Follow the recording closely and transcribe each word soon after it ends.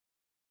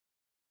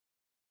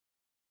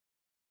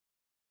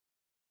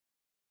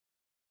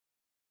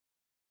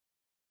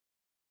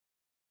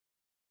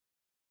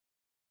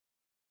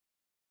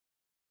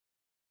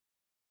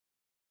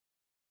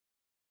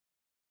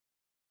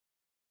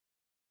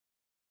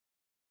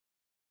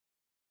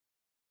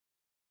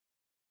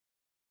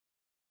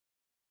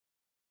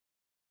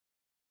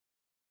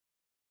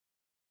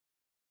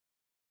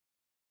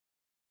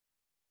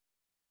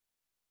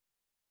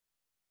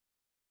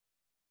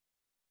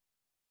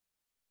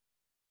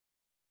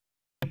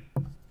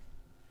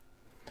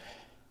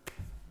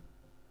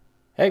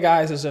Hey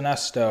guys, it's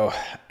Ernesto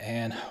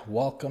and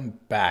welcome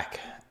back.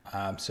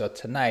 So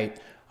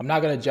tonight, I'm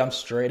not going to jump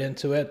straight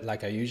into it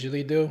like I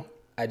usually do.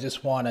 I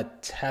just want to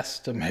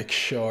test to make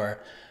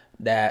sure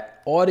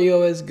that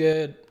audio is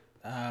good.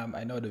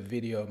 I know the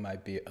video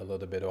might be a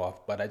little bit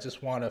off, but I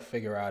just want to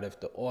figure out if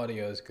the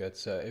audio is good.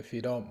 So if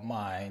you don't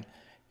mind,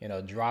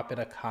 drop in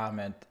a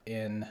comment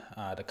in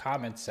the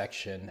comment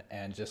section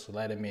and just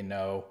letting me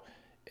know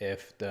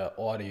if the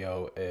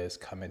audio is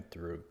coming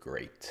through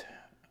great.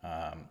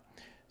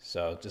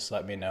 So just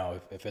let me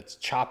know if it's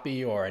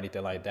choppy or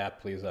anything like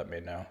that, please let me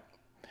know.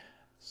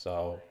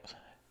 So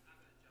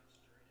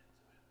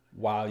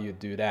while you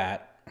do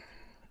that,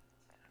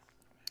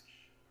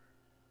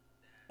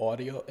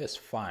 audio is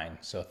fine.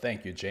 So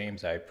thank you,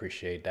 James. I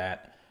appreciate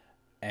that.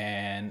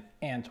 And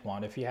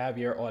Antoine, if you have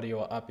your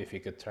audio up, if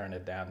you could turn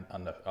it down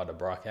on the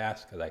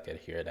broadcast, because I could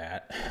hear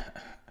that.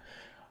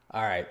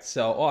 All right,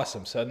 so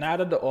awesome. So now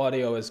that the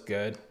audio is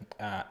good,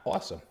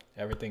 awesome.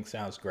 Everything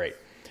sounds great.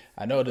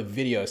 I know the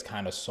video is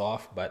kind of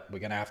soft, but we're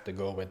gonna have to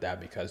go with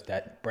that because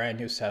that brand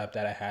new setup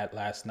that I had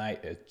last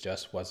night, it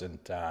just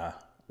wasn't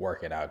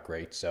working out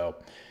great. So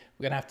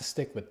we're gonna have to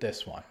stick with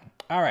this one.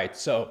 All right,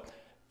 so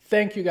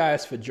thank you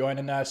guys for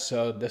joining us.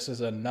 So this is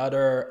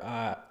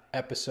another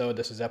episode.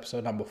 This is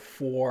episode number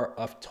 4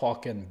 of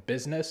Talking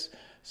Business.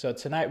 So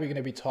tonight we're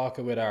gonna be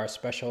talking with our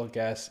special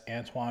guest,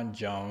 Antoine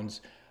Duane.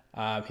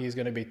 He's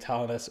going to be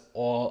telling us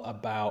all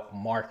about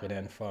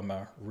marketing from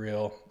a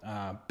real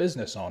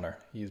business owner.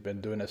 He's been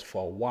doing this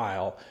for a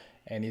while,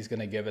 and he's going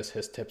to give us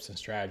his tips and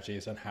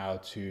strategies on how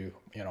to,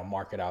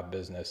 market our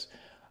business.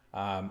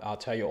 I'll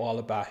tell you all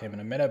about him in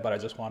a minute, but I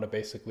just want to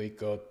basically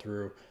go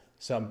through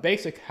some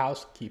basic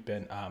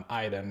housekeeping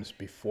items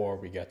before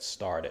we get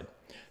started.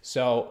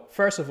 So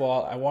first of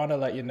all, I want to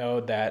let you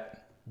know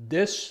that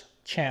this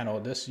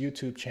channel, this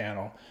YouTube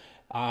channel,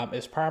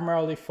 is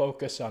primarily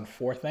focused on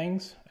 4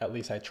 things. At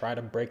least I try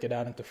to break it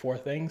out into 4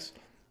 things.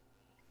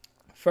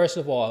 First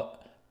of all,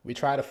 we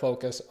try to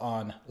focus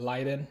on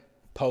lighting,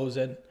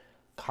 posing,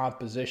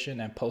 composition,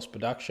 and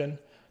post-production.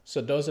 So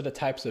those are the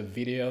types of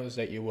videos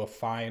that you will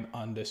find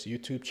on this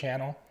YouTube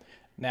channel.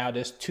 Now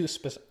there's 2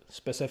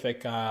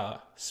 specific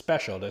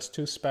there's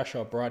 2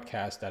 special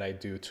broadcasts that I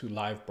do, 2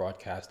 live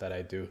broadcasts that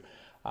I do.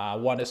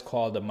 One is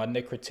called the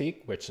Monday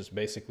Critique, which is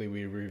basically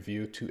we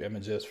review 2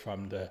 images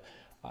from the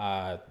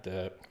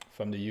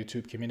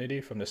YouTube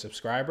community, from the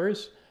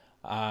subscribers.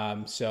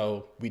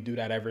 So we do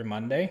that every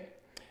Monday.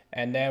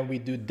 And then we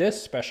do this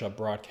special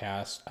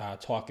broadcast,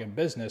 Talking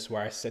Business,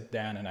 where I sit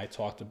down and I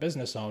talk to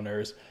business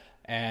owners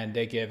and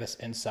they give us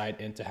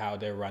insight into how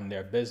they run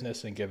their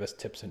business and give us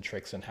tips and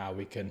tricks on how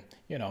we can,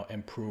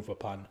 improve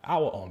upon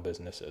our own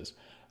businesses.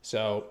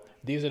 So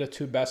these are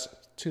the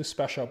 2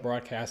 special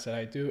broadcasts that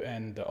I do,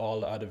 and all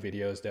the other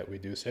videos that we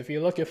do. So if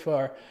you're looking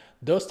for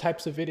those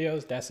types of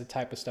videos, that's the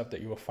type of stuff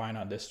that you will find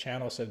on this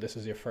channel. So if this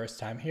is your first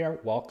time here,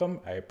 welcome.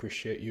 I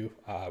appreciate you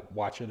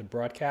watching the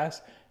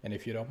broadcast. And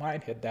if you don't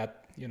mind, hit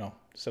that,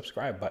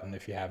 subscribe button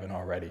if you haven't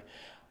already.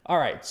 All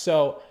right.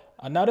 So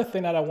another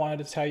thing that I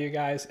wanted to tell you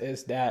guys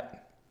is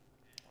that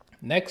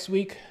next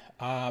week,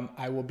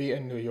 I will be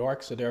in New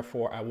York, so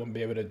therefore I won't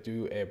be able to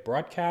do a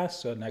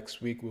broadcast. So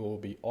next week we will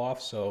be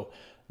off. So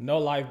no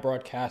live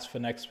broadcast for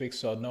next week.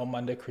 So no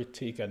Monday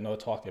Critique and no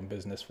Talking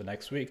Business for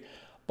next week.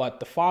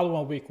 But the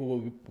following week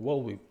we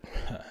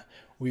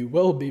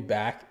will be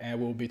back,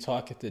 and we'll be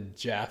talking to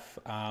Jeff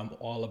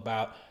all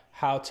about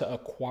how to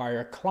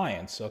acquire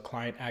clients. So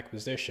client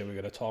acquisition, we're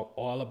going to talk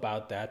all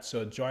about that.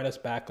 So join us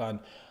back on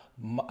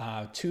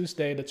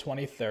Tuesday the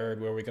 23rd,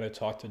 where we're going to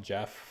talk to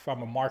Jeff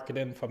from a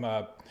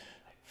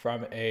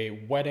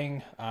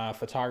wedding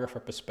photographer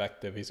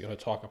perspective. He's going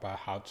to talk about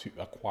how to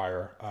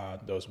acquire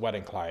those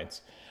wedding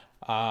clients.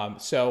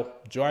 So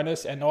join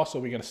us. And also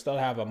we're going to still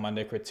have a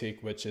Monday Critique,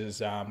 which is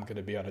going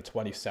to be on the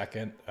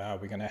 22nd.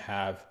 We're going to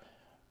have,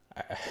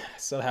 I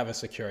still haven't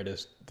secured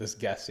this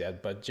guest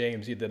yet, but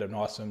James, you did an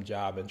awesome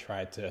job and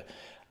tried to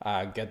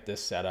get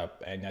this set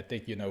up. And I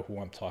think you know who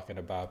I'm talking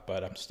about,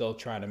 but I'm still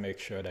trying to make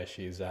sure that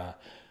she's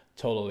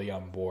totally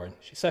on board.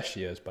 She says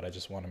she is, but I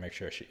just want to make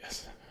sure she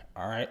is.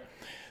 All right.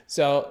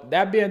 So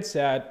that being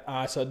said,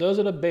 so those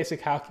are the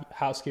basic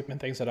housekeeping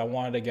things that I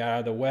wanted to get out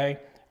of the way.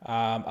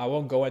 I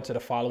won't go into the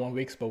following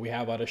weeks, but we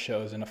have other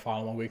shows in the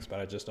following weeks, but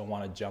I just don't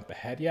want to jump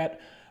ahead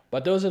yet.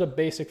 But those are the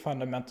basic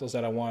fundamentals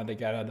that I wanted to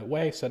get out of the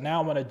way. So now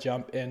I'm going to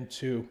jump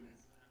into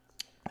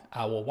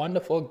our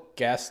wonderful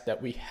guest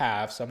that we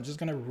have. So I'm just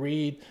going to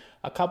read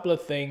a couple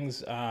of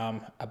things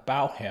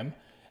about him,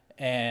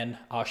 and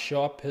I'll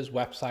show up his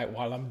website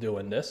while I'm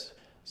doing this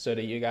so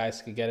that you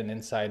guys can get an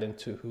insight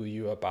into who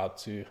you're about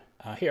to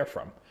hear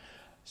from.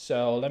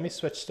 So let me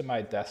switch to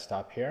my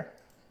desktop here.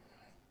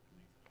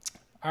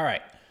 All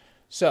right,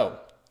 so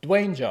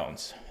Duane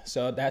Jones,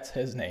 so that's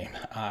his name.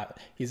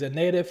 He's a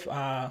native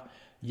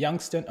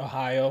Youngstown,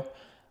 Ohio,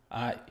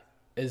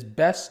 is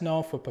best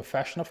known for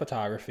professional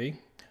photography.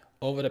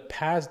 Over the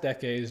past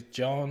decades,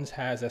 Jones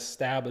has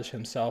established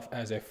himself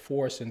as a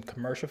force in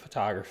commercial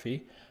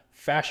photography,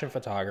 fashion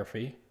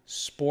photography,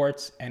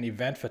 sports and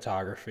event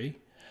photography.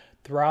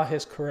 Throughout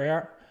his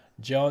career,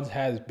 Jones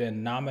has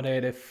been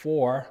nominated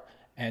for,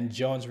 and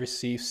Jones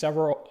received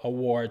several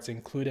awards,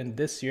 including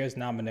this year's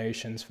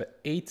nominations for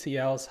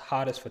ATL's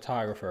Hottest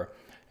Photographer.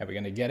 And we're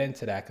going to get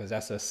into that because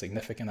that's a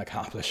significant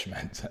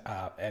accomplishment,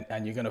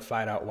 and you're going to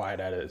find out why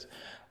that is.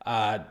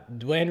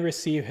 Duane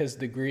received his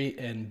degree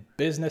in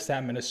business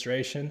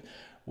administration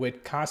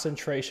with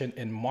concentration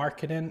in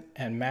marketing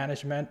and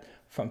management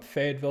from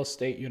Fayetteville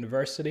State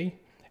University,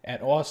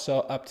 and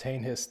also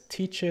obtained his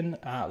teaching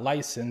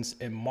license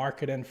in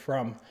marketing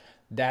from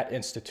that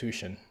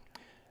institution.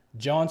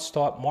 Jones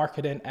taught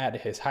marketing at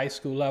his high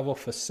school level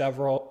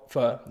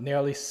for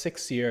nearly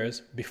 6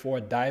 years before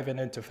diving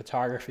into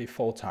photography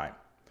full-time.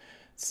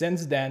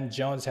 Since then,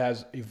 Jones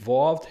has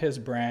evolved his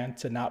brand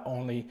to not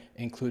only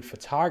include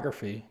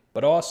photography,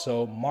 but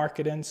also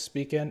marketing,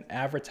 speaking,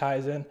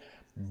 advertising,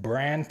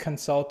 brand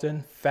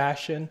consulting,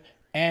 fashion,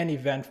 and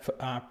event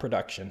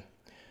production,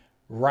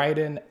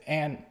 writing,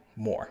 and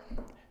more.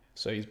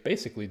 So he's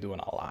basically doing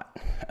a lot,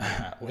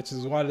 which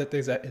is one of the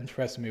things that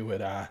interests me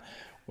with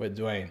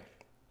Duane.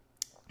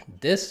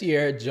 This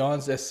year,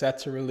 Jones is set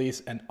to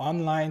release an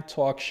online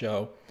talk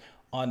show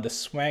on the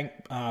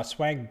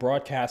Swank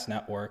Broadcast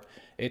Network,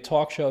 a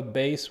talk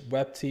show-based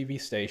web TV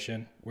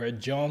station where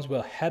Jones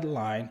will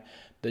headline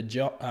the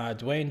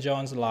Duane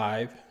Jones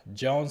Live.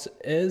 Jones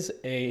is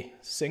a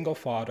single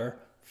father,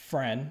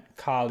 friend,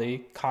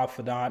 colleague,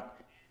 confidant,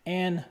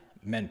 and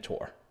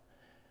mentor.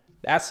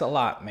 That's a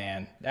lot,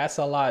 man. That's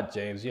a lot,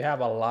 James. You have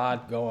a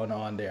lot going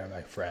on there,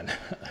 my friend.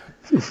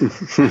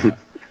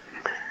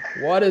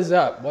 What is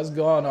up? What's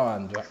going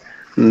on?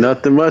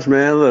 Nothing much,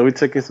 man. Look, we're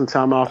taking some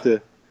time off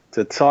to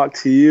talk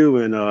to you,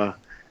 and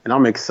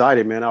I'm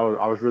excited, man. I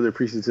was really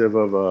appreciative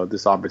of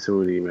this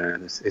opportunity,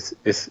 man.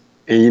 It's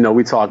and you know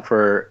we talked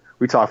for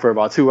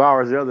about 2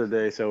 hours the other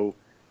day, so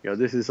you know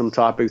this is some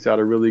topics that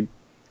are really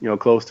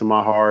close to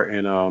my heart,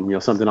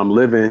 and something I'm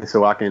living,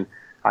 so I can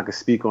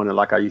speak on it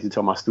like I used to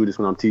tell my students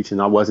when I'm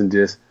teaching. I wasn't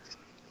just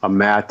a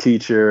math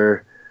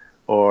teacher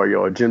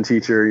or a gym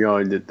teacher.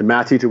 The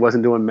math teacher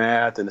wasn't doing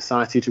math, and the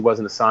science teacher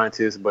wasn't a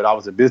scientist, but I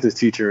was a business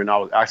teacher, and I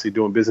was actually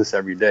doing business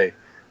every day.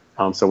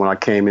 So when I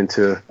came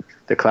into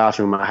the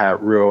classroom, I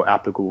had real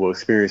applicable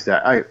experience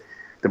that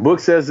the book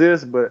says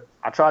this, but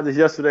I tried this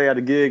yesterday at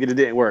a gig and it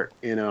didn't work,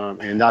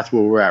 and that's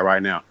where we're at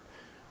right now.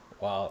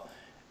 Well,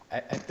 I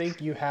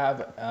think you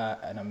have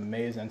an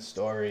amazing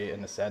story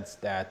in the sense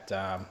that,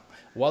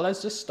 well,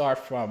 let's just start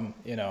from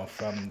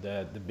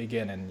the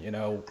beginning,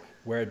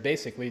 where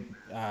basically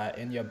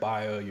in your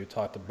bio you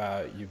talked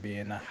about you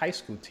being a high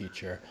school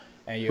teacher,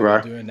 and you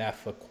were doing that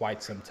for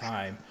quite some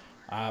time.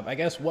 I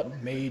guess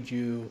what made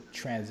you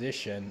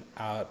transition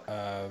out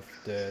of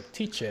the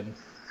teaching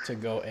to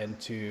go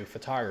into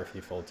photography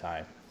full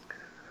time?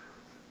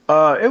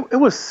 It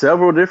was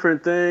several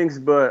different things,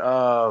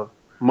 but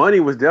money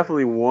was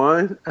definitely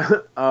one.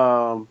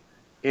 And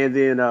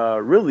then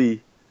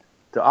really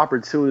the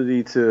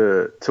opportunity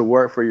to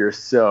work for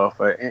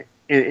yourself. And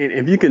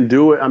if you can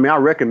do it, I mean, I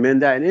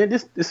recommend that. And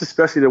this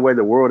especially the way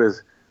the world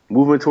is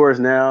moving towards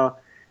now.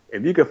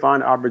 If you can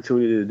find an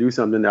opportunity to do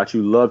something that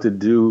you love to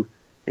do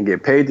and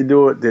get paid to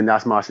do it, then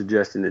that's my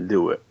suggestion to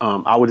do it.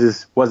 I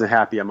wasn't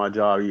happy at my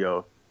job,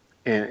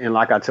 and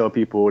like I tell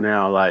people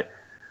now, like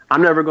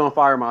I'm never gonna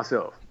fire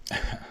myself.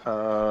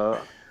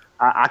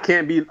 I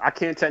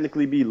can't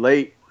technically be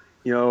late.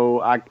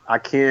 I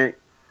can't.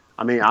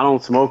 I mean, I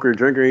don't smoke or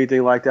drink or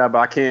anything like that,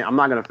 but I'm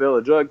not gonna fail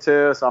a drug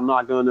test. I'm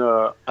not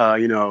gonna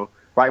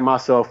write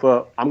myself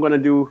up. I'm gonna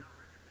do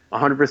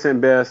 100%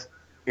 best,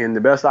 and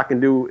the best I can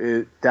do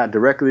is that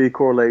directly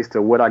correlates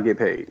to what I get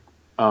paid.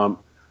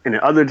 In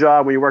the other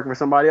job, when you're working for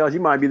somebody else, you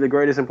might be the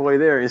greatest employee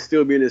there and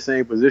still be in the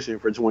same position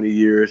for 20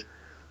 years,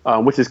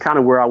 which is kind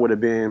of where I would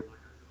have been.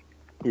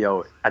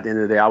 At the end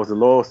of the day, I was the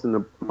lowest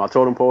in my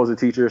totem pole as a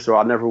teacher, so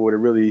I never would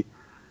have really,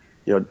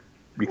 you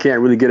can't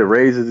really get a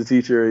raise as a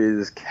teacher. It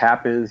just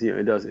happens.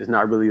 It's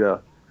not really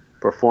a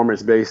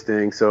performance-based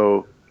thing.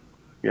 So,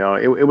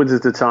 it was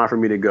just the time for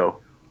me to go.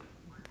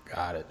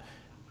 Got it.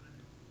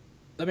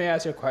 Let me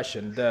ask you a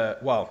question.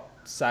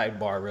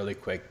 Sidebar really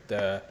quick.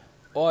 The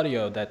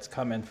audio that's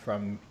coming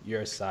from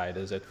your side,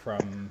 is it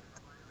from?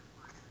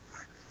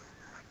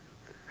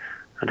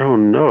 I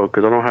don't know,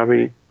 because I don't have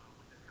any.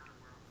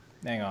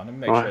 Hang on, let me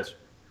make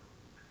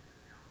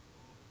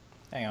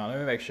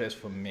sure it's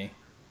from me.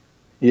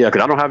 Yeah,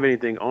 because I don't have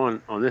anything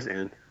on this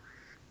end.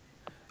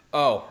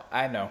 Oh,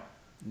 I know.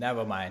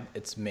 Never mind.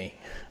 It's me.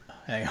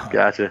 Hang on.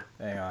 Gotcha.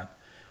 Hang on.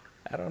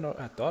 I don't know.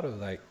 I thought it was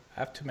like I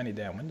have too many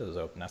damn windows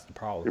open. That's the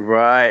problem.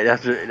 Right.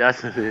 That's it.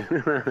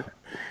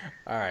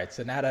 All right.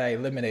 So now that I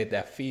eliminate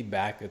that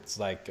feedback, it's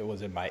like it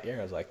was in my ear.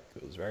 It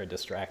was very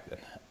distracting.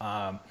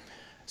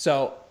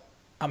 So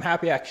I'm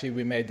happy actually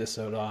we made this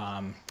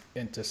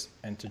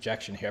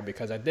interjection here,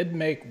 because I didn't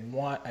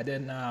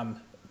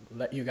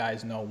let you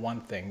guys know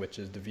one thing, which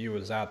is the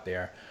viewers out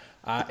there.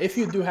 If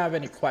you do have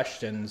any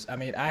questions, I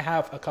mean, I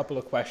have a couple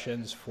of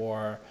questions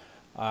for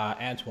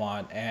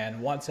Antoine,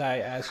 and once I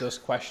ask those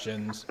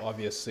questions,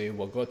 obviously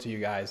we'll go to you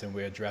guys and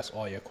we address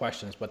all your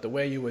questions. But the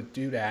way you would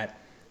do that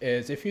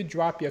is if you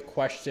drop your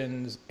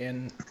questions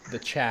in the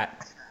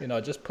chat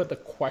just put the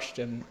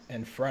question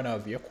in front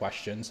of your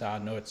question so I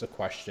know it's a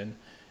question.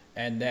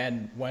 And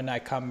then when I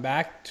come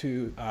back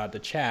to the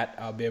chat,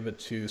 I'll be able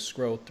to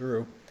scroll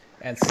through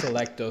and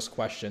select those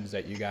questions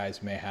that you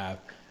guys may have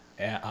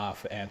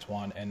for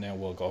Antoine, and then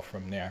we'll go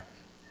from there.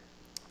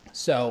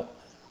 So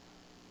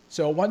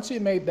once you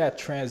made that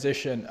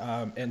transition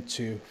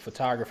into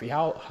photography,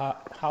 how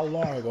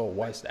long ago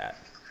was that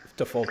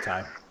to full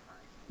time?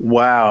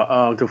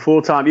 Wow, to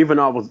full time. Even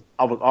though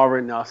I was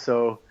already now.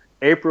 So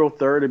April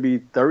 3rd to be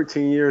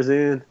 13 years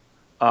in.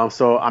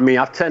 So I mean,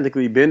 I've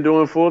technically been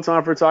doing full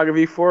time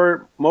photography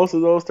for most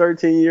of those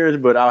 13 years,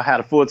 but I had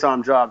a full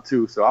time job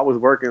too. So I was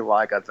working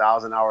like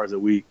 1,000 hours a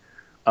week.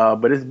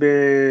 But it's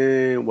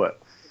been what,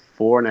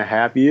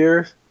 4.5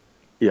 years?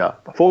 Yeah,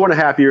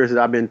 4.5 years that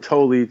I've been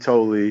totally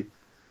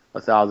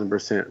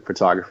 1,000%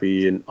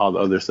 photography and all the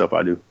other stuff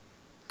I do.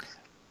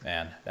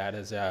 Man, that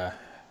is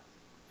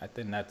I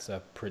think that's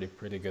a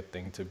pretty good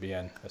thing to be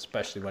in,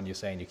 especially when you're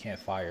saying you can't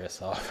fire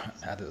yourself.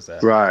 That is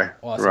a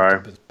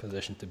awesome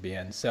position to be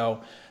in. So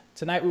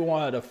tonight we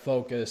wanted to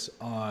focus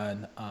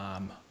on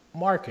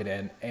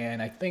marketing, and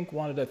I think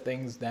one of the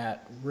things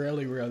that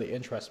really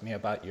interests me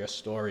about your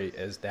story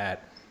is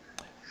that,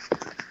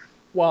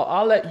 well,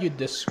 I'll let you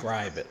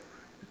describe it.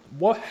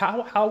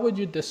 How would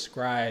you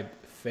describe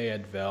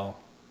Fayetteville,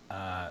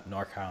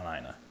 North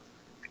Carolina?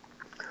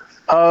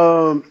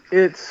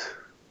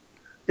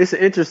 It's an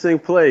interesting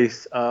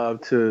place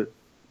to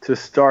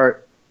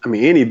start. I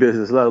mean, any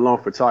business, let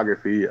alone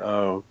photography.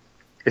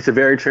 It's a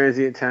very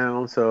transient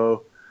town,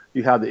 so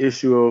you have the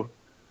issue of,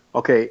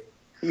 okay,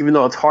 even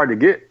though it's hard to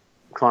get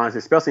clients,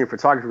 especially in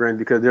photography,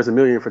 because there's a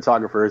million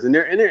photographers,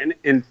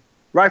 and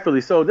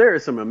rightfully so, there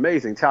is some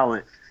amazing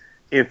talent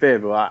in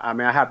Fayetteville. I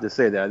mean, I have to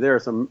say that there are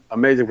some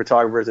amazing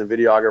photographers and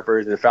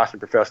videographers and fashion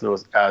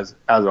professionals as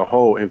a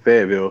whole in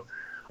Fayetteville.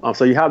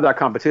 So you have that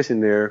competition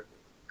there.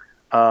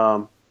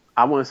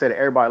 I wouldn't say that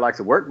everybody likes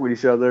to work with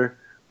each other,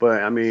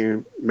 but I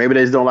mean, maybe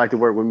they just don't like to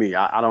work with me.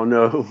 I don't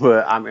know,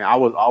 but I mean, I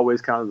was always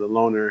kind of the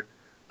loner.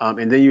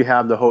 And then you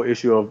have the whole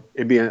issue of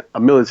it being a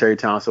military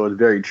town, so it's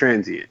very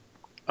transient.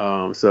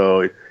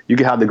 So you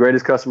can have the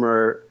greatest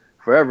customer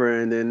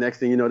forever, and then next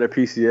thing you know, they're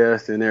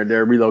PCS and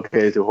they're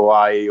relocated to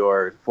Hawaii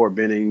or Fort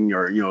Benning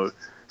or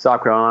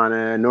South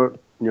Carolina,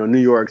 New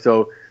York.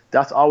 So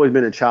that's always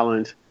been a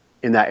challenge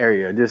in that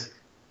area.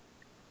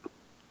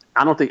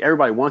 I don't think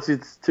everybody wants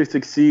it to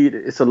succeed.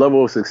 It's a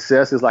level of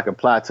success. It's like a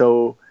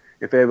plateau.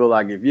 If ever,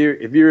 like if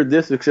you're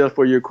this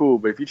successful, you're cool.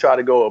 But if you try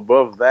to go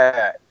above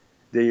that,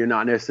 then you're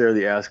not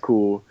necessarily as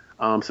cool.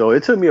 So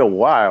it took me a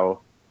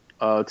while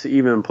to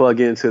even plug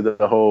into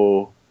the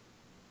whole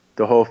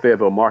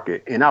Fayetteville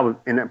market, and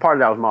part of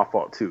that was my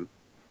fault too.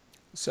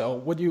 So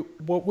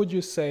what would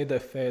you say the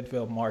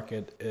Fayetteville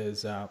market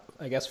is? I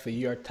guess for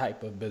your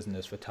type of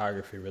business,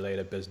 photography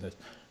related business.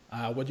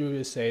 What do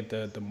you say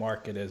the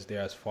market is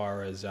there as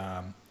far as,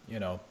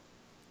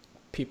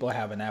 people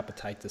have an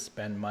appetite to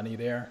spend money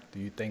there? Do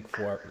you think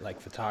for like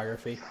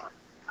photography?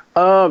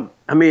 I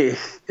mean,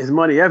 it's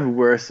money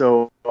everywhere.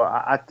 So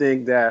I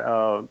think that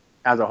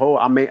as a whole,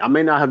 I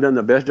may not have done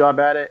the best job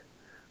at it,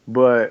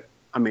 but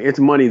I mean, it's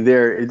money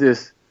there. It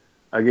just,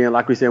 again,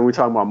 like we said, when we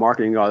talk about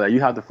marketing and all that,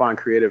 you have to find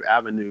creative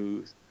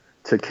avenues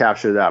to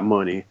capture that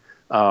money.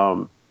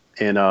 And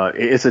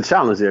it's a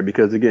challenge there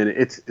because, again,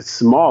 it's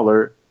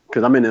smaller.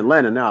 Because I'm in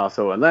Atlanta now,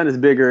 so Atlanta's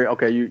bigger.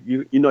 Okay,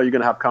 you know you're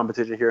gonna have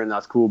competition here, and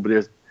that's cool.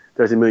 But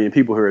there's a million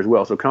people here as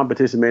well, so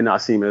competition may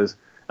not seem as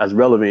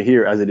relevant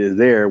here as it is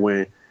there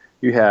when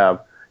you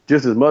have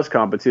just as much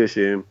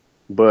competition,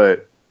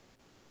 but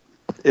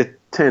it's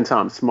 10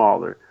 times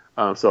smaller.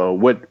 So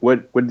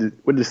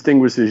what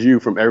distinguishes you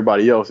from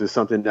everybody else is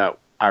something that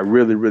I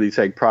really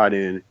take pride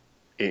in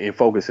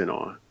focusing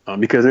on.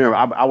 Because remember,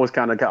 I was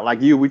kind of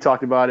like you. We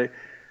talked about it.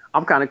 I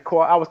was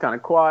kind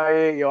of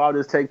quiet. I'll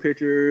just take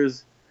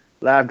pictures.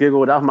 Laugh,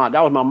 giggle. That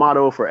was my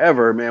motto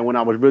forever, man. When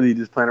I was really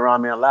just playing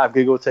around, man, laugh,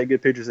 giggle, take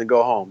good pictures, and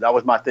go home. That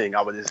was my thing.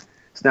 I would just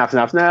snap.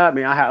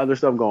 Man, I had other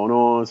stuff going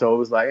on, so it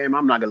was like, hey, man,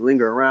 I'm not gonna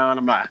linger around.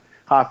 I'm not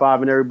high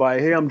fiving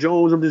everybody. Hey, I'm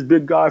Jones. I'm this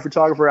big guy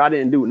photographer. I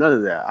didn't do none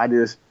of that. I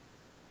just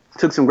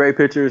took some great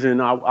pictures, and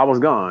I was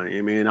gone.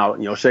 I mean,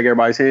 I shake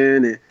everybody's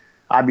hand, and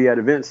I'd be at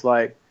events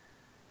like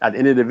at the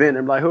end of the event,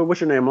 they're like, "Who?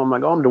 What's your name?" I'm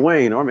like, "Oh, I'm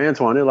Duane," or "I'm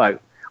Antoine." They're like,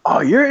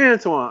 "Oh, you're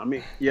Antoine." I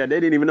mean, yeah, they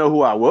didn't even know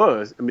who I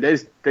was. I mean,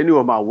 they knew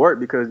of my work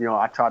because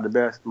I tried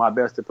my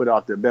best to put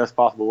out the best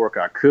possible work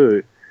I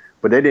could,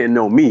 but they didn't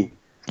know me.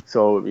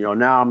 So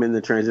now I'm in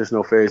the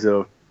transitional phase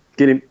of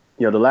getting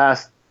the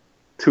last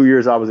 2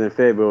 years I was in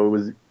Fayetteville, it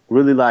was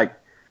really like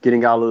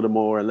getting out a little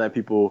more and let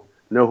people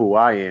know who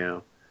I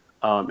am,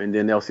 and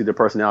then they'll see the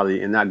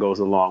personality, and that goes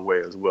a long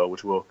way as well,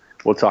 which we'll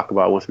talk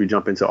about once we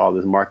jump into all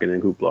this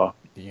marketing hoopla.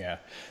 Yeah.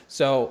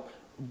 So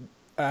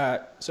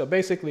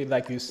basically,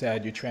 like you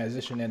said, you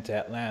transitioned into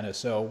Atlanta.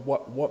 So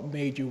what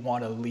made you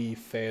want to leave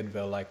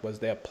Fayetteville? Like, was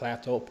there a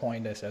plateau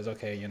point that says,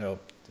 okay,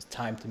 it's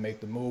time to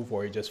make the move,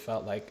 or you just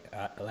felt like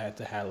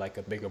Atlanta had like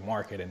a bigger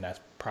market and that's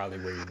probably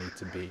where you need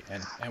to be?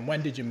 And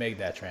when did you make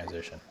that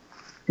transition?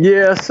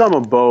 Yeah, some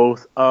of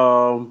both.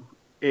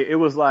 it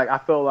was like I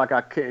felt like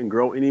I couldn't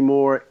grow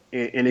anymore.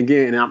 And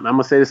again, and I'm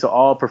gonna say this to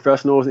all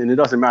professionals, and it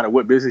doesn't matter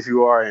what business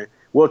you are, and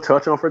we'll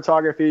touch on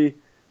photography,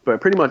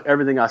 but pretty much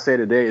everything I say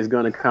today is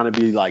gonna kind of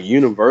be like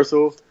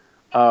universal.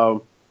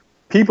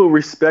 People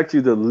respect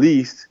you the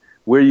least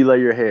where you lay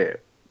your head,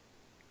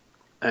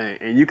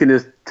 and you can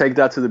just take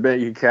that to the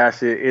bank, you can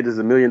cash it. It is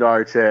 $1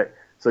 million check.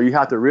 So you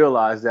have to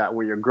realize that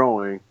when you're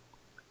growing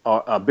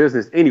a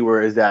business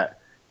anywhere, is that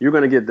you're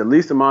gonna get the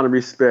least amount of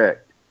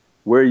respect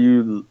where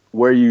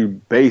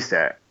you base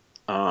at.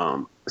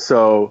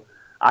 So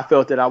I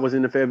felt that I was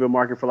in the Fayetteville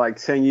market for like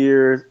 10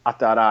 years. I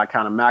thought I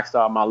kind of maxed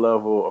out my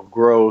level of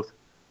growth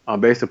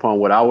based upon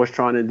what I was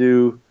trying to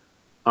do.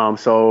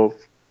 So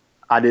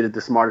I did it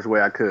the smartest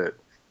way I could.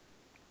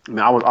 I mean,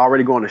 I was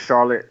already going to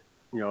Charlotte,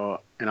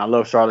 and I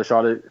love Charlotte.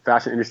 Charlotte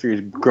fashion industry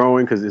is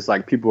growing because it's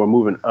like people are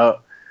moving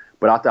up.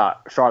 But I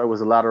thought Charlotte was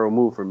a lateral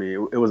move for me.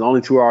 It was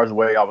only 2 hours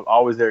away. I was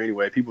always there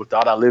anyway. People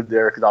thought I lived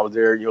there because I was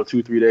there,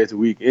 2-3 days a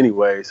week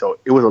anyway. So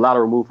it was a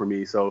lateral move for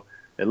me. So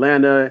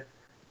Atlanta,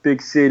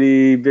 big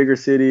city, bigger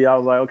city. I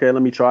was like, okay,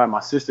 let me try it. My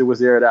sister was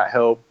there. That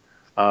helped.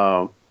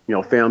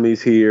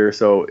 Family's here.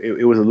 So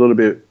it was a little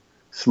bit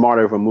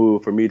smarter of a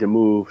move for me to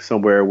move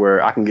somewhere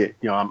where I can get,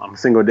 I'm a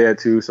single dad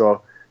too.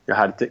 So I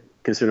had to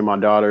consider my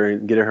daughter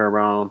and getting her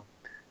around,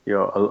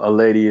 a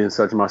lady and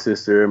such, my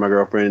sister and my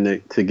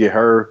girlfriend, to get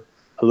her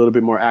a little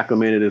bit more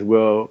acclimated as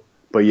well.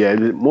 But yeah,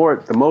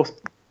 the most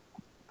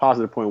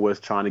positive point was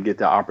trying to get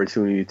the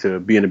opportunity to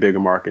be in a bigger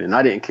market. And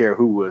I didn't care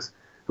who was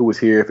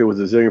here. If it was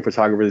a zillion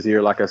photographers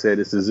here, like I said,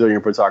 it's a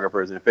zillion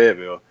photographers in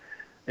Fayetteville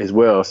as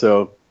well.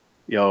 So,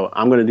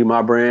 I'm going to do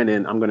my brand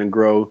and I'm going to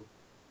grow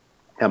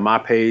at my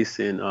pace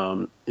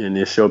and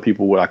just show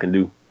people what I can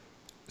do.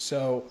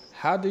 So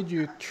how did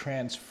you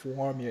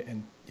transform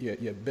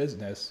your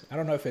business? I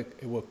don't know if it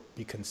would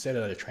be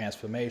considered a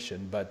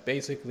transformation, but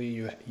basically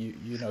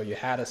you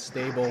had a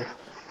stable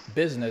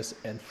business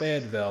in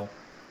Fayetteville,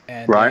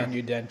 and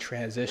right. then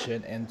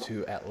transition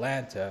into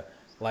Atlanta.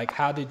 Like,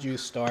 how did you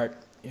start,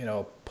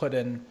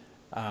 putting,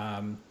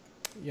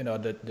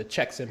 the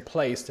checks in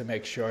place to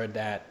make sure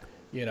that,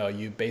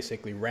 you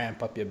basically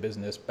ramp up your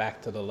business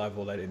back to the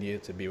level that it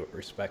needed to be with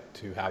respect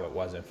to how it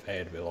was in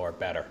Fayetteville or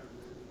better?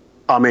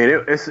 I mean,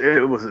 it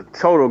was a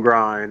total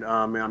grind.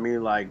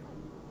 Like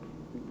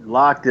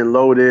locked and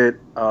loaded,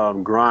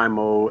 grind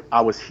mode.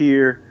 I was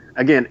here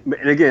again,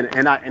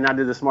 and I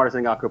did the smartest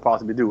thing I could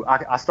possibly do.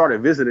 I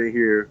started visiting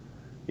here,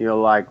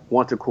 like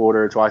once a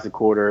quarter, twice a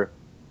quarter,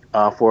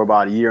 for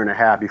about a year and a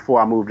half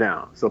before I moved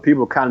down. So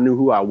people kind of knew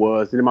who I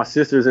was. And then my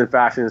sister's in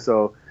fashion,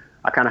 so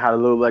I kind of had a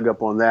little leg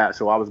up on that.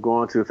 So I was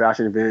going to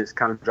fashion events,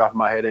 kind of dropping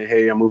my head in,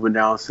 hey, I'm moving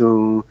down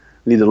soon,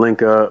 need to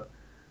link up.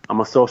 I'm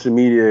a social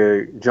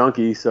media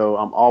junkie, so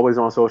I'm always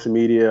on social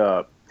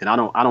media, and I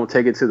don't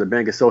take it to the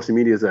bank. As social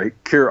media is a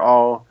cure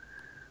all,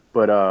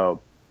 but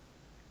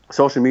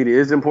social media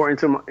is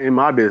important in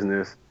my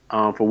business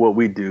for what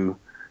we do,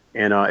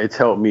 and it's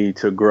helped me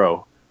to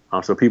grow.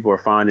 So people are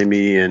finding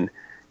me and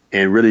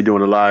really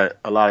doing a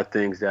lot of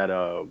things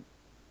that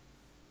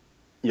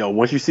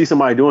once you see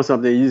somebody doing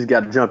something, you just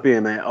got to jump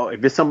in, man. Oh,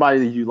 if it's somebody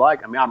that you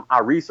like, I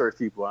research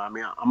people.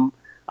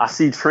 I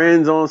see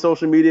trends on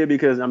social media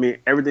because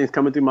everything's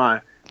coming through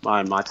my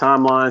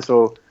timeline.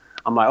 So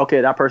I'm like, okay,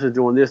 that person's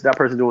doing this, that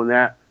person's doing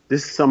that.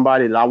 This is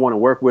somebody that I want to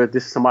work with.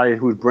 This is somebody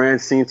whose brand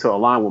seems to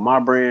align with my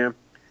brand.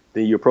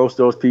 Then you approach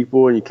those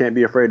people, and you can't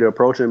be afraid to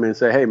approach them and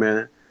say, hey,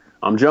 man,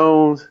 I'm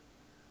Jones.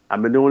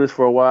 I've been doing this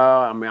for a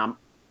while.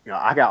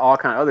 I got all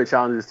kind of other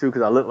challenges too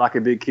because I look like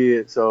a big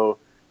kid. So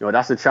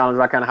that's a challenge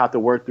I kind of have to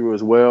work through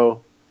as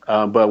well.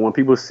 But when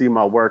people see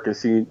my work and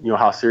see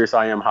how serious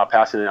I am, how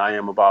passionate I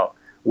am about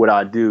what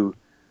I do,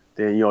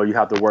 then you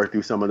have to work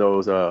through some of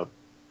those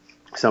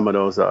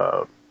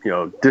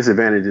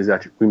disadvantages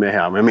that we may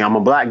have. I'm a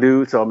black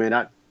dude, so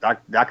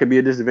that could be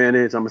a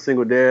disadvantage. I'm a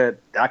single dad,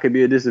 that could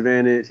be a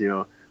disadvantage.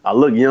 I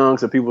look young,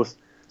 so people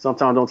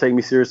sometimes don't take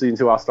me seriously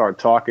until I start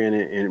talking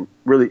and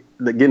really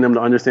getting them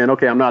to understand.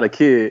 Okay, I'm not a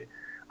kid.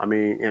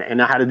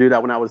 And I had to do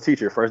that when I was a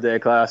teacher. First day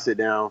of class, sit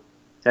down.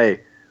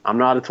 Hey, I'm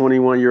not a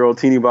 21-year-old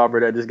teeny bopper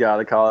that just got out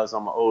of college.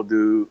 I'm an old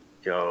dude.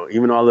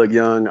 Even though I look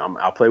young,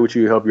 I'll play with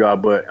you, help you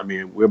out. But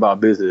we're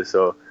about business,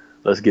 so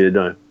let's get it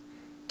done.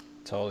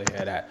 Totally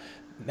hear that.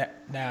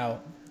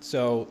 Now,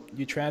 so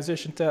you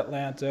transition to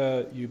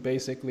Atlanta. You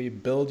basically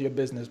build your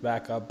business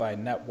back up by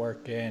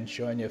networking,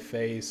 showing your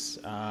face,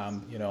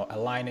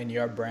 aligning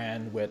your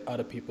brand with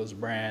other people's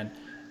brand,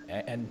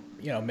 and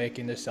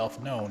making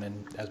yourself known.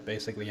 And that's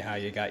basically how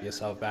you got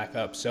yourself back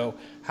up. So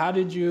how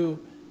did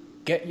you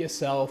get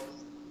yourself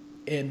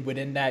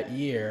within that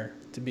year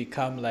to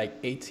become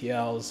like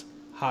ATL's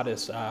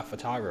hottest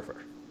photographer?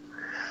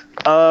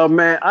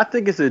 Man, I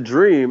think it's a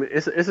dream.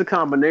 It's a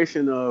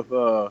combination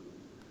of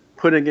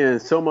putting in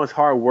so much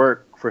hard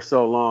work for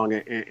so long,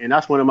 and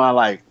that's one of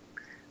my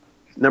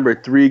number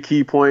 3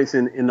 key points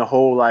in the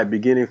whole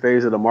beginning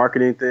phase of the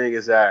marketing thing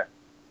is that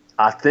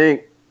I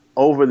think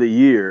over the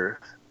years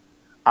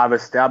I've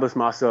established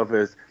myself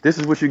as this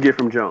is what you get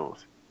from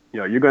Jones.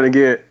 You're gonna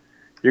get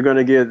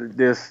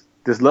this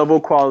this level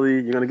of quality.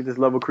 You're going to get this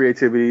level of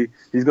creativity.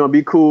 He's going to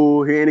be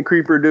cool. He ain't a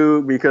creeper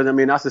dude, because, I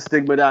mean, that's the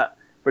stigma that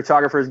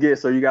photographers get.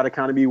 So you got to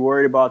kind of be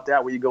worried about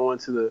that when you go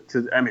into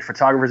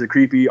photographers are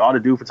creepy. All the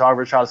dude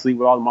photographers try to sleep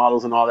with all the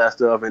models and all that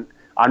stuff. And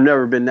I've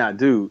never been that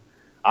dude.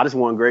 I just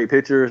want great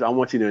pictures. I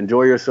want you to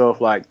enjoy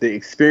yourself. Like, the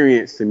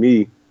experience to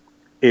me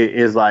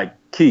is like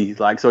key.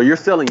 Like, so you're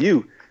selling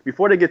you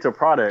before they get to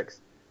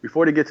products,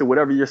 before they get to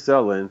whatever you're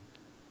selling.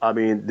 I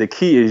mean, the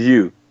key is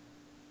you.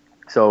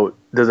 So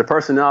does a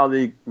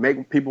personality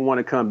make people want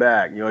to come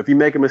back? You know, if you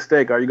make a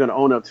mistake, are you going to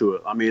own up to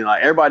it? I mean,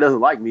 like, everybody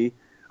doesn't like me.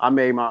 I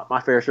made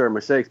my fair share of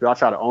mistakes, but I'll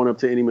try to own up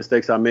to any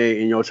mistakes I made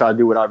and, you know, try to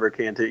do whatever I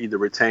can to either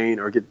retain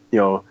or get, you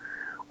know,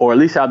 or at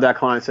least have that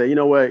client say, you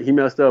know what, he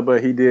messed up,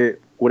 but he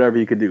did whatever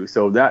he could do.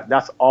 So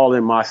that's all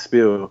in my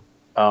spiel.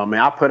 And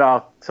I put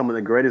out some of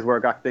the greatest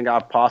work I think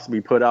I've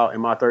possibly put out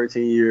in my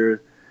 13 years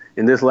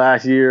in this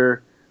last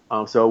year.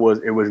 So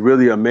it was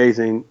really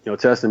amazing, you know,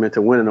 testament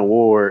to win an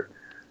award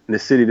in the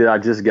city that I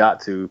just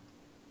got to.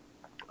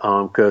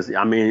 Because,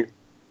 I mean,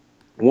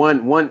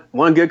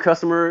 one good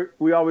customer,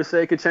 we always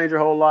say, could change your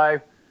whole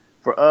life.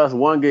 For us,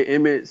 one good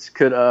image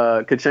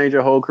could change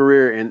your whole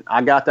career. And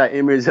I got that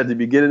image at the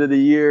beginning of the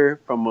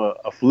year from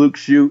a fluke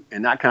shoot,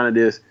 and that kind of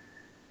just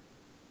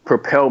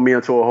propelled me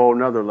into a whole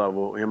nother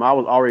level. And I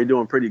was already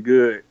doing pretty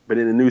good, but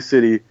in the new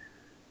city,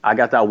 I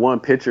got that one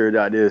picture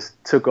that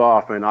just took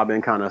off, and I've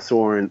been kind of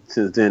soaring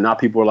since then. Now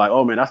people are like,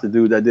 "Oh man, that's the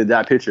dude that did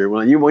that picture."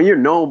 When you're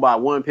known by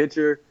one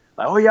picture,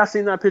 like, "Oh yeah, I've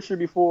seen that picture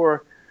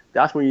before,"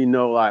 that's when you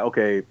know, like,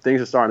 okay,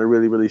 things are starting to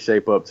really, really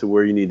shape up to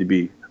where you need to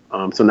be.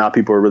 So now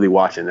people are really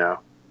watching now.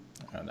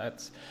 Oh,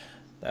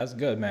 that's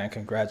good, man.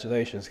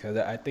 Congratulations, because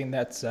I think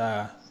that's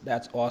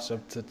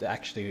awesome to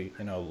actually,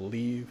 you know,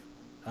 leave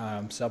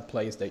some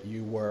place that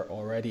you were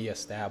already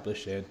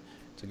established in,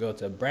 to go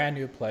to a brand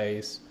new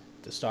place,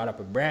 to start up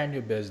a brand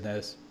new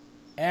business,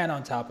 and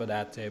on top of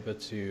that, to able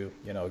to,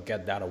 you know,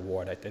 get that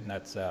award. I think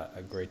that's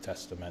a great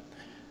testament.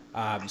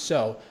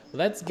 So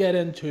let's get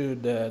into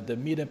the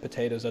meat and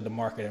potatoes of the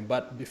marketing.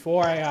 But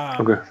before I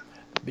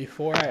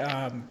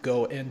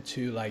go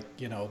into, like,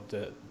 you know,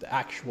 the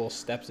actual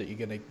steps that you're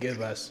gonna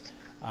give us,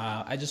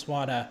 I just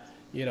wanna,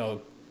 you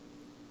know,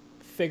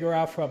 figure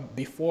out from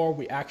before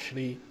we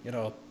actually, you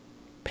know,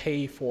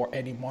 pay for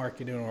any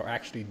marketing or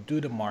actually do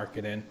the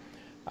marketing.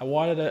 I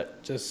wanted to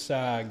just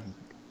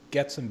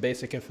get some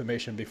basic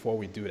information before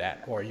we do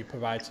that, or you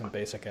provide some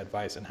basic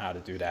advice on how to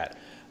do that.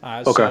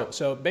 Okay.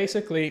 So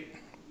basically,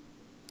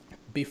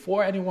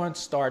 before anyone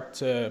start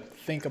to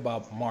think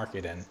about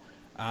marketing,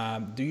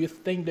 do you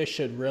think they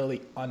should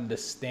really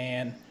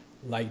understand,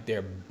 like,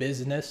 their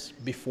business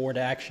before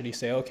they actually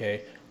say,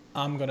 okay,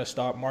 I'm gonna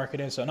start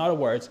marketing? So in other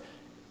words,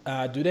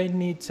 do they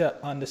need to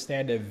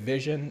understand their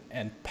vision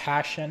and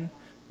passion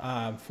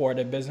for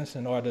their business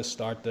in order to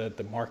start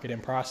the marketing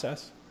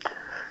process?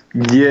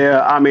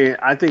 Yeah, I mean,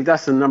 I think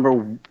that's the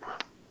number.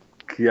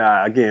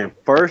 Yeah, again,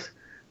 first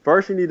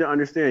you need to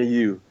understand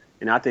you,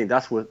 and I think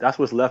that's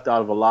what's left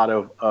out of a lot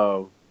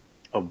of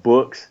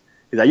books,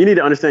 is that you need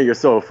to understand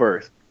yourself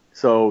first.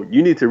 So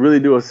you need to really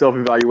do a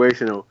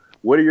self-evaluation of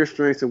what are your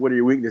strengths and what are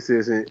your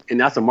weaknesses, and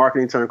that's a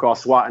marketing term called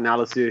SWOT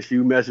analysis.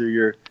 You measure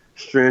your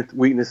strengths,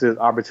 weaknesses,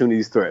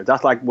 opportunities, threats.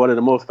 That's like one of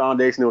the most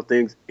foundational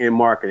things in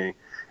marketing.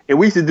 And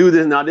we used to do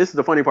this. Now, this is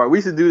the funny part. We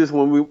used to do this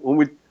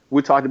when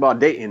we talked about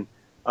dating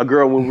a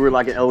girl when we were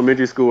like in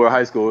elementary school or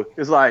high school.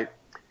 It's like,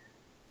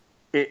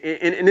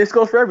 and this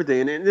goes for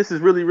everything. And this is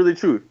really, really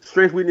true.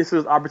 Strengths,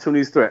 weaknesses,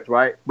 opportunities, threats,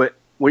 right? But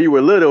when you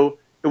were little,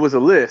 it was a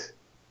list.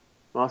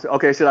 I said,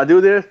 okay, should I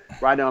do this?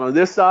 Write down on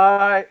this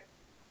side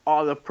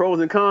all the pros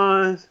and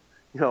cons.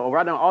 You know,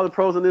 write down all the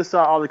pros on this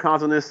side, all the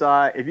cons on this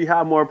side. If you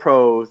have more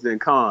pros than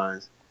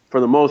cons, for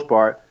the most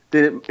part,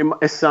 then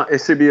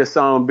it should be a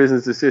sound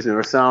business decision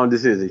or a sound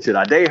decision. Should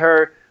I date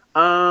her?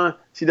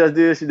 She does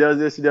this, she does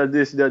this, she does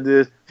this, she does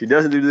this. She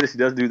doesn't do this, she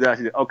doesn't do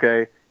that.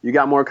 Okay, you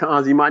got more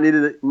cons. You might need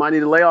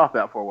to lay off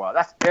that for a while.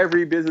 That's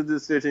every business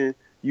decision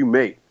you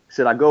make.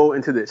 Should I go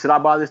into this? Should I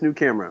buy this new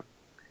camera?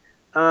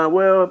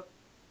 Well,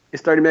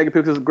 it's 30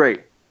 megapixels,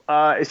 great.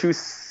 It shoots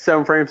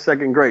 7 frames per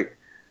second, great.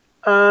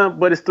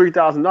 But it's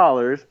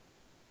 $3,000,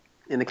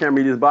 and the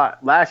camera you just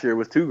bought last year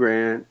was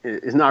 $2,000.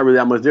 It's not really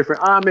that much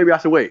different. Maybe I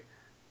should wait.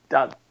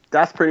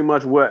 That's pretty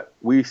much what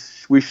we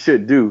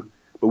should do.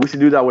 But we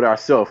should do that with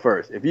ourselves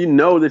first. If you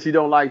know that you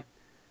don't like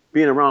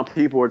being around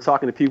people or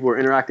talking to people or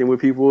interacting with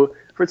people,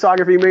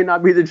 photography may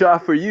not be the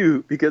job for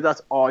you, because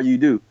that's all you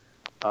do.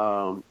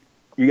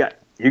 You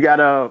got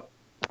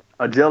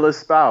a jealous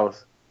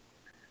spouse.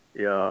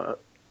 Yeah,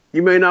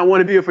 you may not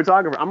want to be a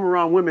photographer. I'm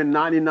around women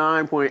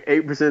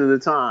 99.8% of the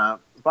time.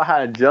 If I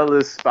had a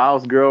jealous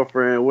spouse,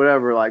 girlfriend,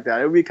 whatever like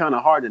that, it would be kind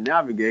of hard to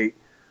navigate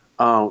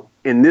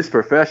in this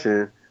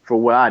profession. For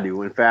what I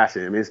do in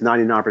fashion, I mean, it's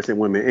 99%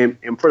 women,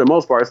 and for the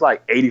most part, it's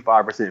like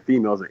 85%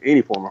 females in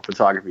any form of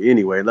photography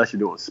anyway, unless you're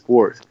doing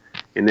sports,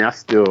 and that's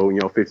still,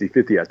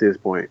 50-50 at this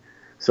point.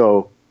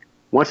 So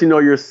once you know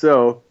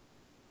yourself,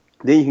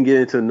 then you can get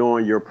into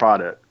knowing your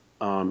product,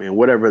 and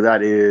whatever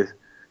that is,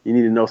 you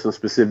need to know some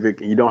specific,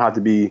 and you don't have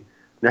to be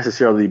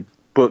necessarily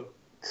book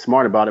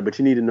smart about it, but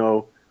you need to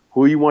know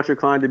who you want your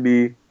client to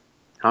be,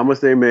 how much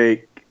they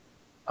make,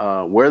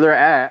 where they're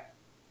at,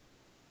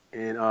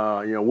 and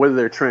what are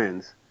their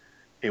trends.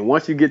 And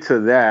once you get to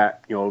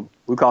that,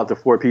 we call it the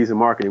 4 P's of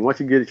marketing. Once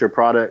you get your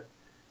product,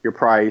 your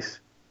price,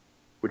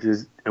 which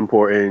is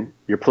important,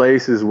 your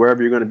place is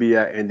wherever you're going to be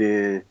at, and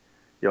then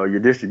your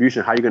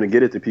distribution, how you're going to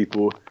get it to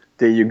people,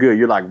 then you're good.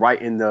 You're like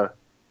right in the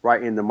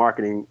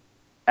marketing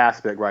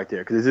aspect right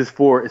there, because it's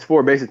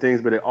four basic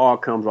things, but it all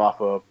comes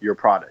off of your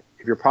product.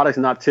 If your product's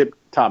not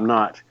top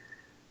notch,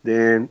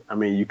 then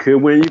you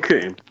could win, you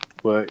couldn't.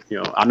 But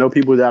I know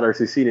people that are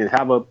succeeding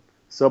have a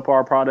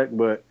subpar product,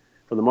 but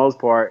for the most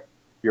part,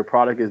 your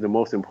product is the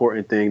most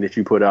important thing that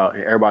you put out,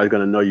 and everybody's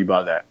going to know you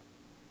by that.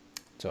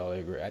 Totally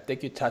agree. I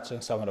think you touched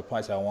on some of the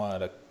points I wanted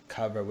to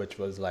cover, which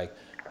was like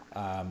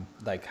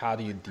how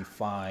do you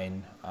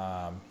define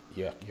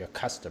your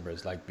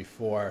customers? Like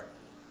before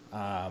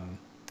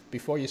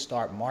you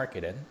start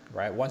marketing,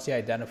 right? Once you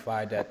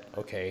identify that,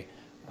 okay,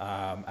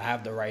 I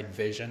have the right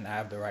vision, I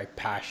have the right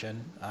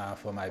passion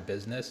for my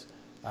business.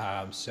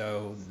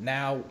 So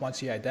now,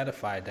 once you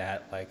identify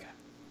that, like,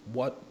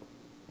 what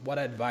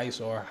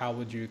advice or how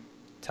would you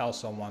tell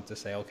someone to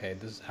say, okay,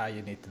 this is how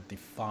you need to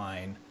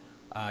define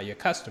your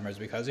customers?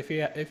 Because if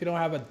you don't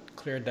have a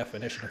clear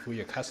definition of who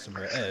your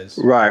customer is,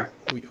 right,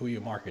 who you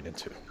marketing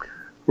to,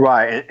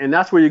 right, and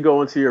that's where you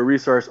go into your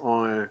research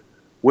on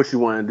what you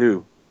want to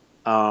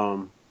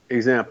do.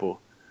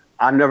 Example,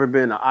 I've never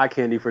been an eye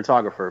candy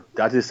photographer.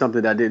 That's just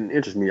something that didn't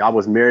interest me. I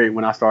was married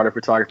when I started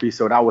photography,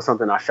 so that was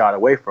something I shied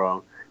away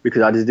from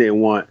because I just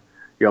didn't want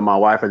my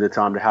wife at the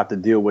time to have to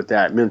deal with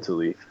that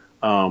mentally.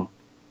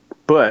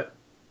 But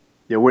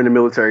we're in a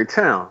military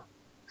town,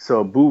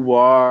 so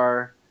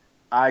boudoir,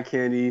 eye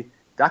candy,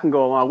 that can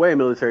go a long way in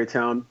military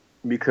town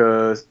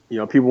because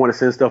people want to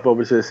send stuff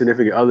over to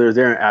significant others.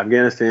 They're in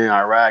Afghanistan,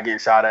 Iraq, getting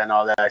shot at and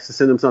all that. So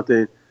send them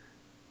something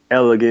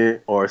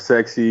elegant or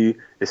sexy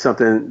is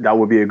something that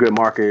would be a good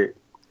market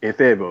in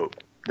Fayetteville.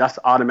 That's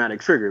the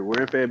automatic trigger.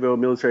 We're in Fayetteville,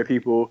 military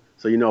people,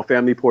 so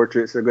family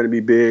portraits are going to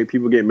be big.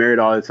 People get married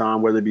all the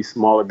time, whether it be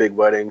small or big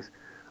weddings.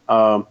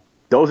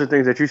 Those are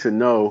things that you should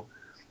know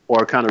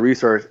or kind of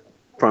research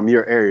from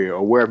your area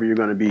or wherever you're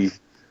going to be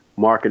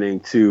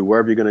marketing to,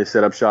 wherever you're going to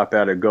set up shop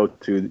at or go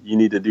to. You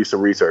need to do some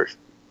research.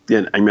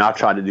 And I've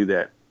tried to do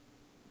that,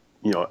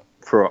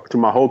 through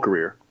my whole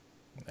career.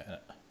 Yeah.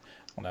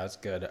 Well, that's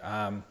good.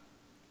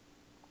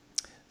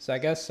 So I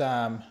guess,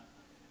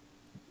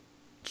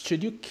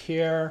 should you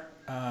care,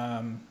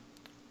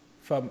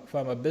 from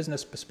a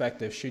business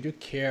perspective, should you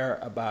care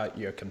about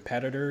your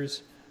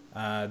competitors?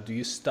 Do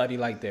you study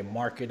like their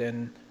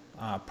marketing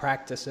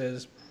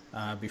practices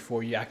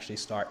before you actually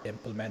start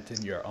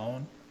implementing your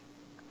own?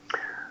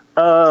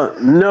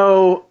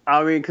 No,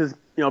 because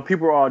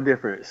people are all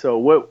different. So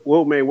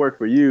what may work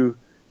for you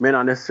may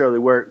not necessarily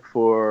work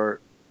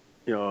for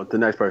the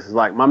next person.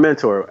 Like my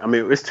mentor,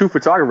 it's 2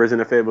 photographers in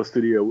the Fayetteville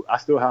studio. I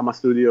still have my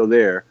studio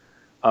there,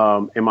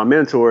 and my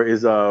mentor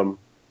is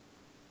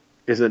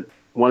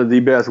one of the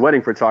best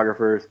wedding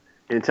photographers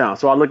in town.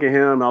 So I look at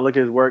him, I look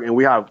at his work, and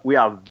we have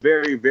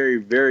very, very,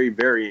 very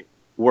varied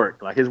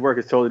work. Like his work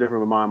is totally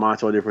different from mine,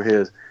 mine's totally different from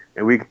his,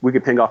 and we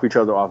can ping off each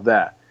other off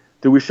that.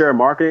 Do we share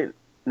marketing?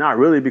 Not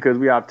really, because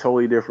we have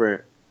totally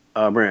different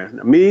brands.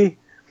 Me,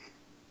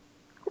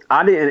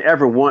 I didn't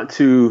ever want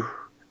to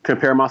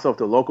compare myself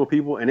to local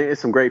people, and there's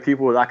some great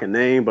people that I can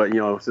name, but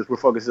since we're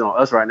focusing on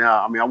us right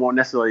now, I won't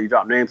necessarily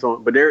drop names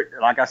on, but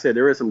like I said,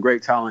 there is some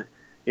great talent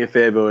in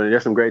Fayetteville, and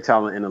there's some great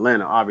talent in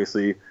Atlanta.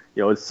 Obviously,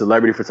 it's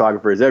celebrity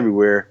photographers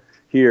everywhere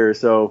here.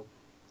 So,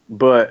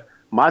 but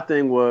my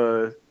thing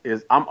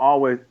is I'm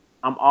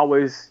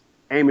always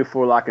aiming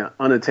for like an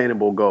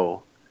unattainable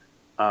goal.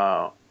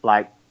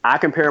 Like I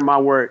compare my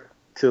work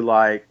to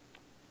like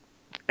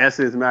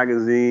Essence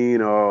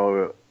magazine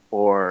or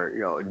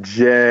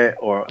Jet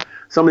or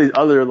some of these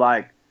other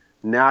like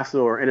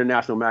national or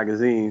international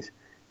magazines,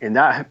 and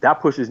that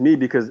pushes me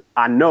because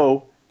I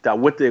know that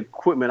with the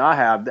equipment I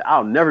have,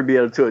 I'll never be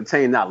able to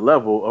attain that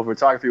level of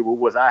photography with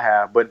what I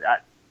have. But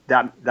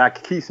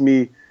that keeps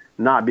me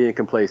not being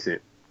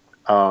complacent.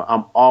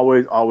 I'm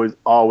always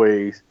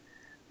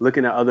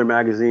looking at other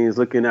magazines,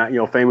 looking at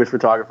famous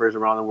photographers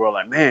around the world.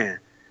 Like, man,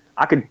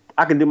 I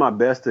can do my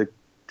best to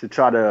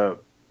try to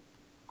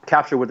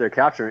capture what they're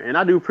capturing, and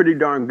I do pretty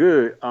darn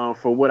good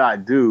for what I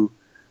do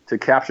to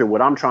capture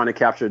what I'm trying to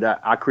capture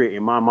that I create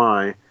in my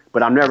mind.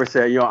 But I've never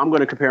said, I'm going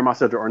to compare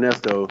myself to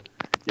Ernesto,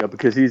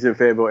 because he's in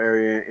Fayetteville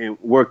area and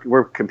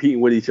we're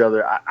competing with each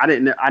other.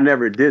 I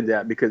never did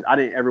that because I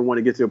didn't ever want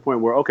to get to a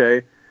point where,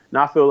 okay,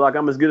 now I feel like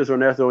I'm as good as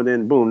Ernesto, and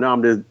then boom,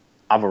 now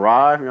I've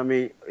arrived.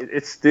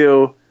 It's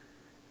still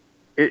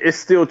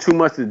too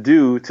much to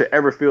do to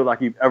ever feel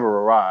like you've ever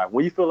arrived.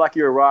 When you feel like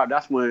you arrived,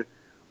 that's when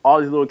all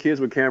these little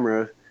kids with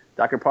cameras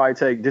that can probably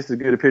take just as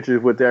good a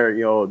pictures with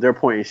their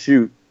point and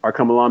shoot are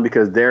come along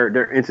because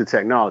they're into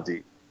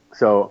technology.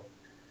 So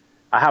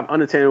I have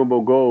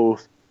unattainable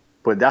goals,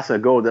 but that's a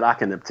goal that I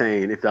can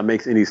obtain if that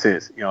makes any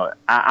sense.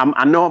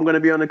 I know I'm going to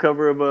be on the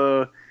cover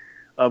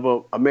of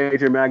a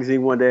major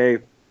magazine one day.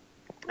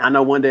 I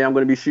know one day I'm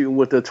going to be shooting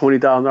with a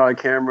 $20,000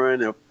 camera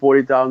and a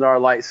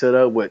 $40,000 light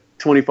setup with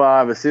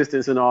 25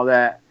 assistants and all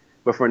that.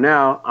 But for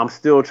now, I'm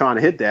still trying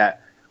to hit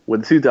that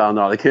with a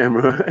 $2,000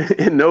 camera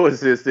and no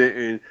assistant,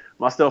 and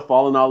my stuff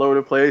falling all over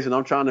the place. And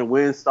I'm trying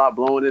to stop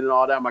blowing it and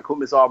all that. My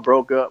equipment's all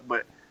broke up,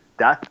 but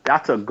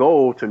that's a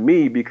goal to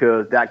me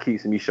because that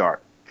keeps me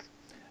sharp.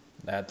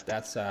 That's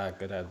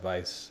good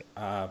advice.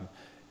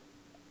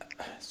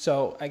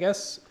 So I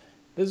guess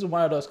this is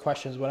one of those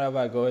questions whenever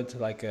I go into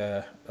like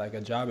a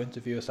job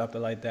interview or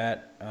something like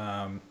that.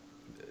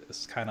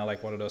 It's kind of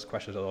like one of those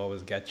questions that'll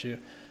always get you.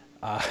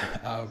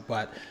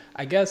 But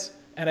I guess,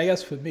 and I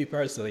guess for me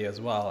personally as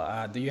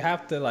well, do you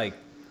have to like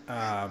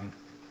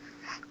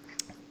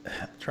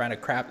trying to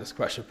craft this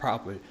question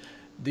properly?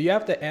 Do you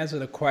have to answer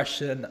the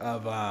question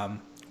of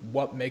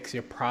what makes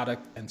your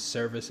product and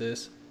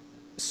services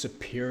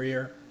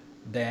superior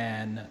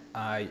than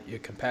your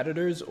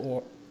competitors,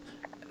 or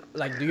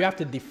like do you have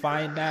to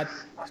define that?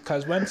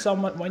 Because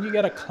when you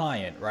get a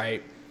client,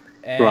 right,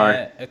 and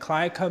Right. a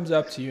client comes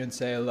up to you and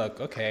say, look,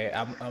 okay,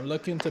 I'm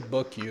looking to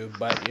book you,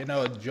 but you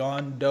know,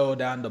 John Doe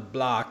down the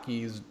block,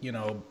 he's, you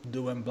know,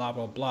 doing blah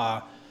blah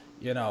blah,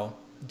 you know,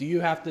 do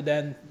you have to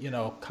then, you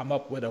know, come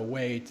up with a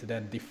way to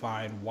then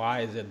define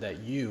why is it that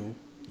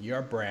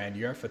your brand,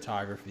 your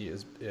photography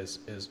is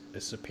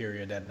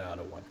superior than the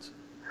other ones?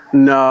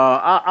 No,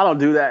 I don't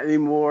do that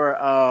anymore.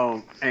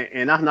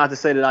 And that's not to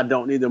say that I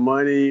don't need the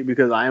money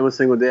because I am a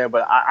single dad,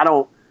 but I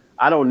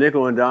don't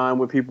nickel and dime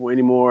with people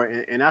anymore.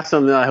 And that's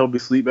something that helps you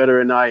sleep better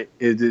at night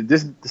is to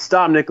just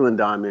stop nickel and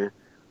diming.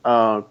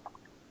 Um,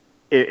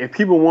 if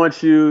people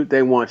want you,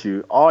 they want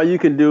you. All you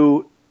can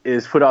do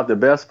is put out the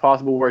best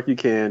possible work you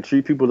can,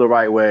 treat people the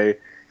right way,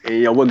 and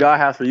you know what God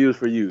has for you is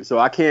for you. So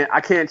I can't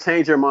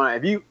change your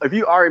mind. If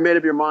you already made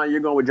up your mind, you're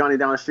going with Johnny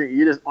down the street.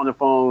 You're just on the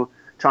phone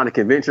trying to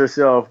convince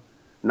yourself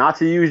not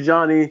to use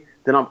Johnny.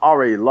 Then I'm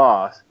already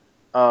lost.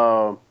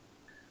 Um,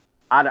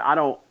 I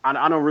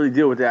don't really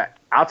deal with that.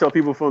 I'll tell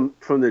people from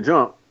the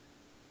jump.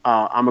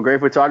 I'm a great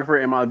photographer.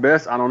 Am I the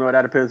best? I don't know.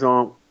 That depends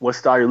on what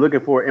style you're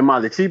looking for. Am I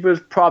the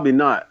cheapest? Probably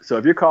not. So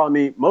if you're calling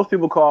me, most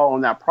people call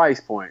on that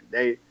price point.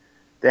 They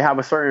have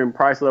a certain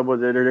price level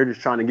that they're just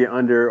trying to get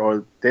under,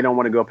 or they don't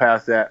want to go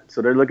past that.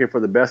 So they're looking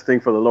for the best thing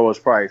for the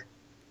lowest price.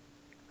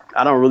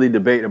 I don't really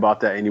debate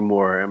about that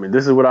anymore. I mean,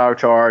 this is what I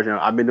charge, and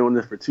I've been doing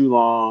this for too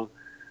long,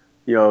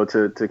 you know,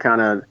 to kind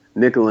of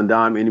nickel and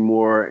dime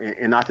anymore.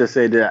 And not to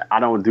say that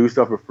I don't do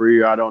stuff for free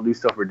or I don't do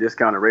stuff for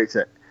discounted rates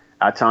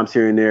at times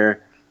here and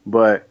there,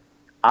 but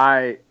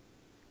I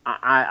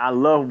I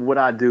love what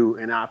I do,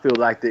 and I feel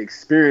like the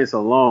experience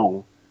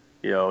alone,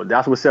 you know,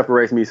 that's what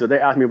separates me. So they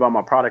ask me about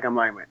my product. I'm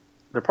like, man,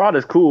 the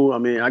product's cool. I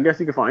mean, I guess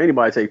you can find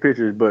anybody to take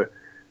pictures, but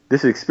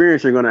this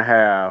experience you're gonna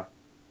have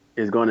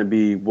is gonna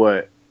be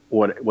what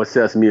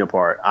sets me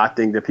apart. I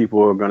think that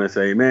people are gonna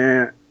say,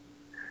 man,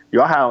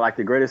 y'all had like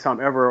the greatest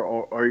time ever,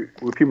 or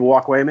when people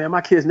walk away, man,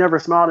 my kids never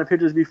smiled in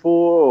pictures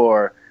before,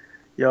 or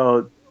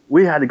yo,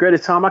 we had the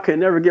greatest time. I could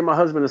never get my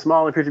husband to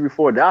smile in picture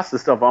before. That's the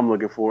stuff I'm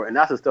looking for, and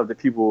that's the stuff that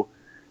people,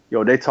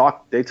 they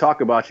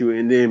talk about you,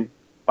 and then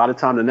by the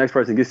time the next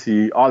person gets to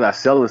you, all that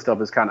selling stuff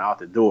is kind of out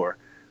the door.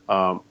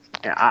 And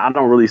I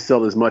don't really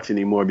sell as much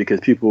anymore because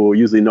people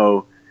usually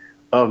know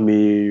of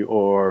me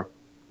or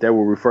they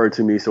will refer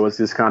to me. So it's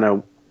just kind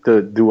of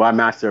do I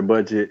match their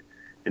budget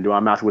and do I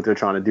match what they're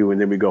trying to do, and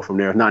then we go from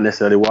there. Not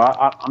necessarily,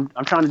 well,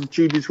 I'm trying to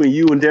choose between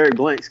you and Derek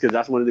Blanks because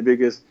that's one of the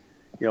biggest,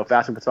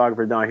 fashion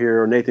photographers down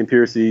here, or Nathan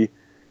Piercy.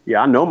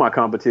 Yeah, I know my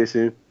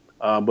competition,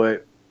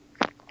 but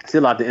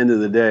still at the end of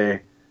the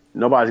day,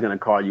 nobody's gonna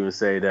call you and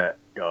say that,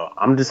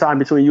 I'm deciding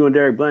between you and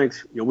Derek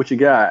Blanks. What you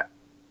got?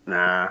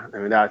 Nah, I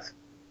mean that's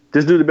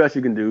just do the best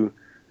you can do,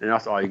 and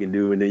that's all you can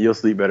do, and then you'll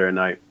sleep better at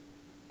night.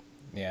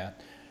 Yeah.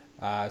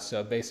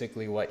 So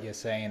basically, what you're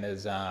saying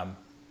is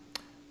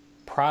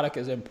product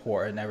is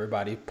important.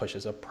 Everybody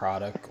pushes a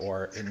product,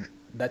 or in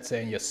let's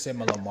say in your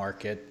similar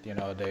market,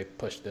 they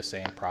push the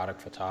same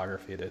product,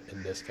 photography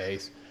in this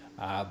case.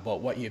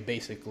 But what you're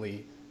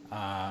basically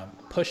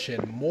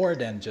pushing more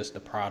than just the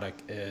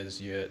product is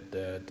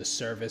the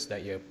service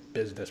that your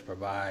business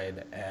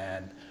provide,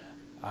 and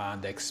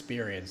the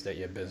experience that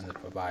your business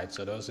provides.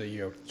 So those are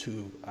your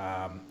two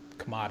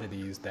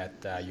commodities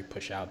that you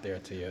push out there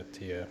to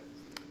your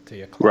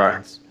Right.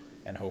 clients,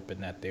 and hoping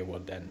that they will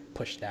then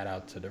push that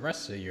out to the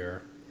rest of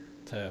your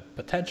to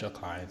potential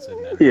clients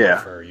and then Yeah.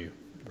 refer you.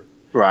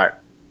 Right.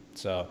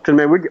 So Because,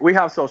 man, we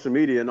have social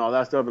media and all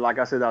that stuff. And like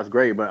I said, that's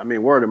great. But, I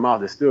mean, word of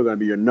mouth is still going to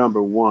be your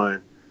number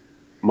one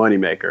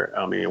moneymaker.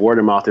 I mean, word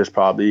of mouth is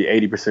probably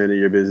 80% of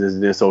your business.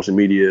 And then social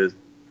media is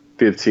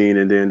 15.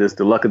 And then just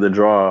the luck of the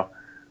draw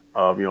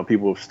of,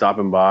 people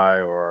stopping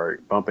by or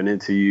bumping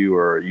into you,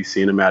 or you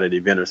seeing them at an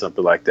event or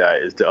something like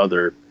that is the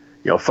other,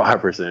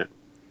 5%.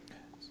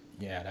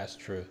 yeah, that's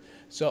true.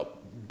 So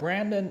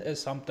branding is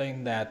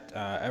something that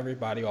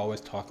everybody always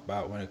talk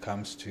about when it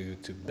comes to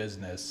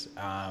business.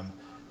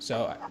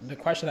 So the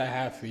question I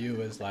have for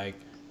you is like,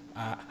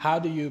 how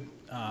do you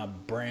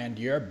brand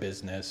your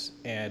business,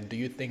 and do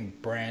you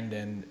think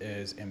branding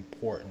is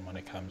important when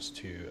it comes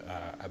to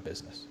a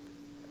business?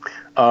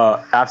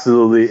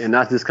 Absolutely, and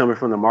that's just coming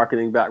from the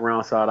marketing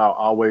background side. I'll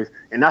always,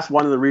 and that's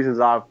one of the reasons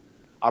I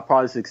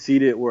probably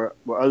succeeded where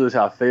others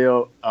have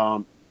failed.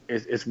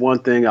 It's one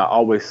thing I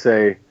always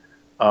say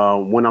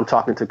when I'm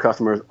talking to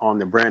customers on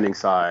the branding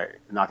side,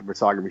 not the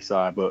photography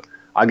side, but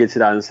I'll get to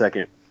that in a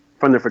second.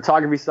 From the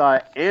photography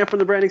side and from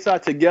the branding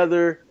side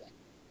together,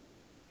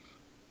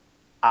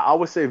 I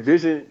always say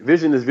vision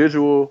is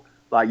visual.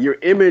 Like your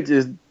image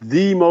is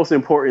the most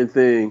important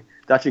thing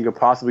that you can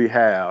possibly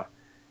have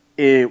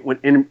when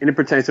it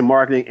pertains to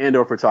marketing and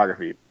or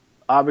photography.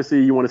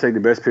 Obviously, you want to take the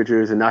best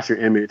pictures and that's your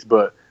image,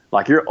 but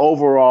like your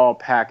overall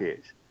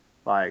package,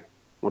 like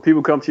when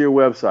people come to your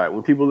website,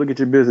 when people look at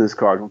your business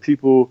cards, when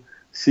people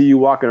see you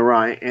walking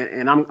around,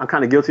 and I'm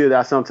kind of guilty of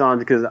that sometimes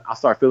because I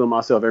start feeling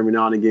myself every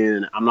now and again,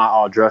 and I'm not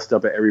all dressed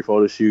up at every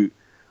photo shoot,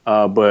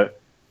 but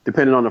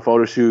depending on the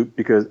photo shoot,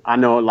 because I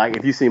know, like,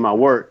 if you see my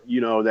work,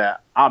 you know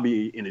that I'll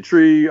be in a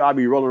tree, I'll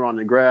be rolling around in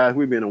the grass,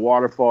 we'd be in a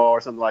waterfall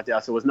or something like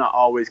that. So it's not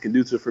always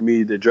conducive for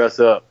me to dress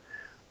up.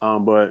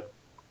 But,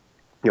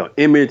 you know,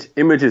 image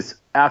is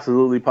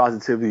absolutely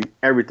positively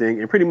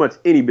everything in pretty much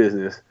any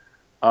business.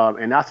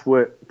 And that's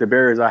what the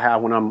barriers I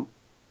have when I'm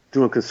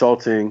doing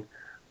consulting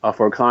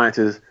for clients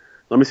is,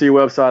 let me see your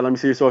website, let me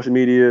see your social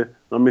media,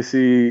 let me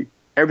see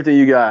everything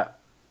you got.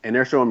 And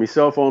they're showing me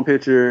cell phone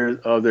pictures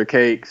of their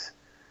cakes,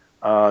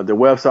 their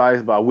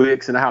websites by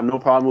Wix, and I have no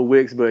problem with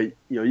Wix, but you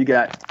know, you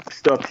got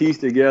stuff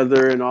pieced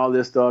together and all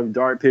this stuff,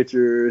 dark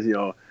pictures, you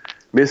know,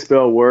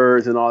 misspelled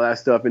words and all that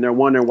stuff, and they're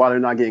wondering why they're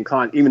not getting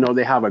clients, even though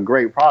they have a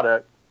great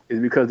product, is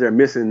because they're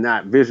missing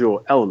that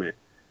visual element.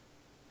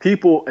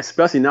 People,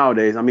 especially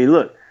nowadays, I mean,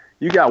 look,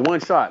 you got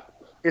one shot.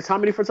 It's how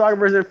many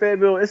photographers in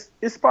Fayetteville?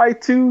 It's probably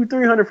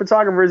 200-300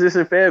 photographers just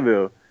in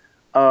Fayetteville.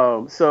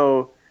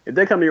 So if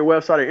they come to your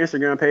website or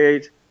Instagram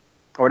page,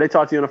 or they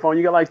talk to you on the phone,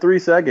 you got like 3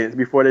 seconds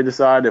before they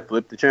decide to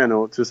flip the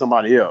channel to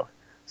somebody else.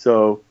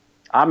 So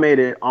I made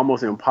it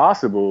almost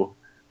impossible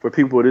for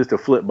people just to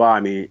flip by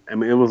me. I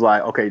mean, it was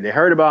like, okay, they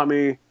heard about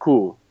me,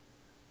 cool.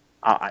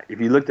 If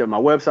you looked at my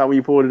website when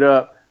you pulled it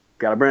up,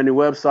 got a brand new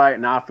website,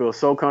 and I feel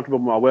so comfortable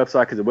with my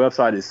website because the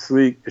website is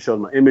sleek. It shows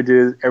my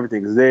images,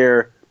 everything's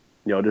there.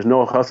 You know, there's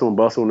no hustle and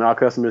bustle. Now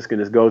customers can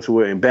just go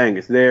to it and bang,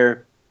 it's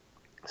there.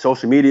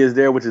 Social media is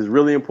there, which is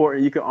really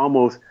important. You can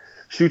almost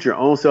shoot your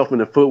own self in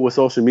the foot with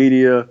social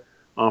media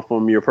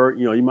from your,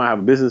 you know, you might have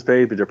a business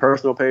page, but your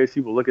personal page,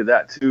 people look at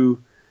that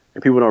too,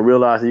 and people don't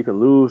realize that you can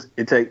lose.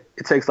 It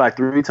takes like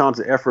 3 times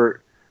the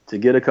effort to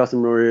get a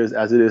customer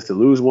as it is to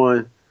lose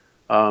one.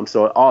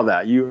 So all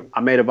that I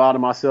made a vow to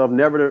myself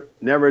never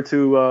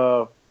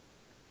to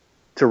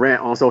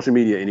rant on social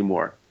media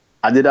anymore.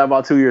 I did that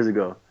about 2 years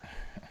ago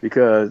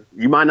because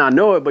you might not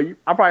know it, but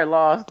I probably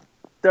lost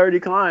 30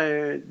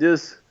 clients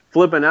just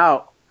flipping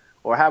out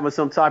or having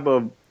some type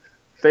of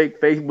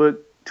fake Facebook,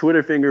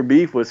 Twitter finger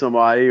beef with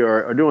somebody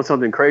or doing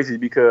something crazy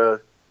because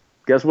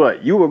guess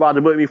what? You were about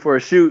to book me for a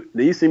shoot.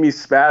 Then you see me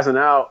spazzing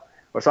out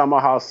or talking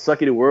about how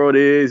sucky the world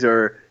is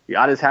or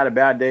I just had a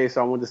bad day,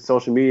 so I went to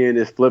social media and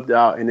just flipped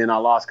out, and then I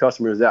lost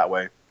customers that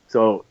way.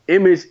 So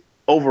image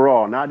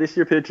overall, not just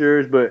your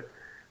pictures, but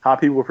how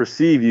people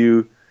perceive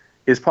you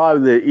is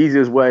probably the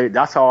easiest way.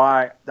 That's how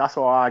I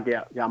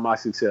got my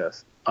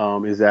success,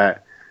 is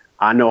that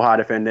I know how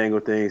to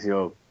fandangle things, you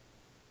know.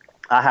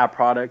 I have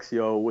products, you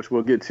know, which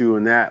we'll get to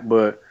in that,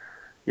 but,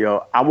 you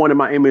know, I wanted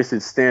my image to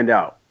stand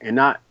out and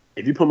not,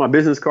 if you put my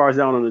business cards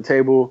down on the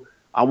table,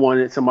 I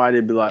wanted somebody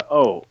to be like,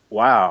 oh,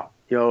 wow,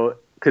 you know,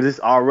 because it's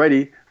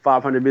already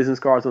 500 business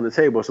cards on the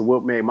table. So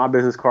what made my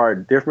business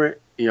card different?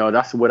 You know,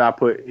 that's what I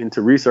put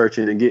into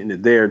researching and getting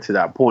it there to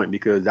that point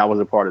because that was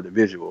a part of the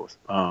visuals.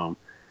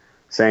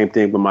 Same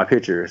thing with my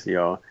pictures, you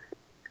know.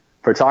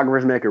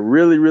 Photographers make a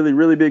really, really,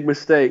 really big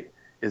mistake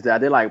is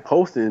that they like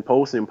posting.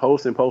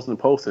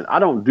 I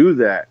don't do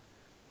that.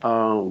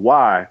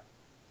 Why?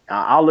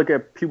 I'll look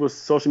at people's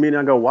social media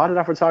and go, why did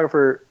that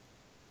photographer,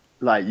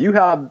 like you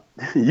have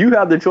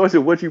the choice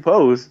of what you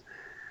post.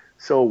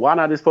 So why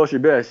not just post your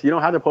best? You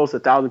don't have to post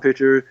 1,000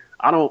 pictures.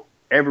 I don't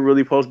ever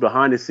really post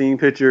behind the scene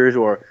pictures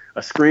or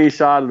a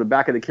screenshot of the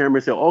back of the camera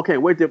and say, okay,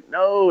 wait,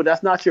 no,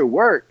 that's not your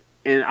work.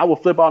 And I will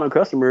flip out on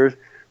customers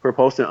for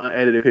posting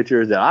unedited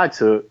pictures that I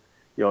took,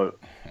 you know,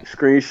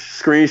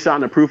 screenshotting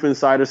the proofing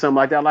site or something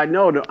like that. Like,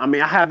 no, I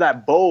mean, I have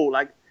that bold,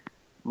 like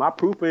my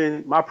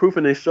proofing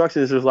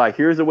instructions is like,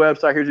 here's the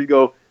website, here's you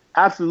go.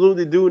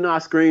 Absolutely do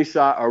not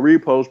screenshot or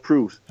repost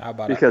proofs. How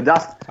about because an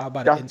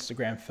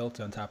Instagram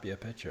filter on top of your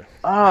picture?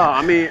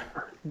 I mean,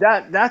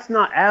 that's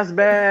not as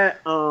bad.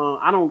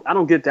 I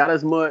don't get that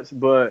as much,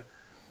 but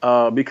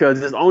because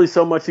there's only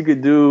so much you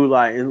could do,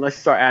 like unless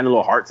you start adding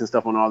little hearts and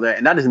stuff on all that,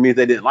 and that doesn't mean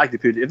they didn't like the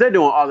picture. If they're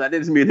doing all that, it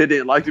doesn't mean they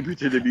didn't like the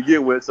picture to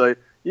begin with. So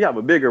you have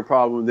a bigger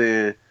problem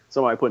than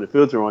somebody putting a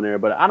filter on there.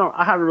 But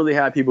I haven't really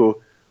had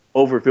people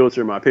over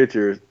filter my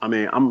pictures. I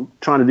mean, I'm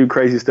trying to do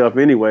crazy stuff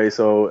anyway,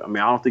 so I mean,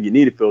 I don't think you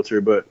need a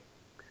filter, but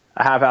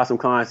I have had some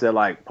clients that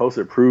like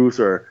posted proofs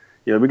or,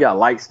 you know, we got a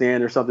light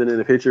stand or something in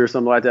the picture or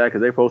something like that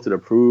because they posted a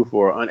proof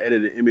or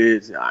unedited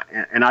image,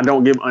 and I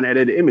don't give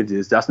unedited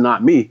images. That's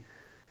not me.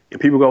 And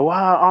people go,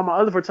 wow, all my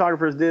other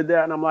photographers did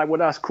that. And I'm like, well,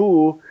 that's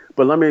cool.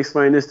 But let me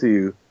explain this to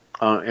you.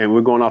 And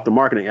we're going off the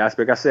marketing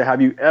aspect. I said,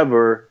 have you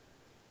ever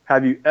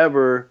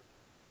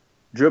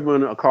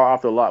driven a car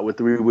off the lot with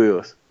 3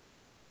 wheels?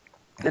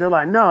 And they're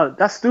like, no,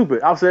 that's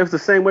stupid. I would say it's the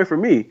same way for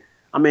me.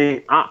 I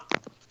mean,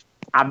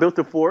 I built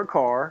a Ford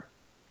car.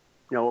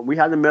 You know, we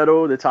had the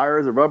metal, the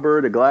tires, the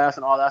rubber, the glass,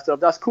 and all that stuff.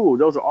 That's cool.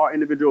 Those are all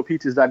individual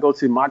pieces that go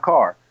to my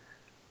car.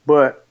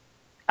 But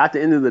at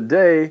the end of the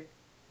day,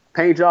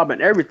 paint job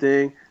and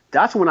everything,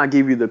 that's when I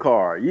give you the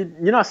car. You're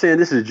not saying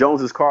this is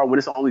Jones's car when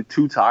it's only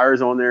 2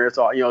 tires on there. It's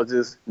all,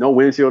 just no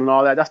windshield and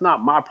all that. That's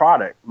not my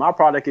product. My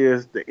product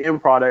is the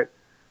end product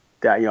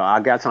that, I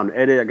got time to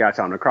edit. I got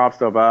time to crop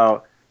stuff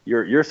out.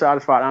 You're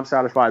satisfied. I'm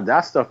satisfied.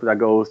 That's stuff that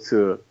goes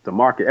to the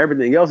market.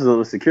 Everything else is on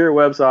a secure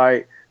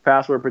website,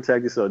 password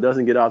protected, so it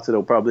doesn't get out to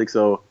the public.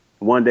 So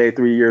one day,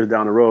 3 years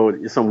down the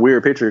road, it's some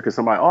weird picture because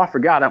somebody, I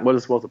forgot I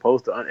wasn't supposed to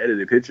post an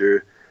unedited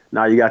picture.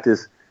 Now you got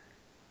this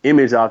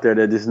image out there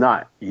that is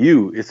not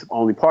you. It's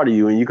only part of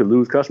you, and you could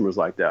lose customers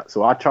like that.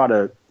 So I try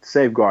to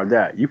safeguard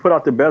that. You put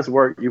out the best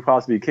work you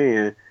possibly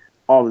can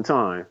all the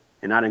time,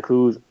 and that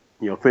includes,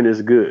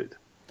 finished goods.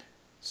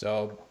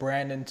 So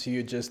branding to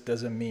you just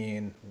doesn't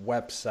mean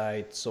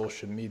website,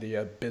 social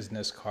media,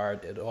 business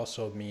card. It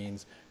also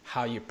means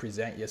how you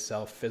present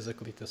yourself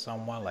physically to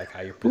someone, like how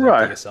you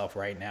present yourself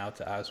right now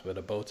to us with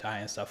a bow tie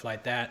and stuff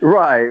like that.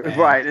 Right.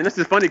 And this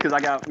is funny because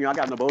I got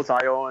the bow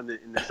tie on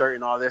and the shirt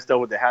and all that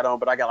stuff with the hat on,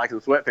 but I got like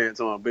some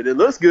sweatpants on. But it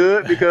looks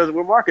good because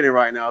we're marketing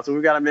right now, so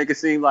we got to make it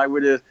seem like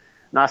we're just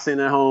not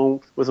sitting at home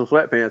with some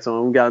sweatpants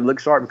on. We got to look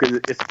sharp because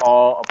it's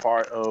all a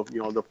part of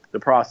the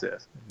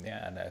process.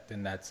 Yeah, and I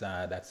think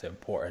that's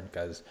important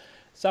because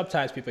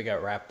sometimes people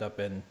get wrapped up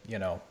in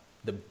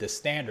the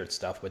standard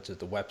stuff, which is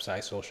the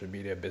website, social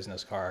media,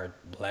 business card,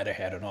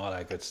 letterhead, and all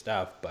that good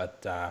stuff.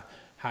 But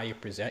how you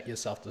present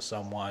yourself to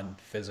someone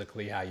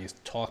physically, how you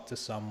talk to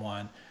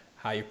someone,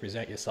 how you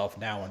present yourself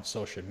now on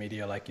social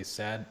media, like you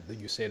said,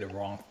 you say the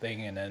wrong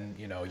thing and then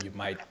you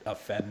might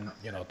offend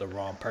the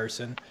wrong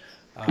person.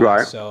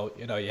 Right. So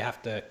you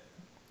have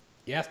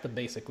to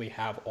basically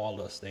have all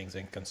those things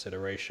in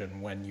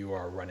consideration when you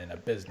are running a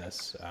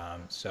business.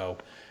 So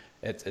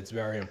it's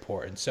very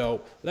important.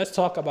 So let's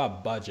talk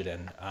about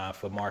budgeting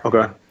for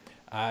marketing.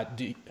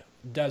 Okay.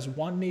 Does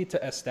one need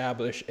to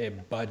establish a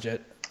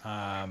budget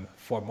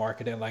for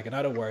marketing? Like, in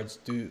other words,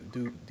 do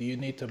you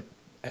need to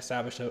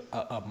establish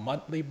a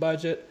monthly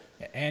budget,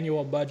 an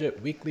annual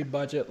budget, weekly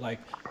budget? Like,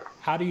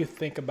 how do you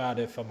think about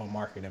it from a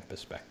marketing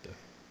perspective?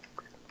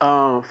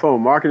 From a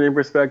marketing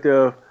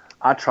perspective,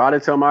 I try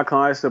to tell my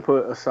clients to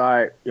put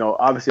aside,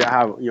 obviously I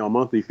have,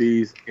 monthly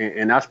fees,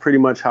 and that's pretty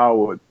much how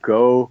it would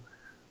go.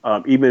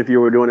 Even if you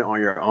were doing it on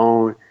your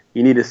own,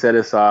 you need to set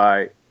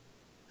aside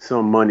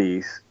some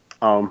monies.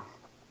 My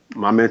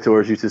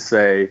mentors used to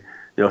say,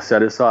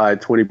 set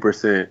aside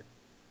 20%,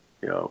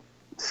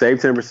 save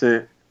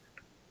 10%,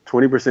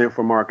 20%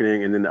 for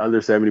marketing, and then the other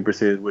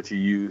 70% which you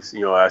use,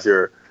 as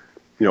your,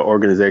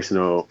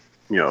 organizational,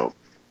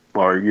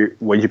 or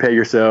when you pay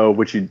yourself,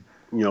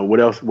 what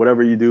else,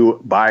 whatever you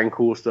do, buying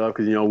cool stuff,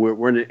 because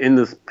we're in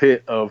this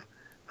pit of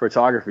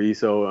photography,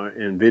 so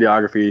and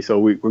videography, so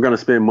we're going to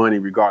spend money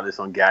regardless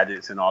on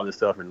gadgets and all this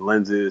stuff and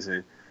lenses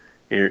and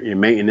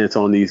maintenance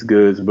on these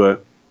goods.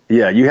 But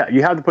yeah,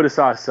 you have to put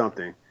aside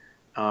something.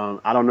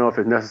 I don't know if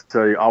it's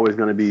necessarily always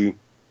going to be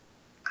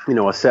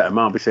a set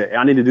amount, but say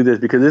I need to do this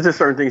because there's just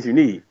certain things you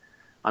need.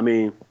 I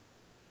mean,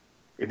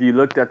 if you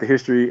looked at the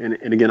history, and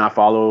again, I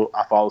follow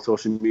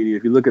social media.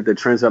 If you look at the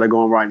trends that are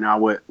going right now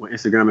with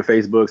Instagram and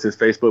Facebook, since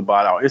Facebook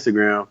bought out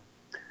Instagram,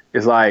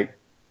 it's like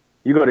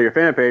you go to your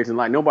fan page and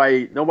like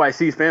nobody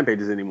sees fan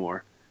pages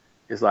anymore.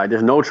 It's like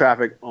there's no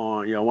traffic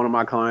on. One of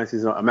my clients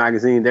is a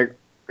magazine.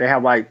 They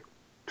have like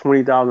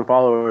 20,000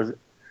 followers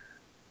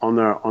on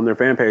their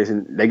fan page,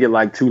 and they get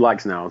like 2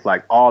 likes now. It's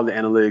like all the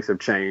analytics have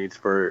changed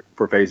for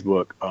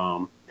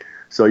Facebook.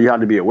 So you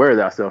have to be aware of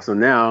that stuff. So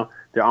now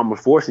they're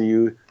almost forcing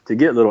you to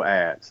get little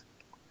ads.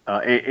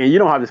 And you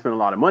don't have to spend a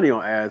lot of money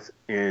on ads.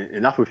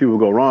 And that's where people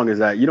go wrong, is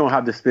that you don't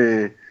have to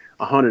spend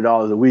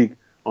 $100 a week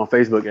on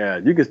Facebook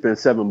ads. You can spend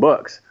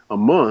 $7 a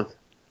month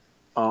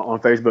on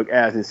Facebook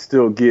ads and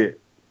still get,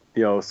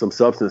 some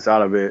substance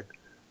out of it.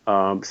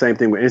 Same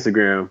thing with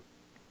Instagram.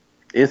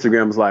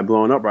 Instagram is like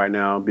blowing up right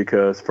now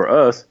because for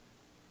us,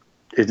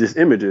 it's just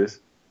images,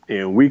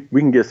 and we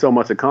can get so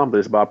much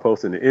accomplished by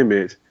posting the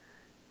image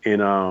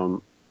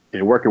and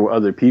working with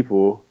other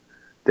people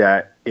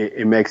that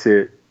it makes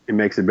it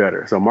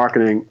better. So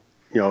marketing,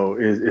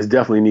 is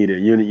definitely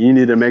needed. You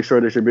need to make sure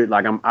that you're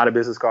like, I'm out of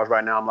business cards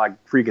right now. I'm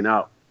like freaking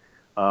out.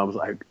 I was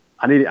like,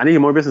 I need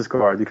more business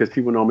cards because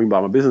people know me by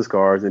my business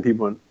cards,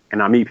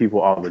 and I meet people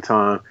all the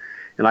time.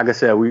 And like I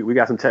said, we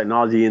got some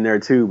technology in there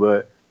too,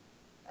 but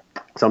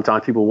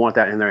sometimes people want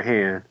that in their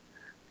hand,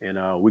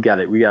 and we got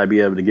to be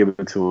able to give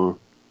it to them,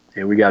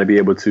 and we got to be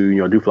able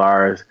to do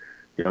flyers,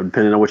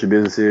 depending on what your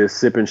business is,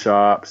 sip in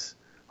shops,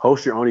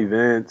 host your own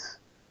events,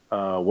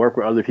 work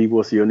with other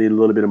people. So you'll need a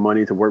little bit of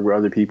money to work with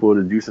other people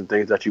to do some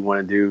things that you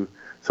want to do.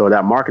 So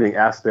that marketing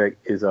aspect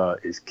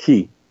is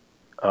key.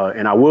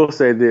 And I will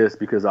say this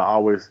because I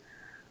always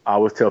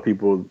tell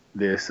people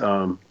this.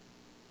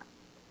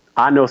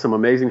 I know some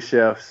amazing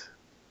chefs.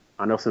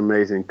 I know some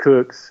amazing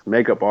cooks,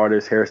 makeup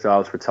artists,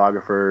 hairstylists,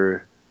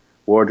 photographers,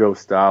 wardrobe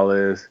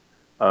stylists,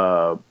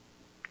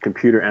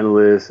 computer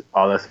analysts,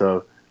 all that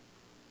stuff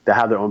that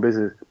have their own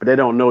business, but they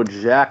don't know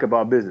jack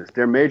about business.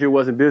 Their major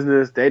wasn't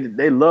business.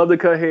 They love to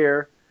cut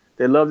hair.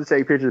 They love to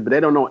take pictures, but they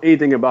don't know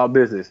anything about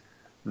business.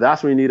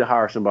 That's when you need to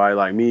hire somebody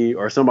like me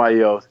or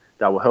somebody else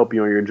that will help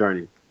you on your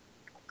journey.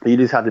 You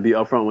just have to be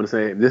upfront when to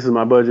say, this is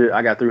my budget.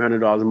 I got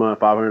 $300 a month,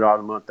 $500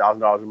 a month,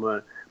 $1,000 a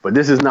month, but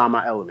this is not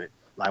my element.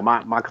 Like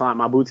my client,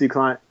 my boutique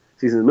client,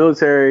 she's in the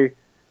military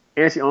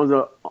and she owns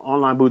an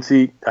online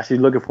boutique that she's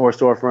looking for a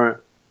storefront.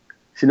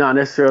 She's not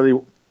necessarily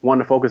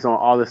wanting to focus on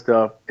all this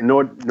stuff, and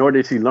nor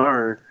did she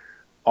learn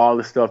all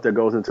the stuff that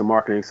goes into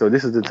marketing. So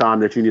this is the time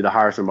that you need to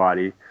hire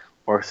somebody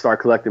or start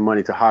collecting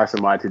money to hire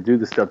somebody to do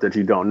the stuff that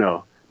you don't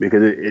know,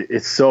 because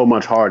it's so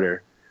much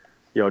harder,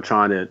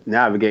 trying to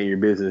navigate your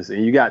business.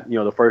 And you got,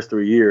 the first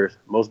 3 years.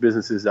 Most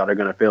businesses that are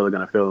going to fail in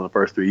the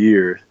first 3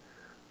 years.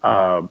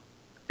 And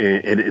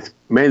it's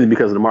mainly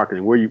because of the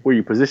marketing, where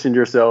you positioned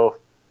yourself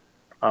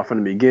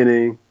from the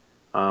beginning.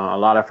 A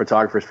lot of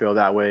photographers feel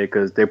that way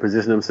because they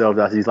position themselves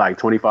as these like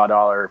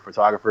 $25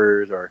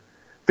 photographers or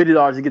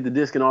 $50 to get the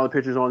disc and all the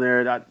pictures on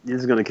there. That you're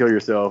just gonna kill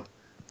yourself.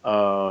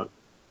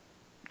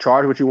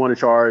 Charge what you want to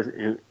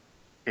charge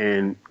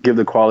and give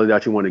the quality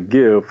that you want to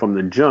give from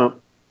the jump.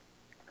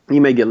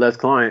 You may get less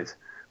clients,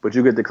 but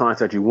you get the clients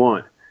that you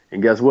want.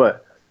 And guess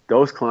what?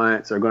 Those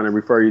clients are going to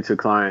refer you to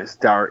clients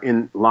that are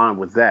in line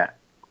with that,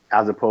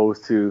 as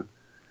opposed to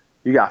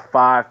you got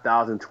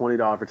 $5,000,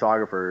 $20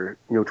 photographer,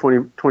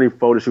 20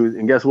 photo shoots,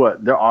 and guess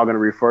what? They're all going to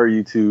refer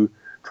you to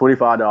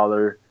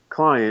 $25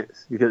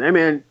 clients because, hey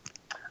man,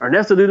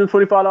 Ernesto do them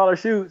 $25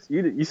 shoots.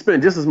 You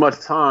spend just as much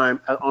time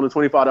on a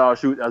 $25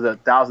 shoot as a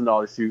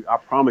 $1,000 shoot. I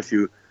promise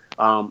you.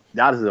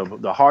 That is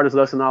the hardest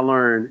lesson I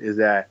learned, is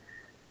that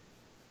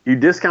you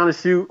discount a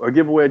shoot or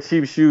give away a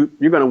cheap shoot,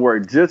 you're going to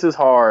work just as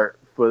hard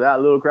for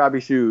that little crappy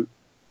shoot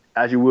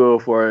as you will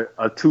for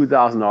a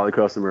 $2,000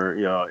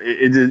 customer.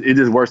 It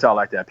just works out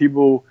like that.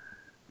 People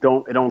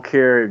don't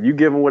care if you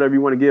give them whatever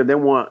you want to give. They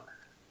want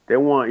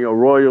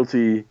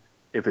royalty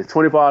if it's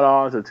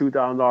 $25 or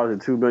 $2,000 or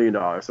 $2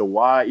 million. So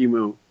why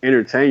even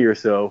entertain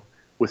yourself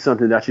with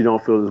something that you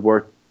don't feel is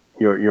worth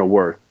your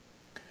worth?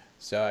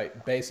 So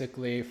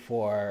basically,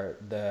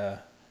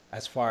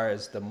 as far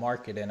as the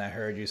marketing, I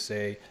heard you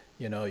say,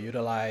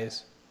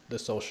 utilize the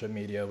social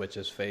media, which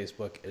is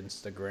Facebook,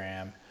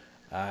 Instagram.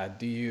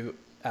 Do you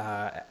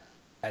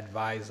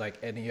advise like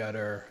any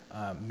other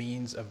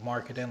means of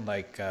marketing,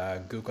 like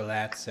Google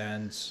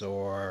AdSense,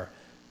 or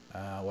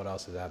what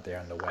else is out there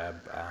on the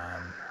web?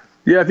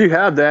 Yeah, if you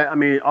have that,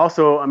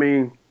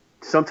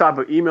 some type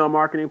of email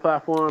marketing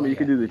platform. You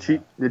could do the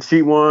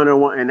cheap one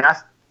and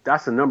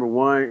that's the number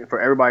one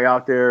for everybody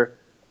out there.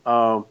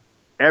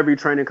 Every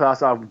training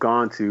class I've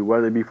gone to,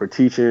 whether it be for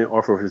teaching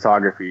or for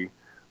photography,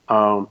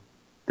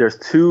 there's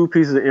two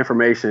pieces of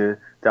information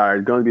that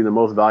are going to be the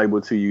most valuable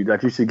to you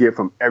that you should get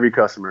from every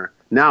customer.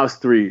 Now it's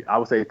three. I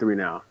would say three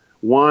now.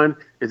 One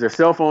is their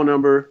cell phone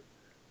number,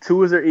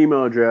 two is their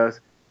email address,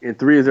 and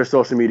three is their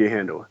social media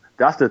handle.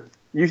 That's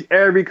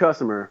every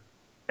customer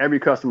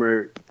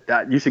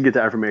that you should get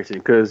that information,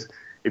 because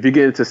if you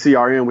get into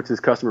CRM, which is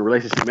customer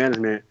relationship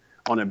management,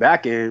 on the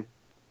back end,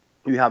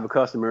 you have a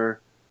customer,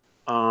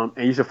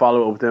 and you should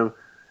follow up with them.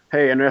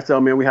 Hey, Ernesto,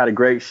 man, we had a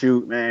great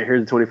shoot, man.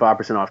 Here's a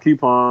 25% off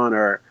coupon,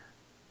 or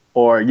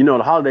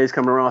the holidays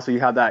coming around, so you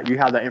have that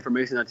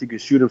information that you can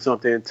shoot them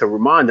something to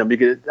remind them,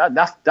 because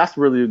that's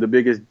really the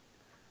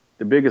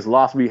biggest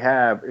loss we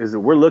have, is that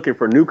we're looking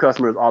for new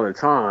customers all the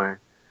time,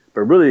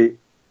 but really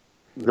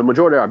the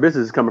majority of our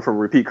business is coming from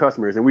repeat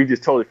customers, and we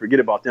just totally forget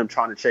about them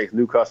trying to chase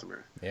new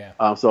customers.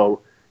 Yeah.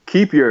 So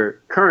keep your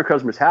current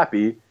customers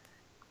happy.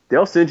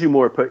 They'll send you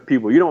more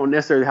people. You don't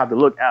necessarily have to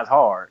look as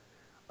hard.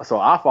 So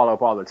I follow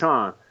up all the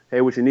time.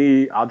 Hey, what you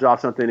need? I'll drop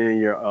something in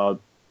your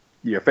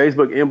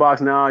Facebook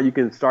inbox now. You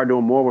can start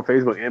doing more with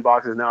Facebook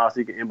inboxes now,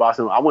 so you can inbox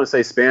them. I wouldn't say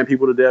spam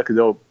people to death because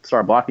they'll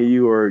start blocking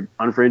you or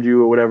unfriend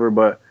you or whatever.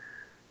 But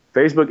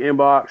Facebook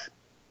inbox,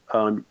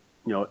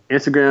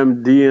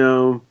 Instagram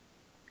DM,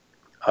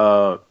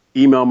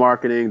 email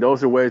marketing.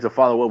 Those are ways to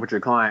follow up with your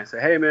clients. Say,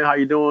 hey man, how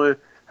you doing?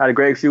 Had a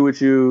great shoot with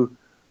you.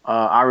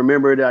 I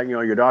remember that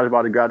your daughter's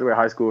about to graduate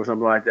high school or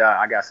something like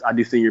that. I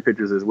do senior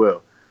pictures as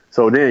well.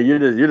 So then you're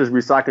just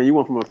recycling. You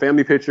went from a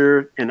family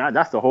picture, and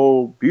that's the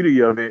whole beauty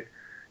of it.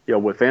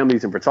 With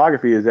families and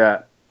photography, is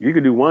that you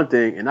could do one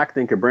thing, and that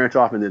thing could branch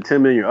off into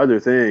 10 million other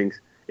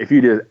things if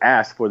you just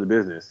ask for the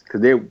business,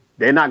 because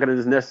they're not gonna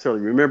just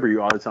necessarily remember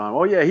you all the time.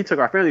 Oh yeah, he took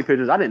our family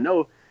pictures. I didn't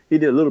know he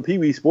did Little Pee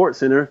Wee Sports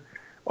Center,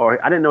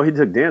 or I didn't know he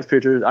took dance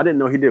pictures. I didn't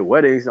know he did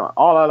weddings.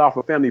 All that off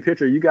a family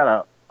picture. You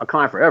got a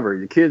client forever.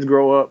 Your kids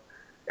grow up.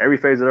 Every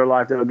phase of their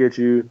life, they'll get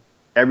you.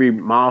 Every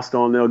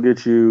milestone, they'll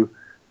get you.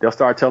 They'll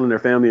start telling their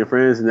family and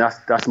friends, and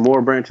that's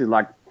more branches.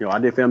 Like, I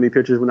did family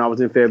pictures when I was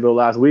in Fayetteville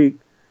last week.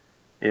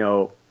 It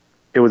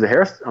was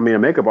a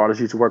makeup artist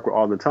I used to work with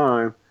all the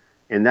time,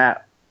 and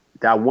that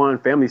that one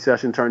family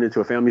session turned into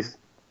a family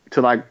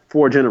to like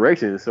 4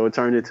 generations. So it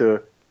turned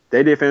into,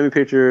 they did family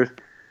pictures,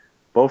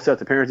 both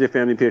sets of parents did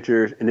family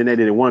pictures, and then they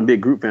did one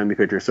big group family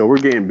picture. So we're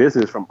getting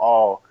business from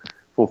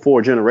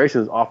 4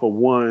 generations off of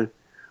one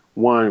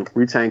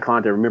retained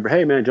client that remember,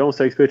 hey man, Jones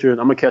takes pictures.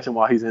 I'm gonna catch him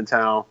while he's in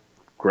town.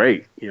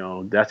 Great,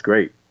 that's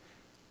great.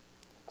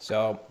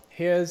 So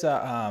here's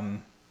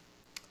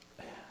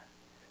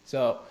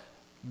so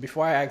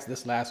before I ask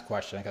this last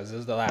question, because this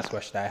is the last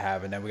question I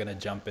have, and then we're gonna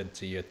jump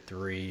into your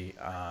 3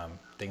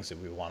 things that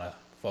we want to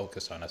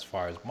focus on as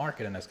far as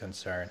marketing is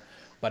concerned.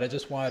 But I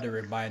just wanted to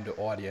remind the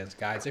audience,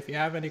 guys, if you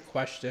have any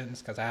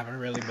questions, because I haven't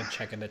really been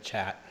checking the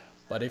chat,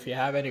 but if you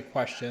have any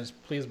questions,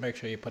 please make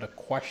sure you put a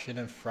question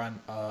in front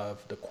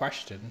of the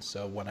question,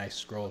 so when I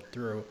scroll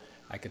through,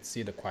 I could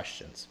see the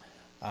questions.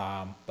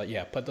 But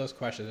yeah, put those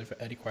questions, if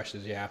any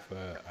questions you have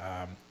for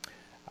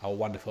our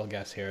wonderful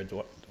guest here,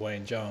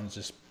 Duane Jones,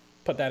 just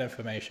put that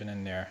information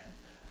in there.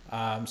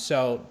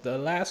 So the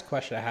last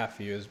question I have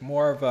for you is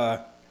more of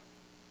a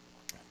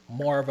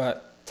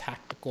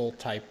tactical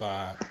type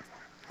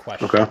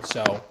question. Okay.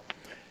 So,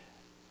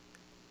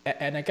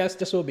 and I guess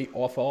this will be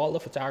for all the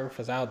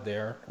photographers out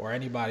there, or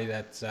anybody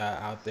that's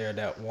out there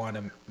that want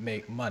to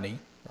make money,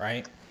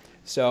 right?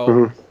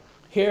 So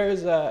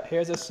here's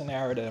a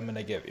scenario that I'm going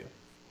to give you.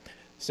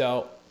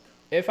 So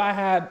if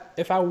I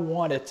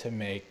wanted to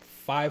make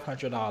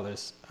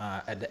 $500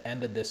 at the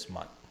end of this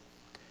month,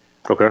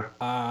 okay,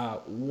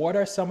 what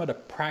are some of the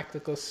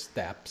practical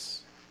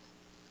steps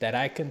that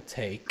I can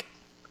take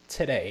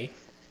today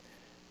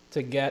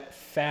to get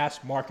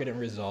fast marketing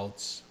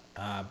results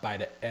by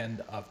the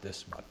end of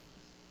this month?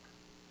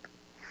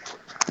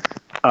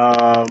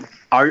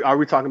 Are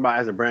we talking about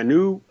as a brand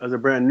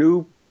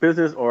new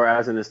business, or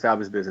as an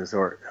established business,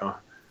 or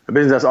a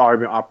business that's already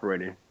been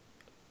operating?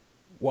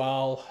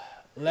 Well,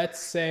 let's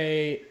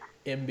say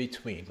in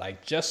between,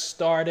 like just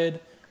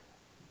started,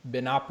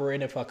 been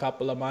operating for a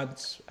couple of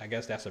months. I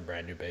guess that's a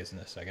brand new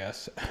business, I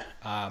guess.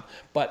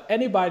 But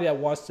anybody that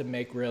wants to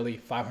make really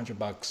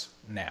 $500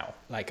 now,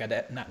 like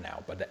not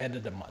now, but the end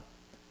of the month.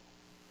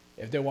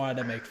 If they wanted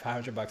to make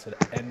 $500 at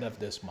the end of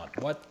this month,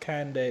 what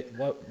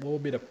will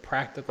be the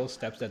practical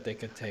steps that they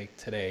could take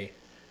today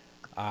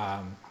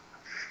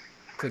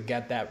to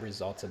get that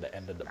results at the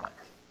end of the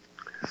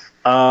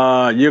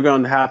month? You're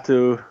gonna have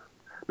to,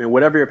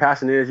 whatever your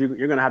passion is,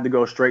 you're gonna have to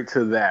go straight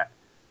to that.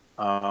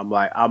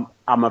 Like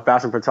I'm a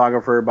fashion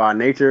photographer by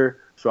nature,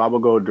 so I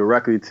would go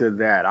directly to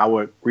that. I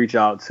would reach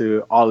out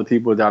to all the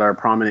people that are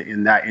prominent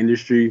in that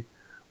industry,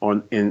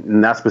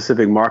 in that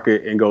specific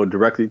market, and go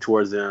directly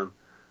towards them.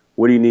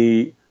 What do you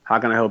need? How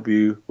can I help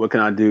you? What can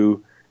I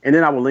do? And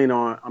then I will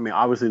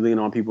obviously lean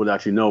on people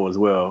that you know as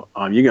well.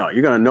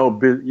 You're gonna know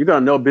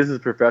business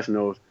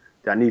professionals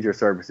that need your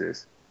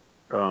services.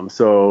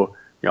 So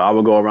I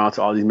will go around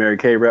to all these Mary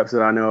Kay reps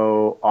that I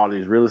know, all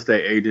these real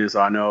estate agents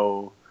I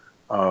know.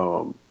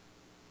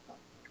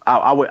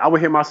 I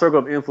would hit my circle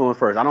of influence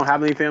first. I don't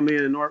have any family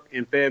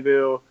in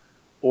Fayetteville,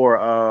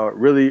 or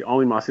really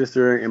only my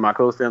sister and my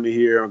close family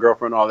here, and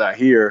girlfriend, all that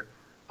here.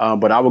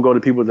 But I would go to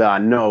people that I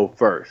know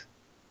first.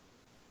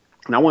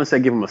 And I wouldn't say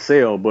give them a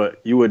sale,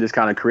 but you would just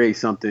kind of create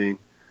something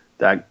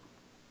that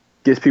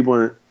gets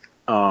people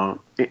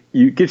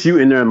gets you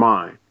in their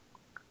mind.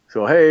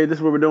 So, hey, this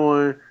is what we're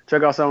doing.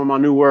 Check out some of my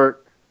new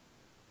work.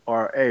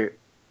 Or, hey,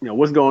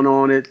 what's going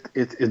on?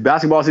 It's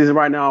basketball season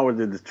right now, with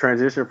the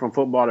transition from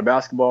football to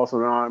basketball. So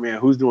now,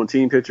 who's doing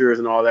team pictures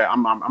and all that?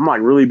 I'm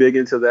like really big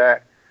into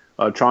that,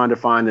 trying to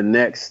find the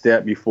next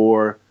step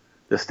before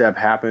the step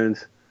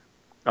happens.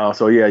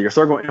 So yeah, your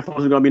circle of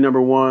influence is going to be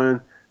number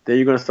one. Then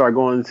you're going to start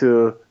going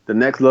to the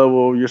next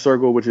level of your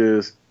circle, which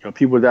is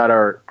people that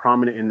are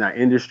prominent in that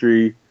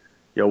industry,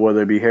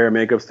 whether it be hair,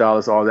 makeup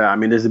stylists, all that.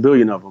 There's a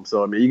billion of them.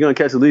 So you're going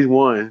to catch at least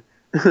one.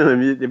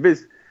 If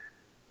it's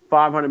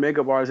 500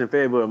 makeup artists in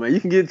Fayetteville, you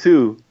can get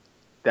 2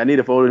 that need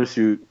a photo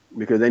shoot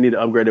because they need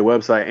to upgrade their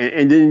website.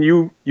 And then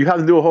you have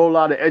to do a whole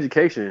lot of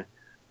education.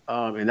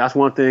 And that's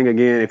one thing,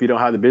 again, if you don't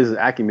have the business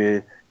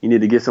acumen, you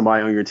need to get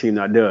somebody on your team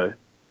that does.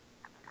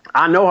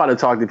 I know how to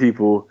talk to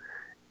people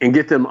and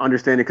get them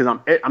understanding, because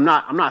I'm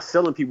not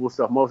selling people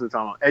stuff most of the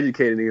time. I'm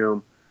educating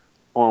them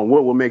on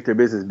what will make their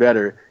business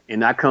better.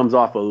 And that comes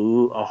off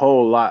a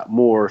whole lot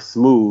more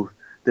smooth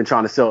than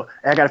trying to sell.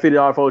 Hey, I got a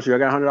 $50 photo shoot. I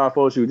got a $100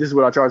 photo shoot. This is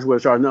what I charge. What I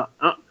charge. No,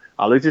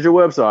 I looked at your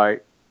website.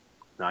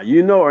 Now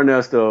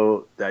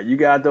Ernesto, that you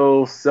got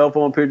those cell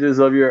phone pictures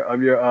of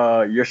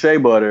your shea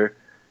butter.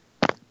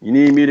 You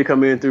need me to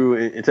come in through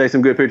and take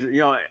some good pictures.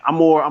 I'm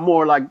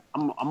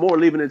more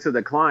leaving it to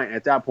the client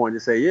at that point to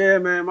say, yeah,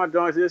 man, my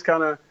joints is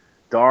kind of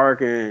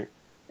dark and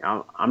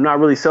I'm not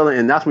really selling.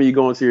 And that's when you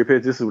go into your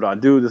pitch. This is what I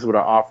do. This is what I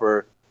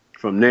offer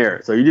from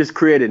there. So you just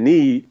create a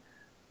need.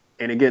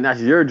 And again, that's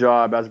your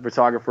job as a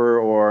photographer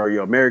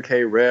or Mary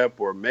Kay rep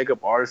or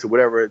makeup artist or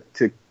whatever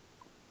to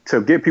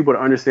get people to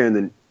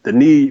understand the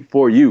need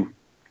for you.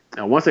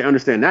 And once they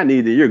understand that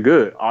need, then you're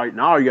good. All right,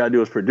 now all you got to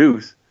do is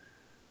produce.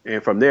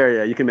 And from there,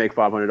 yeah, you can make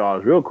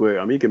 $500 real quick.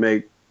 You can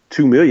make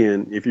 $2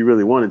 million if you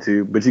really wanted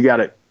to, but you got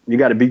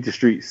to beat the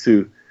streets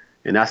too.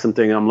 And that's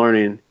something I'm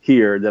learning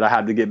here that I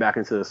have to get back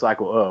into the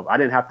cycle of. I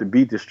didn't have to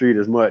beat the street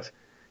as much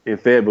in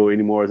Fayetteville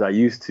anymore as I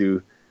used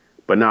to.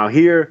 But now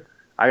here,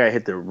 I got to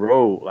hit the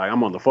road. Like,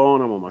 I'm on the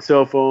phone. I'm on my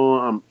cell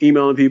phone. I'm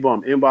emailing people.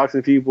 I'm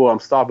inboxing people. I'm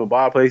stopping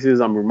by places.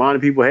 I'm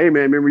reminding people, hey,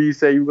 man, remember you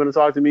said you were going to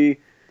talk to me?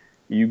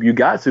 You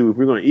got to if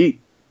we're going to eat.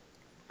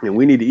 And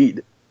we need to eat,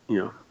 you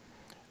know.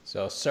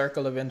 So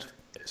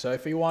so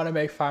if you want to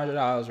make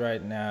 $500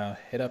 right now,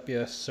 hit up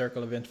your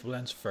circle of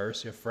influence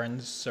first, your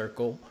friends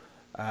circle.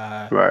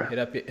 Right. Hit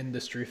up your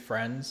industry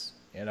friends,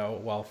 you know,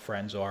 well,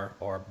 friends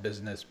or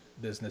business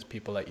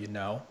people that you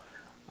know.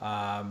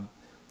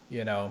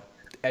 You know,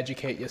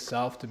 educate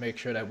yourself to make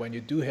sure that when you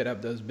do hit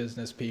up those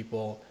business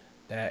people,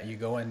 that you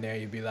go in there,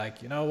 you be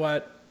like, you know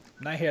what,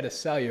 I'm not here to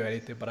sell you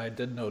anything, but I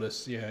did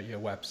notice your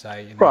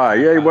website. You know, Right.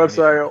 Yeah, your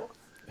website.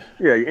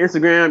 Yeah, your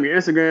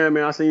Instagram,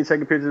 man. I seen you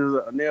taking pictures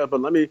of nails,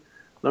 but let me,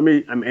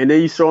 and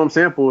then you show them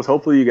samples.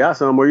 Hopefully, you got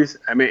some.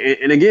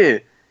 And again,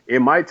 it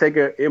might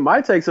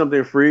take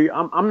something free.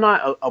 I'm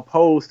not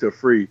opposed to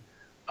free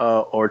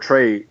or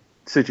trade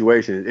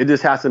situations. It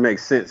just has to make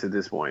sense at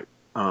this point.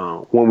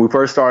 When we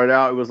first started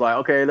out, it was like,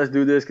 okay, let's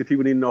do this because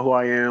people need to know who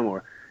I am,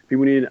 or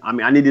people need.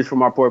 I need this for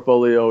my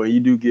portfolio, and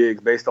you do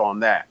gigs based on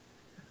that.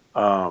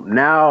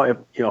 Now, if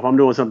I'm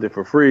doing something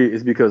for free,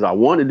 it's because I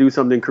want to do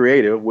something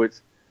creative, which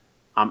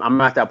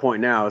I'm at that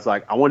point now. It's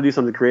like I want to do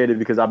something creative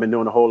because I've been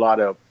doing a whole lot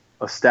of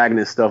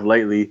stagnant stuff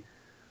lately,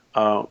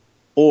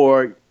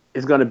 or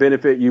it's going to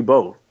benefit you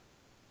both,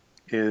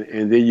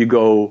 and then you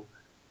go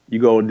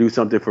do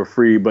something for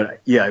free. But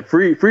yeah,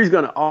 free is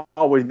going to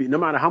always be, no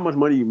matter how much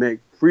money you make,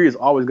 free is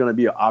always going to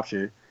be an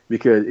option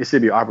because it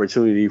should be an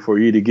opportunity for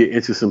you to get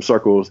into some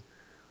circles,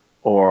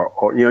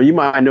 or you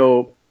might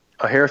know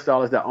a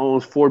hairstylist that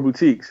owns 4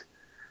 boutiques.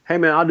 Hey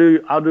man,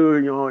 I'll do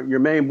your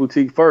main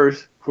boutique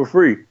first for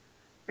free.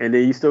 And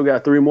then you still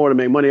got 3 more to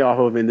make money off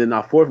of, and then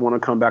that 4th one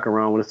will come back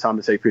around when it's time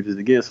to take pictures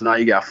again. So now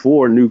you got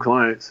 4 new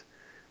clients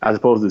as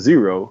opposed to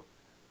 0.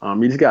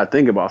 You just got to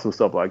think about some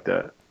stuff like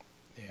that.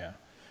 Yeah.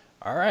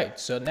 All right.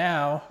 So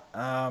now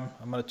I'm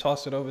going to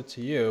toss it over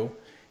to you,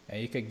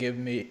 and you could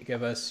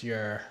give us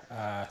your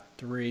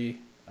 3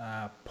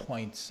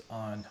 points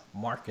on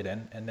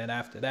marketing, and then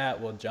after that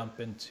we'll jump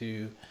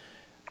into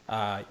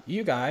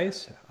you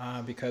guys,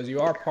 because you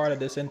are part of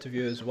this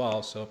interview as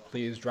well. So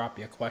please drop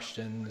your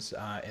questions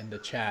in the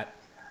chat.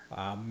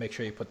 Make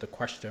sure you put the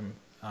question,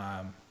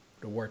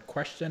 the word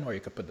question, or you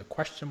could put the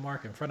question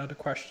mark in front of the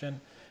question,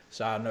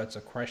 so I know it's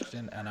a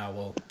question, and I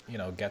will,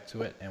 get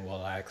to it, and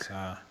we'll ask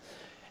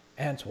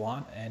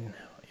Antoine, and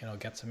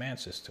get some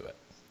answers to it.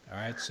 All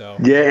right. So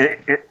yeah,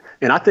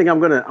 and I think I'm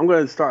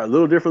gonna start a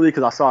little differently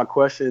because I saw a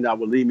question that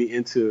would lead me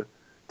into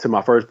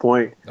my first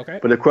point. Okay.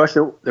 But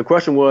the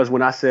question was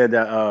when I said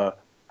that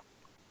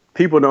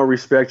people don't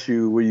respect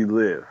you where you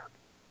live,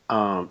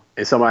 and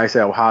somebody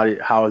said, well,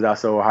 how is that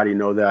so? Or how do you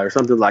know that? Or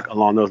something like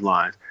along those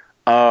lines.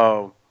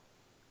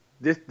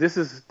 This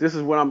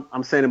is what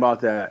I'm saying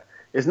about that.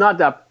 It's not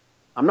that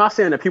I'm not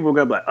saying that people are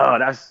gonna be like, oh,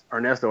 that's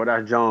Ernesto or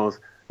that's Jones.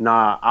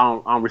 Nah,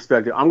 I don't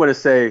respect it. I'm gonna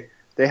say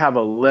they have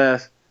a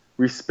less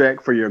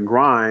respect for your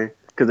grind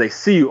because they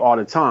see you all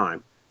the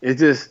time.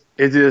 It's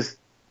just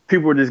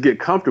people just get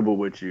comfortable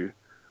with you,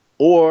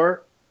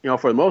 or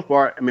for the most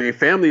part,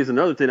 family is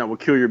another thing that will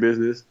kill your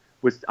business,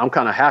 which I'm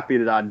kind of happy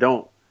that I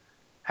don't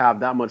have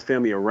that much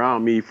family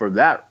around me for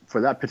that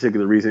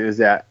particular reason. Is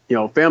that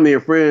family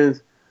and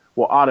friends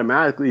will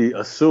automatically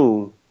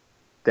assume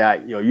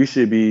that you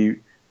should be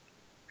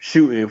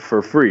shooting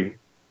for free,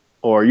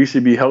 or you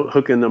should be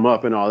hooking them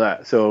up and all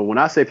that. So when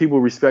I say people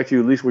respect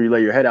you, at least where you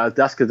lay your head out,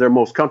 that's because they're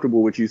most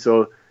comfortable with you.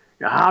 So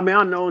I've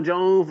known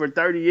Jones for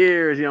 30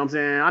 years, you know what I'm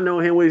saying? I know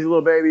him when he's a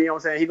little baby, you know what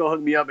I'm saying? He gonna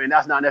hook me up, and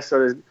that's not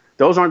necessarily,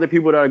 those aren't the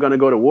people that are gonna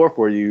go to war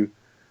for you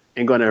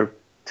and gonna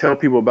tell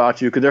people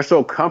about you, because they're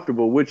so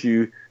comfortable with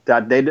you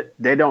that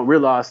they don't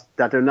realize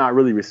that they're not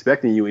really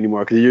respecting you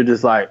anymore, because you're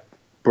just like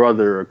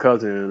brother or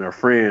cousin or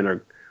friend,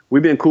 or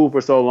we've been cool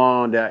for so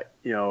long that,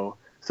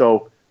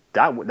 so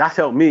that's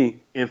helped me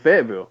in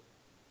Fayetteville.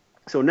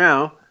 So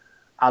now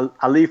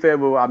I leave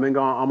Fayetteville. I've been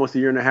gone almost a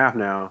year and a half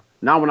now.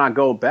 Now when I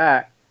go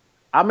back,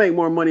 I make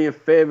more money in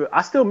Fayetteville.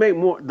 I still make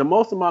the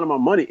most amount of my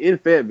money in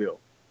Fayetteville.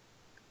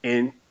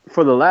 And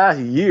for the last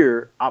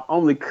year, I've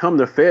only come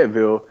to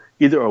Fayetteville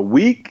either a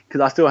week,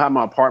 because I still have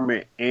my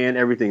apartment and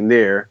everything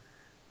there.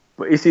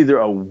 But it's either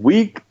a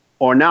week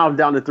or now I'm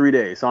down to 3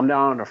 days. So I'm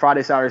down to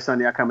Friday, Saturday,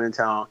 Sunday. I come in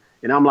town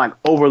and I'm like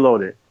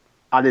overloaded.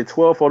 I did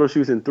 12 photo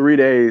shoots in 3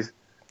 days.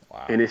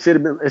 Wow. And it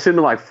should have been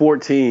like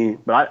 14.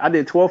 But I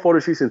did 12 photo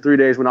shoots in 3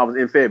 days when I was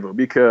in Fayetteville,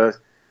 because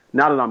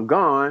now that I'm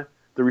gone,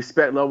 the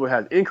respect level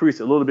has increased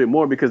a little bit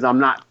more because I'm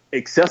not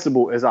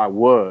accessible as I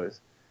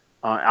was.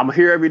 I'm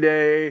here every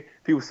day.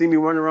 People see me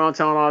running around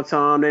town all the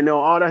time. They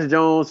know, oh, that's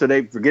Jones, so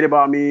they forget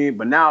about me.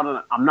 But now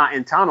that I'm not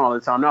in town all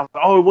the time, now,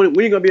 oh, when are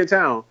you going to be in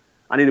town?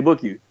 I need to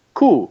book you.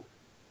 Cool.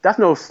 That's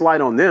no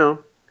slight on them.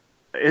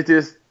 It's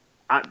just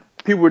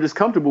people are just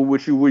comfortable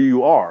with you where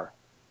you are.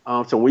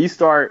 So when you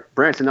start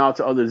branching out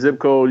to other zip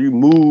codes, you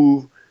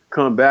move,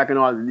 come back and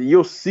all,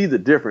 you'll see the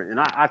difference. And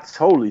I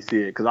totally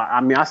see it, because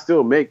I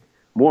still make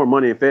more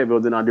money in Fayetteville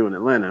than I do in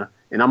Atlanta,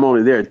 and I'm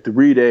only there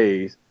 3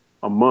 days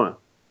a month.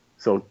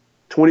 So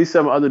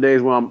 27 other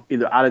days when I'm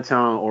either out of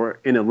town or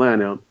in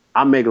Atlanta,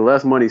 I make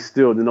less money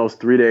still than those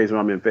 3 days when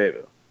I'm in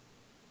Fayetteville.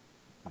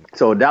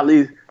 So that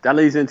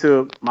leads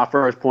into my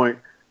first point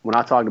when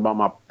I talked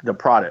about the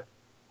product.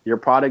 Your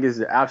product is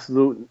the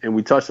absolute, and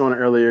we touched on it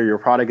earlier, your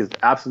product is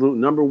the absolute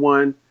number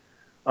one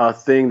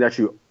thing that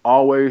you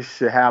always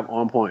should have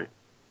on point.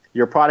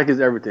 Your product is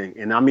everything.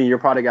 And I mean your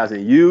product as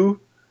in you,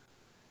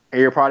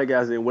 and your product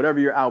as in whatever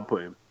you're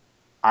outputting.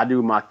 I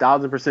do my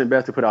 1,000%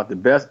 best to put out the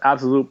best,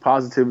 absolute,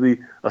 positively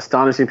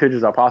astonishing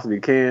pictures I possibly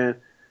can.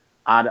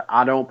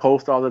 I don't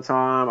post all the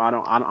time.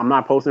 I'm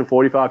not posting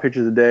 45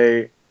 pictures a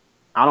day.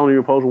 I don't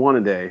even post one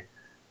a day.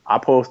 I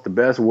post the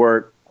best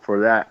work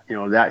for that,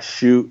 that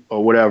shoot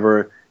or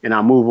whatever, and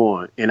I move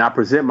on. And I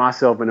present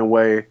myself in a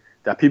way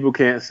that people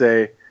can't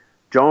say,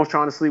 Jones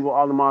trying to sleep with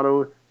all the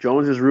models,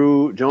 Jones is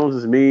rude, Jones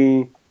is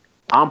mean.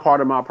 I'm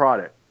part of my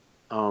product.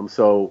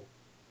 So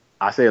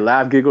I say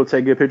laugh, giggle,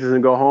 take good pictures,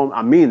 and go home.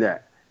 I mean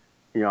that.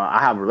 I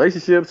have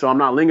relationships, so I'm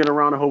not lingering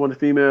around a whole bunch of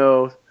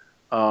females.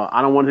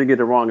 I don't want to get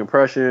the wrong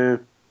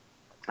impression.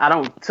 I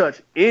don't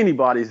touch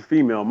anybody's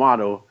female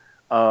model.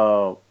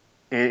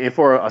 And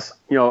for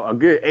a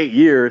good 8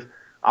 years,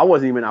 I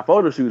wasn't even at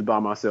photo shoots by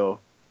myself.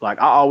 Like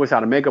I always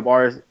had a makeup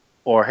artist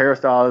or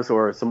hairstylist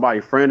or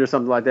somebody friend or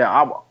something like that.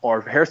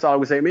 Or hairstylist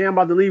would say, "Man, I'm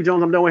about to leave,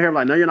 Jones. I'm done with hair." I'm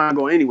like, "No, you're not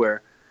going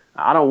anywhere."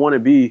 I don't want to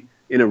be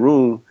in a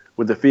room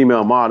with a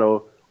female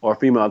model or a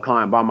female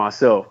client by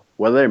myself,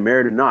 whether they're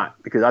married or not,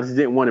 because I just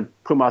didn't want to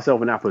put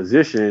myself in that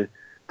position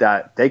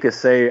that they could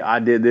say I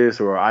did this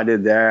or I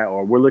did that,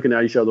 or we're looking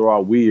at each other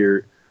all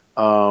weird,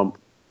 and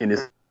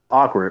it's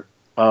awkward.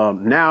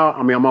 Now,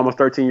 I mean, I'm almost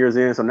 13 years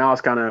in, so now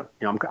it's kind of,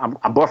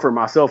 I buffered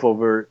myself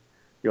over,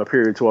 a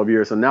period of 12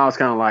 years. So now it's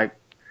kind of like,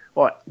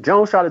 well,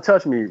 Jones tried to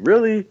touch me,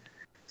 really?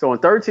 So in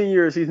 13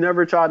 years, he's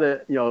never tried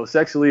to,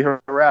 sexually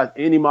harass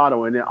any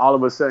model, and then all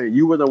of a sudden,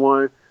 you were the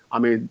one. I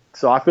mean,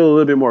 so I feel a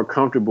little bit more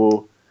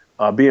comfortable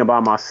being by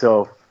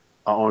myself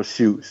on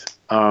shoots.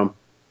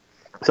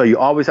 So you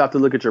always have to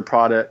look at your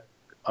product.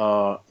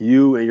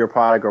 You and your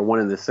product are one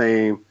and the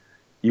same.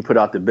 You put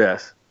out the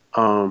best.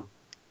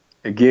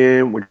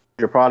 Again, with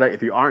your product,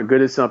 if you aren't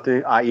good at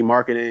something, i.e.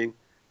 marketing,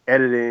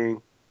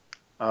 editing,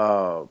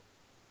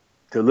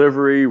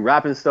 delivery,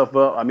 wrapping stuff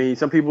up. I mean,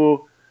 some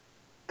people,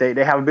 they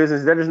have a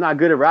business, they're just not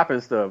good at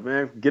wrapping stuff,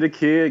 man. Get a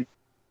kid,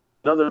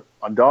 another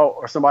adult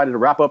or somebody to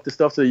wrap up the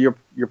stuff so your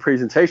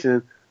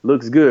presentation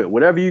looks good.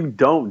 Whatever you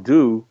don't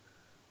do,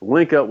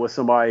 link up with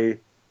somebody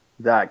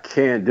that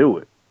can do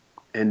it,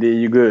 and then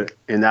you're good.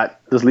 And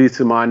that just leads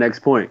to my next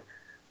point.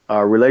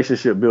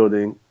 Relationship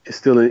building is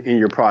still in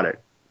your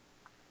product.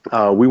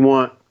 We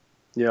want,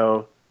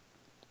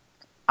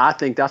 I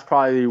think that's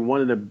probably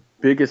one of the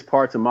biggest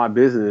parts of my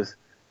business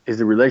is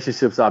the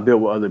relationships I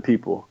build with other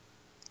people.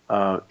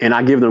 And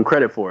I give them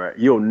credit for it.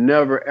 You'll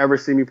never, ever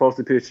see me post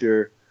a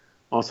picture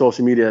on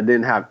social media that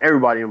didn't have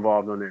everybody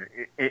involved on there.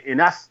 And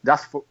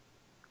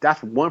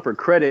that's one for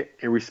credit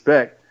and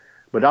respect,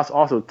 but that's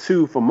also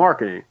two for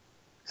marketing.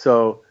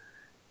 So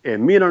if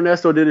me and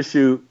Ernesto did a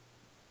shoot,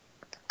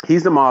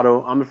 he's the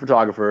model, I'm the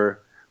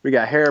photographer. We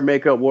got hair,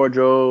 makeup,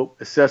 wardrobe,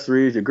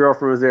 accessories, your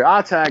girlfriend was there.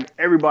 I tagged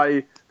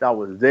everybody that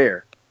was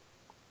there.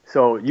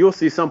 So you'll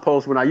see some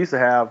posts when I used to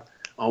have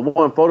on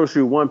one photo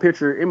shoot, one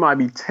picture, it might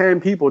be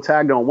 10 people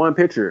tagged on one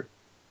picture.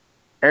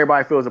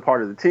 Everybody feels a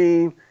part of the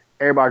team.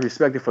 Everybody's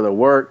respected for their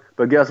work.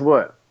 But guess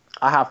what?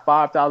 I have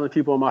 5,000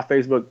 people on my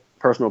Facebook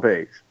personal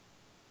page.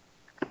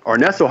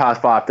 Ernesto has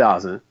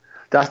 5,000.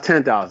 That's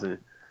 10,000.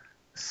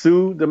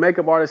 Sue, the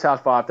makeup artist, has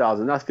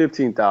 5,000. That's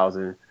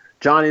 15,000.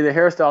 Johnny, the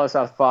hairstylist,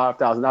 has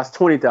 5,000. That's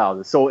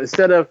 20,000. So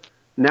instead of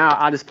now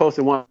I just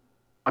posted one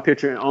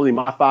picture and only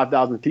my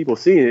 5,000 people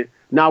seeing it,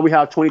 now we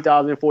have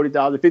 20,000,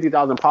 40,000,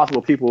 50,000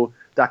 possible people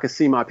that can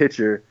see my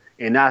picture,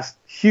 and that's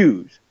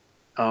huge.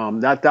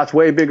 That's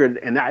way bigger,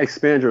 and that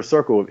expands your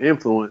circle of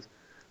influence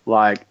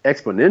like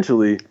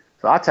exponentially.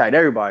 So I tagged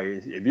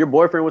everybody. If your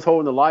boyfriend was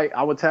holding the light,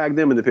 I would tag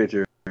them in the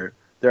picture.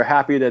 They're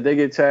happy that they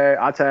get tagged.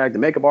 I tagged the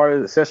makeup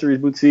artist, accessories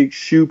boutique,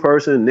 shoe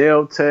person,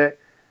 nail tech,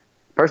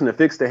 person that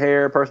fixed the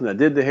hair, person that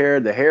did the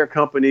hair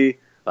company.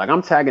 Like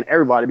I'm tagging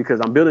everybody because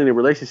I'm building a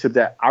relationship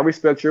that I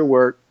respect your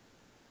work.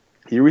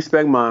 You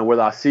respect mine,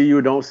 whether I see you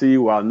or don't see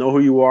you, or I know who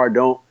you are,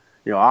 don't.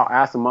 I'll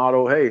ask the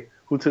model, hey,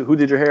 who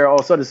did your hair?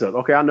 Oh, such and such.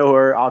 Okay, I know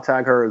her. I'll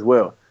tag her as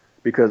well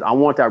because I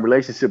want that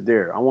relationship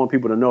there. I want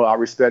people to know I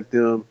respect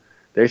them.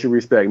 They should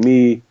respect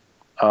me,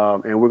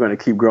 and we're going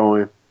to keep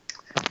growing.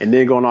 And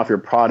then going off your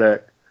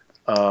product,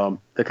 the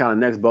kind of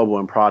next bubble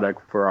in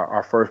product for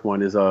our first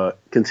one is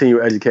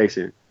continual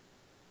education.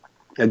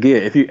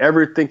 Again, if you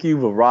ever think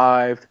you've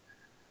arrived,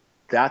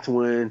 that's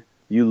when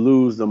you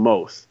lose the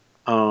most.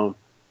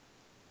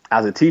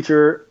 As a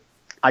teacher,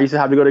 I used to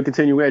have to go to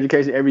continuing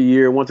education every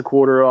year, once a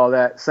quarter, all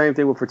that. Same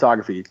thing with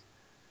photography.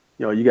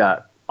 You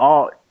got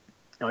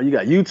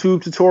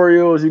YouTube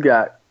tutorials, you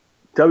got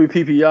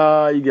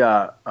WPPI, you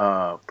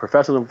got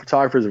Professional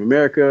Photographers of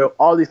America,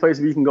 all these places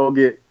where you can go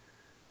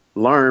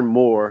learn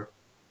more,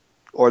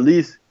 or at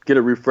least get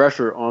a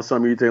refresher on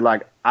some of you things.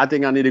 Like, I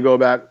think I need to go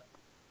back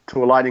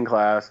to a lighting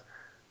class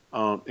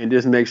and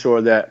just make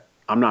sure that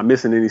I'm not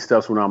missing any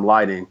steps when I'm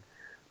lighting.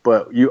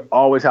 But you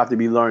always have to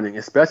be learning,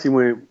 especially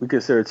when we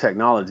consider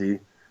technology.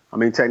 I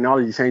mean,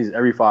 technology changes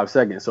every 5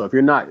 seconds. So if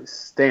you're not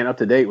staying up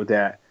to date with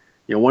that,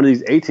 you know, one of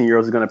these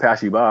 18-year-olds is going to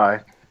pass you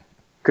by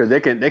because they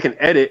can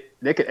edit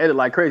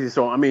like crazy.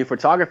 So I mean,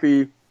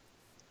 photography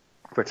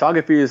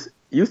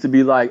used to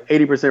be like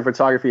 80%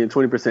 photography and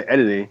 20%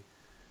 editing.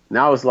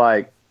 Now it's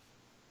like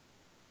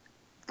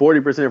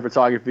 40%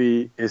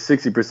 photography and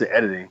 60%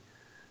 editing,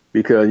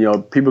 because, you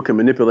know, people can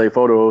manipulate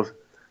photos.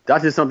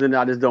 That's just something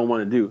that I just don't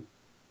want to do.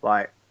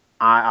 Like,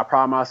 I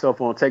pride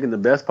myself on taking the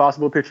best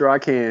possible picture I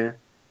can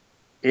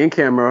in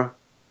camera,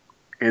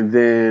 and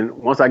then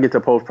once I get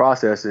to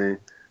post-processing,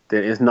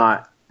 then it's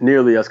not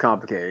nearly as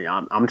complicated.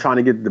 I'm trying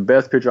to get the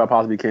best picture I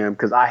possibly can,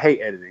 because I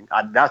hate editing.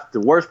 That's the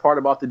worst part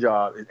about the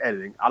job, is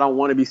editing. I don't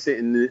want to be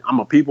sitting. I'm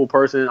a people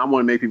person. I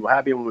want to make people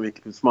happy. I want to make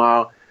people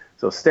smile.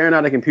 So staring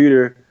at a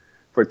computer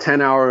for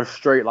 10 hours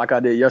straight, like I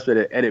did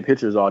yesterday, to edit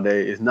pictures all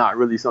day, is not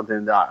really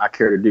something that I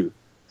care to do.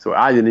 So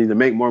I either need to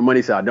make more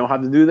money so I don't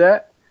have to do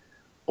that,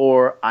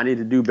 or I need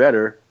to do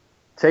better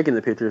taking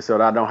the pictures so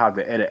that I don't have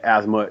to edit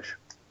as much.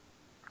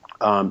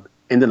 And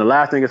then the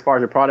last thing, as far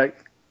as the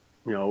product,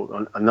 you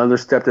know, another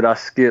step that I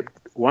skipped,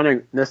 well, I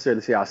didn't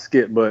necessarily say I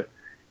skipped, but,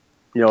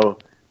 you know,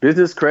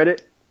 business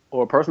credit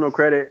or personal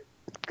credit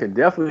can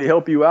definitely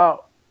help you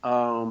out.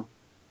 When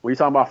you're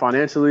talking about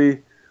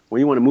financially, when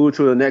you want to move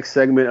to the next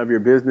segment of your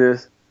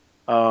business,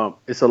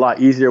 it's a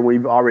lot easier when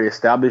you've already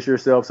established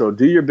yourself. So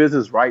do your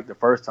business right the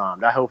first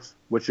time. That helps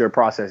with your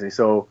processing.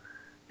 So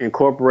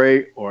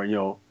incorporate, or, you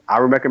know, I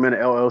would recommend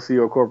an LLC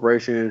or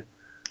corporation.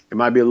 It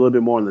might be a little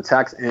bit more on the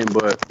tax end,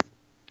 but,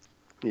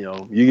 you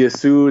know, you get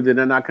sued and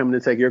they're not coming to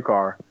take your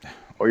car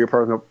or your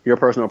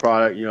personal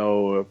product. You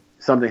know, if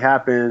something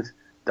happens,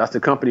 that's the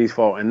company's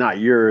fault and not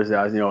yours.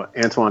 As, you know,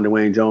 Antoine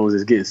Duane Jones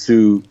is getting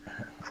sued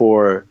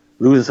for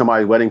losing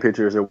somebody's wedding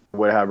pictures or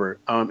whatever.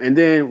 And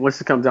then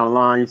once it comes down the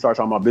line, you start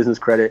talking about business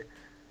credit,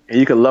 and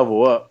you can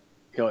level up,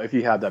 you know, if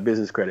you have that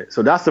business credit.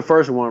 So that's the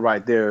first one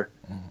right there.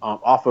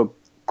 Off of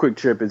Quick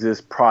Trip is this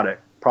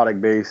product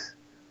based.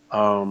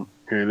 And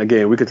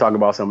again, we could talk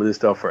about some of this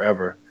stuff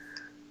forever.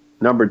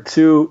 Number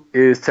 2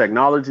 is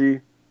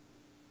technology.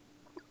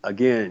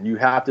 Again, you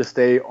have to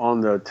stay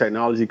on the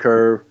technology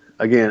curve.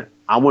 Again,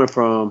 I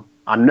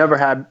never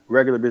had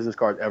regular business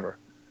cards ever.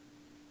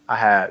 I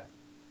had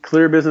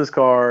clear business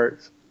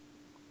cards.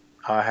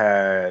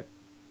 I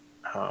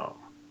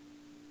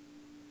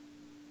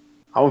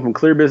went from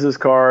clear business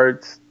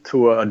cards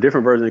to a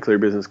different version of clear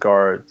business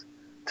cards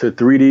to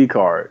 3D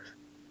cards.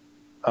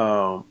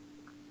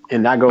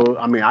 And that goes,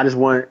 I mean, I just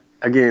want,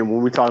 again,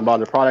 when we talk about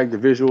the product, the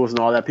visuals and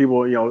all that,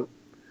 people, you know,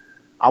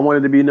 I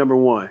wanted to be number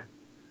one.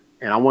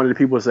 And I wanted the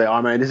people to say,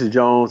 oh, man, this is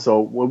Jones. So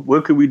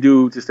what could we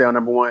do to stay on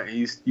number one? And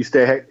you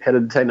stay ahead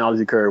of the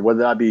technology curve, whether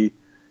that be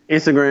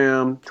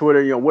Instagram,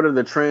 Twitter, you know, what are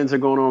the trends that are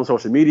going on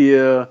social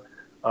media?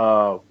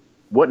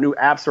 What new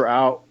apps are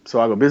out? So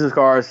I go business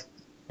cards,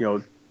 you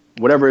know,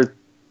 whatever is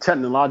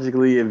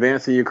technologically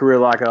advancing your career,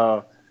 like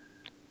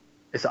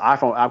it's an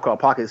iPhone app called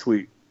Pocket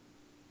Suite.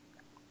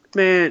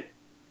 Man,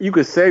 you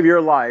could save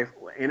your life.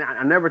 And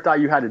I never thought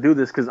you had to do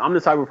this, because I'm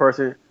the type of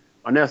person,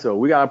 Ernesto,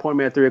 we got an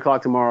appointment at 3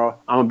 o'clock tomorrow.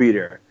 I'm going to be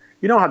there.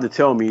 You don't have to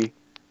tell me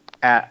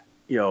at,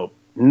 you know,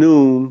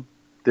 noon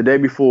the day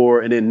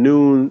before and then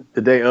noon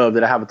the day of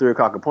that I have a 3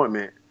 o'clock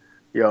appointment.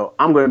 You know,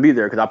 I'm going to be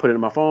there because I put it in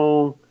my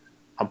phone.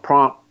 I'm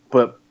prompt,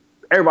 but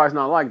everybody's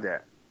not like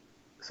that.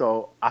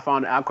 So I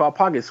found an app called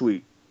Pocket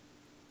Suite.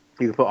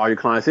 You can put all your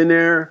clients in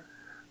there.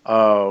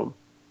 It'll,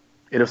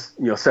 you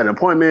know, set an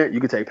appointment. You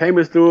can take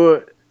payments through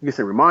it. You can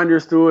send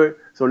reminders through it.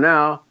 So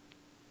now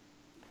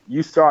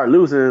you start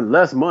losing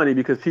less money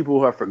because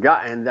people have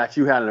forgotten that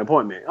you had an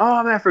appointment.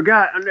 Oh, man, I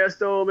forgot.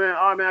 Ernesto, man.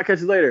 Oh, man, I'll catch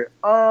you later.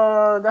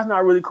 That's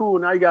not really cool.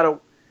 Now you got to,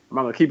 am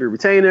I going to keep your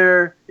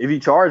retainer? If you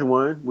charge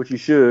one, which you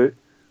should,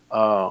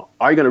 are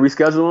you going to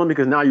reschedule them?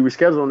 Because now you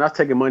reschedule them, that's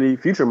taking money,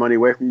 future money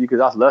away from you, because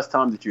that's less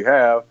time that you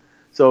have.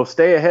 So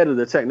stay ahead of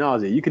the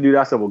technology. You can do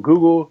that stuff with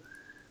Google.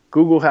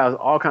 Google has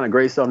all kind of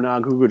great stuff now.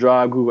 Google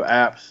Drive, Google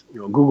Apps,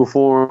 you know, Google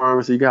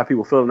Forms. So you can have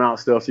people filling out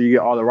stuff so you get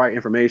all the right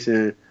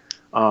information.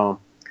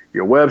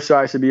 Your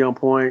website should be on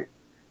point.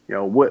 You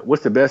know,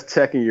 what's the best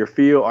tech in your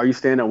field? Are you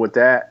staying up with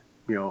that?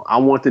 You know, I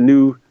want the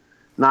new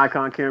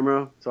Nikon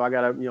camera, so I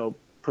gotta, you know,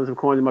 put some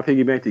coins in my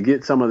piggy bank to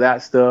get some of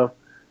that stuff.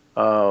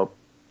 You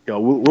know,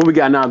 what we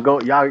got now?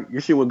 Y'all, you're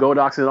shooting with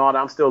Godox and all that.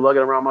 I'm still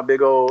lugging around my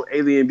big old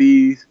Alien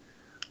Bees,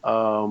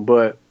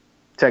 but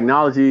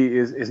technology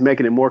is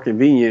making it more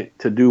convenient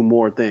to do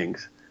more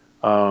things,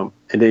 and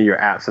then your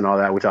apps and all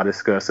that, which I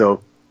discussed.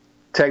 So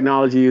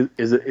technology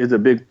is a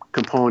big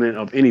component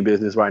of any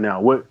business right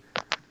now.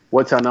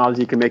 What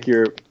technology can make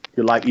your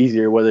life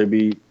easier, whether it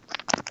be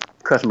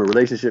customer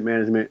relationship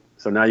management.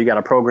 So now you got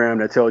a program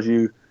that tells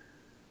you,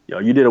 you know,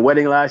 you did a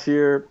wedding last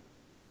year.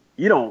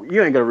 You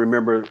ain't gonna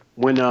remember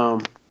when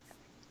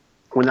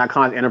that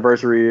client's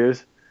anniversary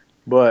is,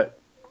 but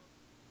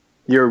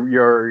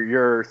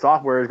your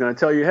software is going to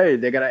tell you, hey,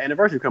 they got an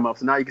anniversary come up,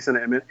 so now you can send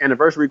an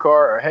anniversary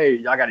card, or hey,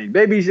 y'all got any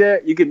babies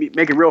yet? You can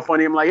make it real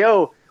funny. I'm like,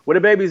 yo, where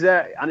the babies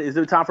at? Is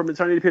it time for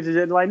maternity pictures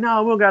yet? They're like,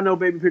 no, we don't got no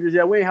baby pictures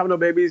yet. We ain't having no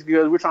babies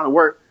because we're trying to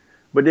work.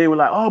 But then we're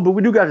like, oh, but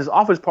we do got this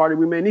office party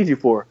we may need you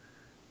for.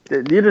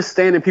 You're just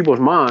staying in people's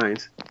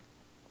minds.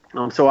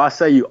 So I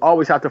say you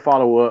always have to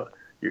follow up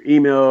your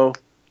email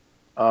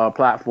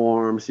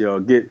platforms.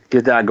 Get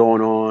that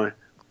going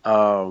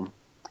on.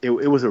 It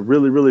was a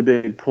really, really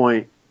big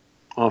point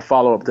on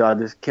follow-up that I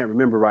just can't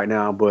remember right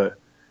now, but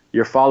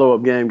your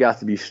follow-up game got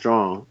to be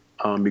strong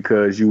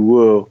because you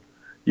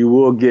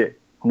will get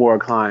more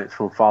clients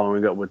from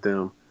following up with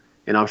them.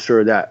 And I'm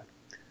sure that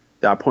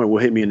point will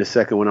hit me in a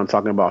second when I'm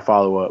talking about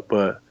follow-up.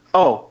 But,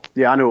 oh,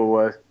 yeah, I knew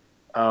it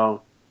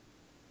was.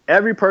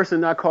 Every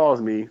person that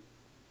calls me,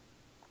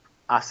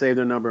 I save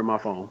their number in my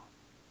phone.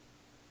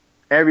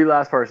 Every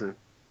last person.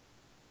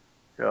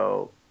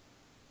 And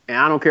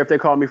I don't care if they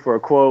call me for a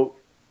quote,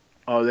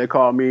 or they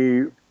call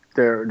me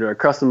their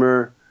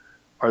customer,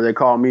 or they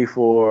call me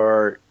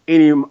for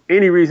any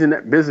reason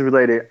that business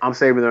related, I'm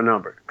saving their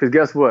number. Because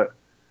guess what?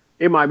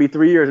 It might be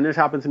 3 years, and this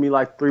happened to me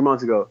like 3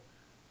 months ago.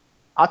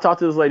 I talked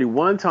to this lady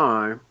one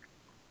time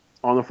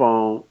on the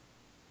phone.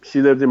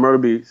 She lived in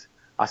Myrtle Beach.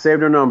 I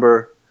saved her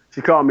number.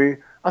 She called me.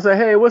 I said,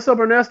 hey, what's up,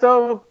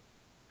 Ernesto?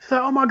 She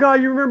said, oh my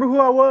God, you remember who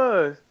I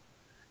was?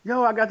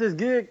 Yo, I got this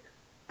gig.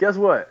 Guess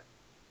what?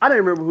 I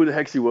didn't remember who the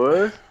heck she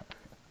was.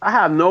 I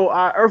have no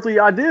earthly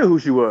idea who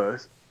she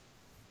was.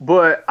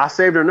 But I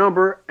saved her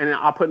number, and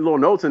I put little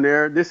notes in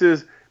there. This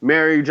is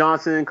Mary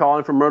Johnson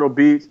calling from Myrtle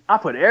Beach. I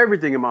put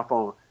everything in my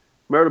phone.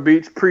 Myrtle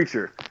Beach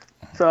preacher.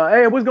 So,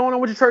 hey, what's going on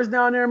with your church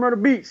down there in Myrtle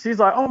Beach? She's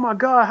like, oh, my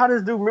God, how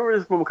does this dude remember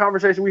this from a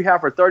conversation we had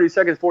for 30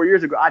 seconds 4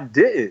 years ago? I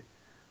didn't.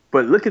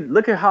 But look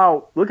at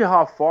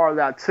how far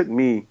that took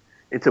me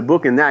into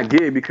booking that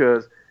gig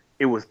because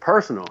it was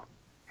personal.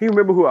 He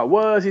remembered who I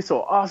was. He's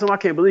so awesome. I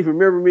can't believe he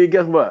remembered me.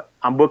 Guess what?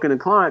 I'm booking a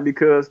client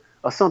because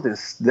of something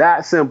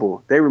that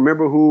simple. They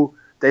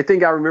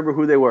think I remember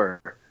who they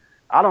were.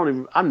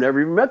 I've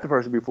never even met the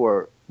person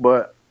before,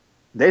 but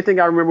they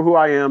think I remember who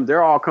I am.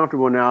 They're all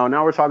comfortable now.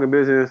 Now we're talking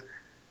business.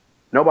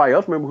 Nobody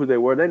else remember who they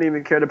were. They didn't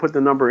even care to put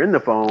the number in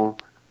the phone.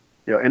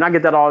 And I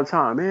get that all the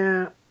time.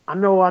 Man, I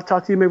know I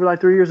talked to you maybe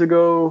like 3 years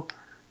ago.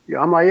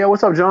 I'm like, yeah,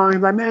 what's up, John?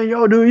 He's like, man,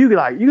 yo, dude, you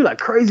got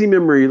crazy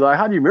memory. Like,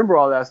 how do you remember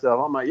all that stuff?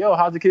 I'm like, yo,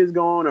 how's the kids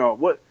going? Or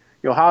what?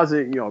 How's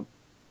it?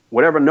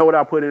 Whatever note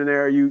I put in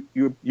there. You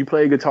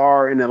play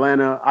guitar in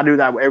Atlanta. I do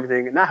that with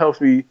everything, and that helps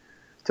me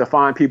to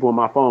find people on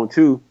my phone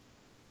too.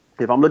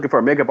 If I'm looking for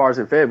a makeup artist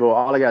in Fayetteville,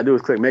 all I gotta do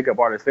is click makeup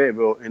artist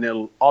Fayetteville, and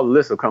then all the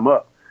lists will come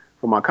up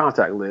for my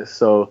contact list.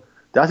 So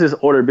that's just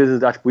order of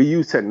business that we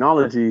use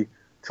technology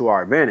to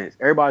our advantage.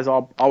 Everybody's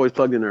always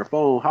plugged in their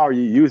phone. How are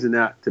you using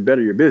that to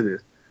better your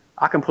business?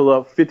 I can pull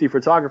up 50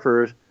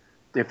 photographers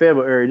in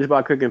Fayetteville area just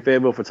by clicking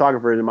Fayetteville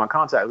photographers in my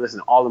contact list,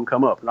 and all of them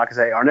come up. And I can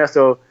say,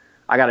 Ernesto,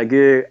 I got a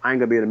gig. I ain't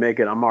gonna be able to make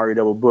it. I'm already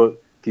double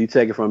booked. Can you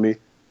take it from me?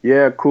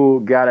 Yeah,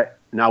 cool, got it.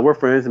 Now we're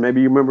friends, and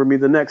maybe you remember me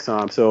the next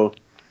time. So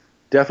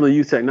definitely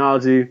use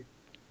technology.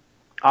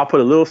 I'll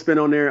put a little spin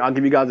on there. I'll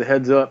give you guys a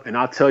heads up, and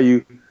I'll tell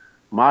you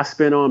my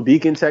spin on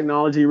beacon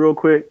technology real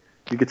quick.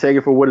 You can take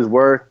it for what it's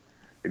worth.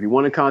 If you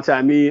want to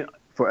contact me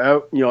for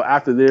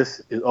after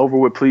this is over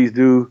with, please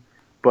do.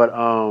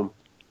 But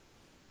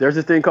there's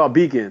this thing called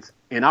beacons,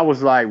 and I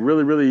was like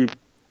really.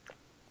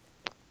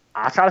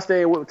 I try to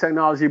stay with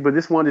technology, but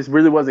this one just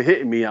really wasn't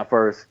hitting me at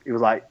first. It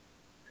was like,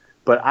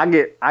 but I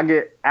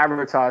get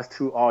advertised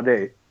to all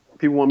day.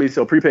 People want me to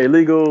sell prepaid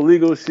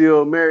legal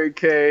shield, Mary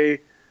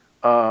Kay,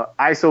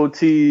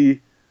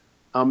 ISO-T.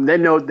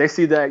 They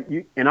see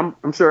that and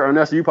I'm sure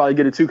Ernesto, you probably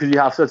get it too because you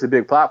have such a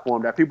big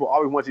platform that people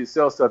always want you to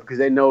sell stuff because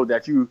they know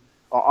that you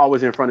are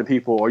always in front of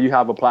people, or you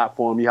have a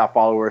platform, you have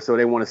followers, so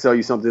they want to sell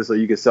you something so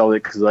you can sell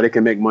it so they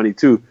can make money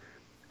too.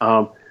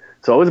 So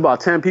it was about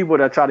 10 people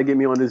that tried to get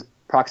me on this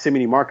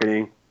proximity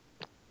marketing,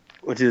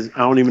 which is, I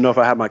don't even know if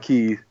I have my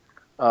keys.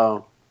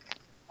 Hold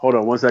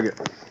on one second.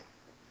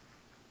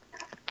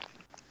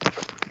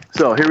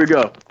 So here we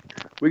go.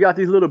 We got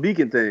these little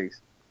beacon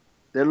things.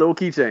 They're little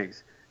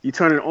keychains. You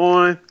turn it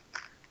on,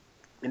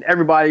 and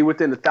everybody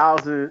within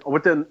 1,000 or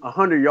within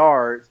 100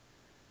 yards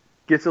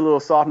gets a little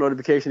soft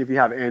notification if you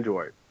have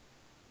Android.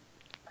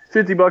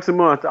 $50 a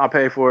month I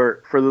pay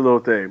for the little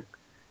thing.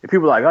 And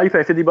people are like, oh, you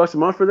pay $50 a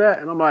month for that?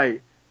 And I'm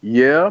like,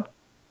 yeah.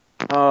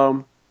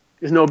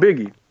 It's no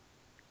biggie.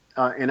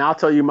 And I'll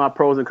tell you my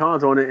pros and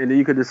cons on it, and then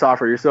you can decide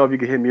for yourself. You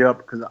can hit me up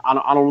because I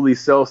don't really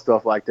sell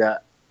stuff like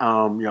that.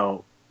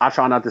 I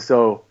try not to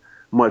sell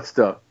much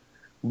stuff.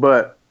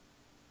 But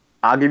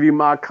I'll give you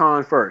my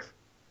con first.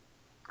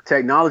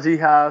 Technology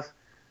has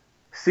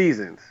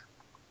seasons.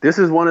 This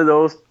is one of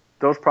those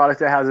products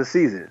that has a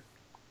season.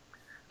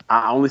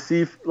 I only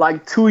see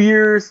like 2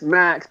 years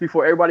max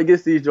before everybody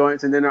gets these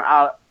joints, and then they're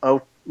out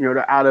of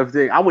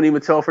thing. I wouldn't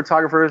even tell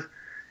photographers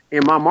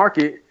in my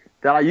market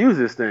that I use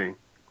this thing.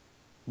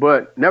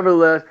 But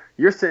nevertheless,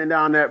 you're sitting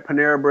down at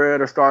Panera Bread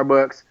or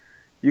Starbucks,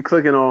 you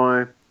go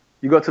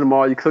to the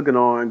mall, you clicking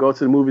on, go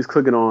to the movies,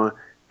 clicking on,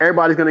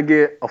 everybody's going to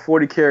get a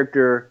 40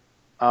 character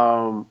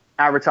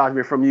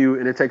advertisement from you,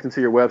 and it takes them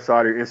to your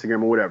website or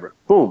Instagram or whatever.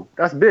 Boom.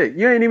 That's big.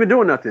 You ain't even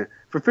doing nothing.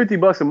 For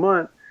 $50 a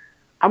month,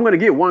 I'm going to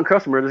get one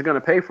customer that's going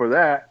to pay for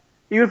that.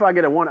 Even if I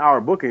get a 1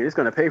 hour booking, it's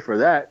going to pay for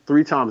that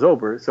 3 times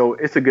over. So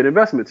it's a good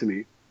investment to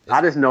me.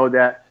 I just know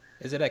that.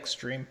 Is it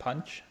Extreme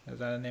Punch? Is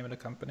that the name of the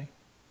company?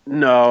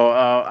 No,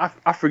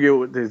 I forget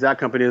what the exact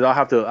company is. I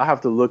have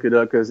to look it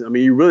up, because I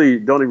mean, you really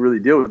don't even really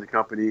deal with the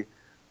company.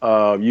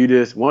 You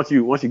just once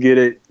you get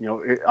it,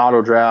 it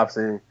auto drafts,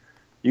 and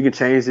you can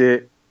change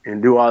it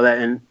and do all that.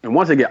 And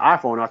once they get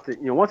iPhone, I think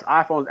once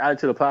iPhone's added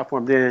to the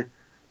platform, then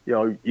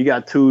you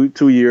got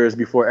two years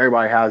before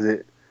everybody has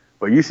it.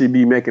 But you should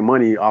be making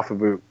money off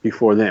of it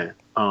before then.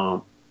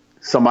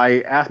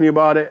 Somebody asked me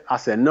about it. I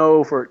said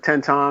no for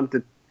 10 times.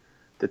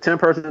 The 10th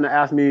person that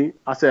asked me,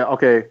 I said,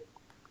 okay,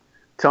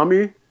 tell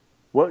me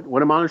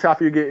what amount of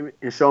traffic you get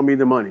and show me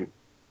the money.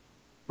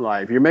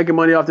 Like, if you're making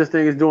money off this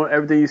thing, it's doing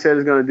everything you said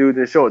it's going to do,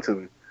 then show it to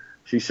me.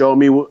 She showed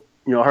me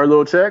her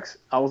little checks.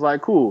 I was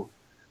like, cool.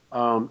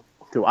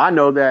 So I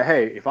know that,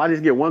 hey, if I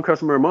just get one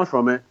customer a month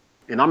from it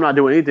and I'm not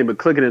doing anything but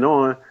clicking it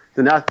on,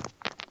 then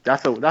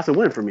that's a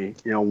win for me.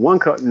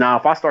 Now,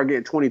 if I start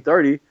getting 20,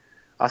 30,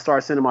 I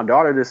start sending my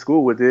daughter to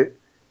school with it.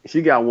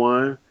 She got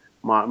one.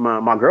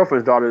 My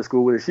girlfriend's daughter to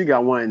school with it. She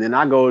got one. And then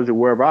I go to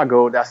wherever I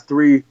go. That's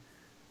three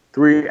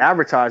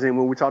advertising.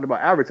 When we talked about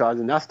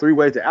advertising, that's 3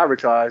 ways to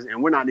advertise,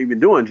 and we're not even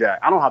doing jack.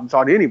 I don't have to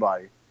talk to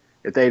anybody.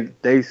 If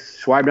they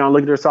swipe down,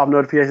 look at their soft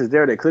notifications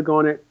there, they click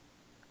on it,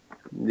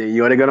 then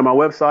they go to my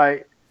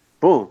website,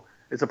 boom,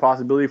 it's a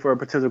possibility for a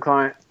potential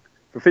client.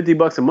 For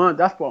 $50 a month,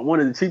 that's one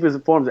of the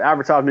cheapest forms of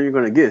advertisement you're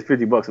going to get is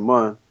 $50 a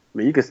month. I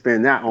mean, you can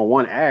spend that on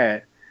one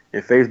ad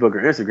in Facebook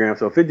or Instagram.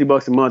 So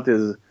 $50 a month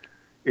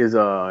is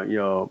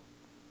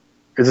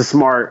a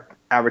smart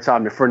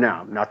advertisement for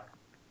now. Now,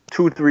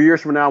 2-3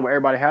 years from now, when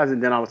everybody has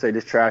it, then I would say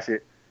just trash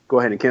it, go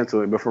ahead and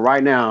cancel it. But for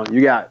right now, you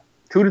got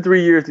 2 to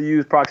 3 years to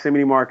use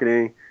proximity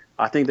marketing.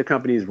 I think the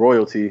company is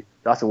Royalty.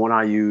 That's the one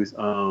I use.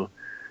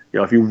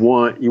 If you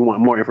want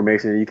more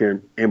information, you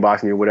can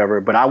inbox me or whatever.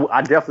 But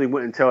I definitely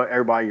wouldn't tell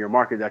everybody in your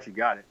market that you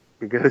got it,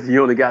 because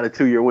you only got a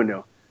 2-year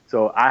window.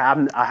 So I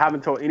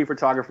haven't told any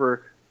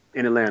photographer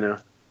in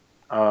Atlanta.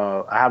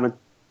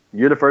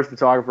 You're the first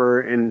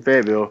photographer in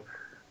Fayetteville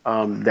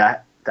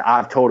that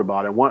I've told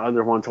about it. One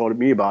other one told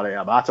me about it.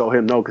 But I told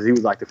him no, because he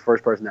was like the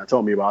first person that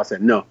told me about it. I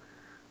said no.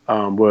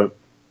 But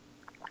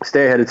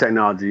stay ahead of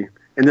technology.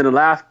 And then the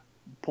last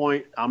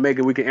point I'm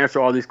making, we can answer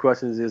all these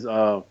questions, is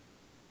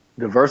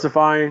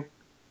diversifying.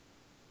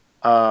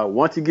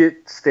 Once you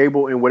get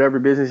stable in whatever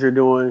business you're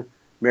doing,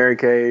 Mary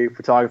Kay,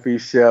 photography,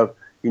 chef,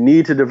 you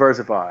need to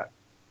diversify.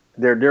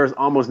 There's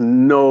almost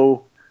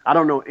I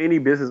don't know any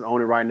business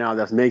owner right now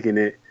that's making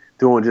it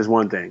doing just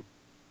one thing.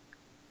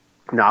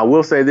 Now, I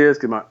will say this,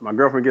 because my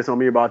girlfriend gets on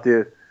me about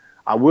this.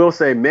 I will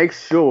say, make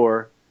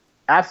sure,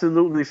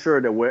 absolutely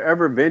sure, that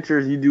whatever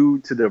ventures you do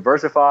to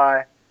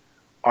diversify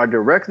are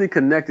directly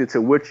connected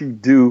to what you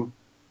do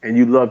and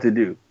you love to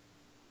do.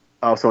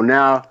 So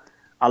now,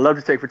 I love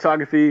to take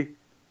photography.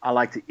 I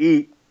like to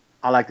eat.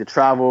 I like to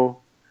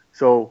travel.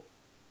 So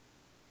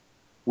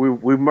we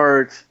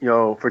merged,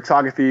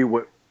 photography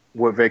with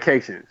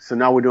vacation. So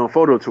now we're doing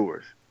photo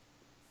tours.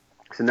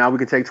 So now we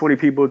can take 20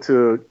 people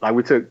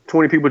we took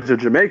 20 people to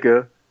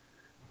Jamaica.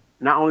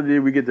 Not only did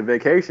we get the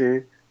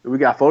vacation, we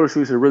got photo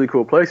shoots in really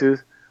cool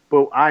places,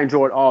 but I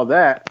enjoyed all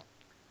that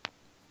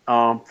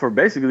for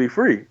basically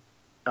free.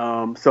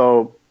 But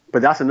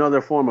that's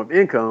another form of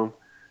income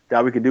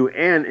that we could do,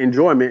 and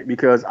enjoyment,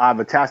 because I've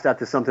attached that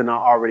to something I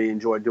already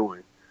enjoy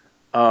doing.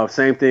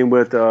 Same thing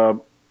with a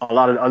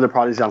lot of the other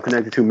projects I'm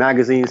connected to,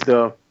 magazine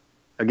stuff.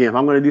 Again, if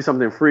I'm going to do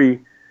something free,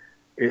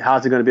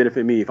 how's it going to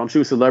benefit me? If I'm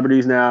shooting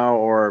celebrities now,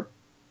 or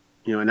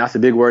and that's a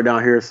big word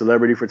down here,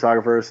 celebrity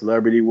photographer,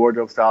 celebrity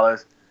wardrobe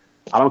stylist.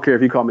 I don't care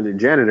if you call me the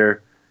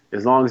janitor,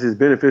 as long as it's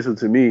beneficial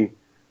to me.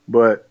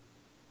 But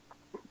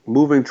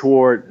moving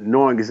toward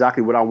knowing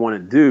exactly what I want to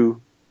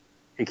do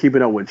and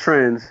keeping up with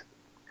trends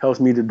helps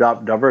me to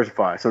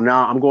diversify. So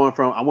now I went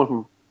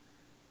from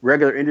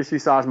regular industry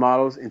size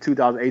models. In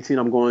 2018,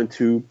 I'm going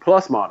to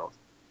plus models.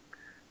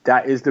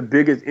 That is the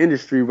biggest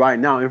industry right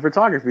now in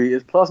photography,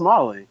 is plus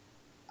modeling.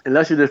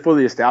 Unless you're just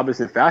fully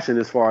established in fashion,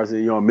 as far as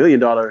 $1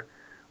 million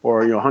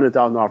or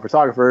 $100,000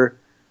 photographer,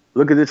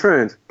 look at the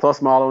trends.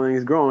 Plus modeling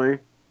is growing.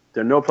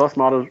 There are no plus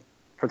model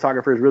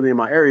photographers really in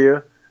my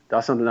area.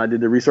 That's something I did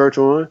the research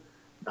on.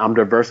 I'm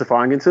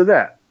diversifying into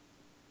that.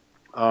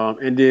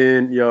 And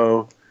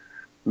then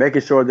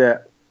making sure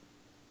that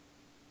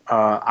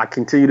I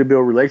continue to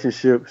build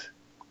relationships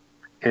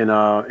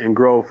and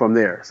grow from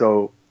there.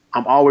 So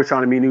I'm always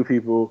trying to meet new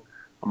people.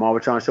 I'm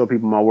always trying to show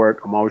people my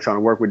work. I'm always trying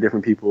to work with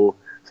different people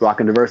so I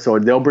can diversify. So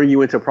they'll bring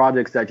you into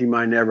projects that you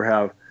might never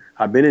have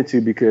been into,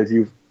 because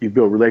you've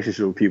built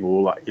relationships with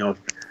people. Like,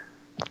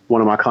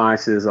 one of my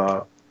clients is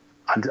I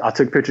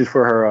took pictures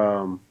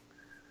for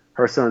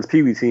her son's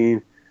Pee Wee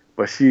team,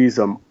 but she's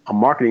a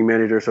marketing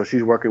manager, so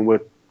she's working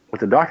with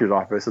the doctor's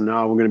office. And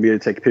now we're going to be able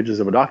to take pictures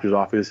of a doctor's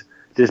office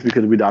just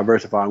because we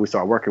diversify and we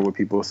start working with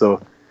people.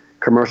 So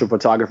commercial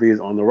photography is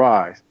on the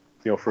rise.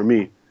 For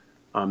me,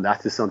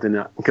 that's just something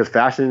that, because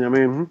fashion, I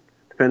mean,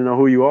 depending on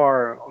who you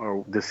are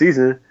or the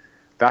season,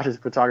 fashion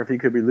photography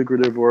could be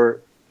lucrative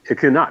or it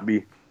could not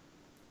be.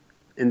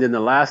 And then the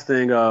last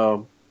thing,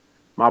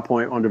 my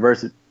point on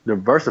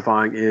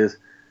diversifying is,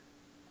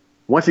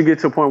 once you get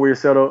to a point where you're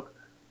settled,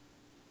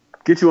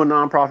 get you a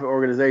nonprofit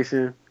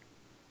organization,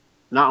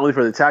 not only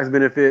for the tax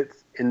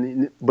benefits,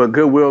 but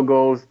goodwill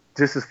goes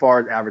just as far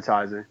as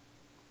advertising.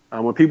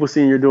 When people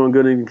see you're doing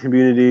good in the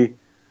community,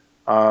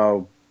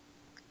 they'll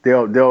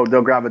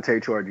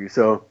gravitate toward you.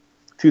 So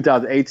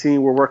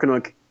 2018, we're working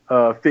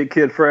on Fit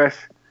Kid Fresh.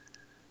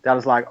 That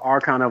is like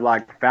our kind of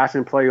like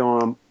fashion play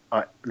on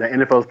the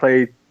NFL's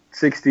play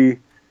 60.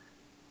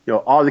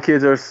 All the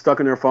kids are stuck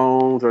in their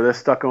phones or they're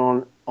stuck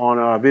on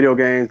video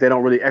games. They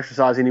don't really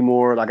exercise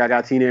anymore. Like I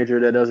got a teenager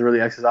that doesn't really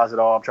exercise at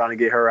all. I'm trying to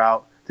get her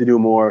out to do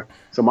more.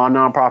 So my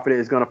nonprofit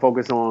is going to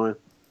focus on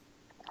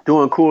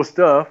doing cool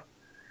stuff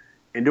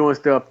and doing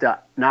stuff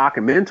that now I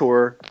can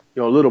mentor,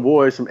 little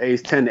boys from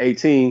age 10 to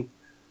 18.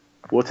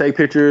 We'll take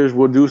pictures.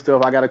 We'll do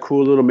stuff. I got a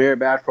cool little merit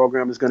badge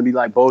program. It's going to be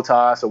like bow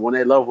ties. So when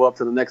they level up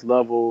to the next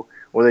level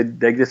or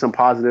they get some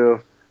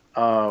positive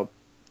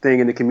thing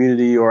in the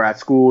community or at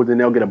school, then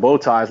they'll get a bow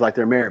tie. It's like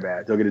their merit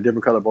badge. They'll get a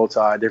different color bow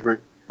tie,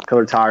 different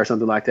color tie or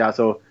something like that.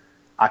 So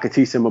I can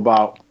teach them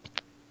about,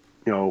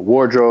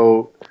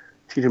 wardrobe,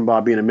 teach them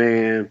about being a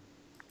man,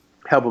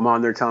 help them out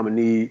in their time of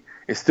need,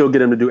 and still get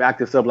them to do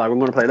active stuff. Like, we're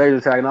going to play laser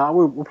tag. No,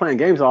 we're playing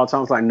games all the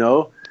time. It's like,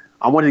 no,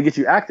 I wanted to get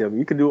you active.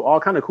 You can do all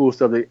kind of cool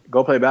stuff.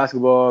 Go play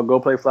basketball, go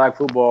play flag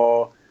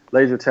football,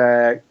 laser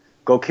tag,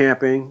 go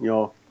camping.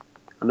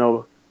 I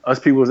know us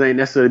people ain't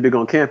necessarily big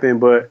on camping,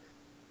 but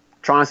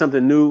trying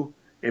something new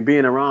and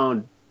being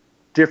around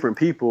different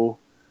people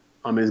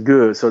is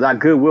good. So that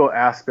goodwill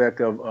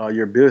aspect of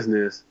your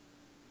business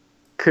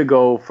could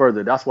go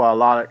further. That's why a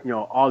lot of,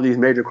 all these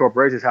major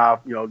corporations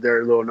have,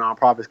 their little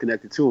nonprofits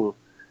connected to them,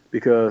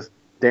 because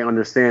they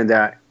understand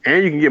that.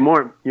 And you can get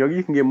more,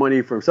 you can get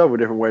money from several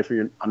different ways for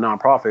a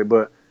nonprofit,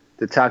 but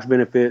the tax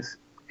benefits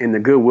and the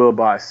goodwill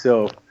by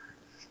itself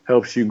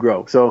helps you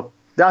grow. So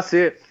that's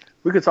it.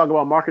 We could talk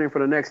about marketing for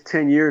the next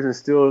 10 years and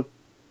still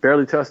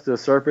barely touch the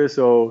surface.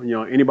 So,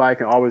 anybody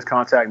can always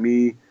contact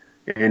me.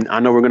 And I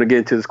know we're going to get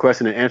into this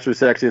question and answer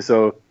section.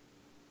 So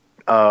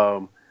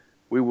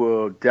we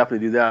will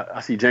definitely do that. I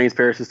see James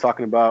Parrish is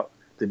talking about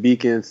the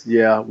beacons.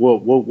 Yeah,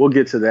 we'll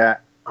get to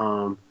that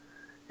and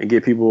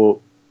get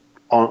people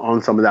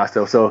on some of that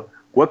stuff. So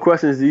what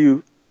questions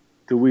do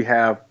we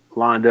have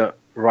lined up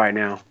right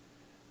now?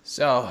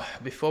 So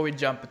before we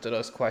jump into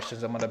those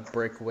questions, I'm going to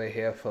break away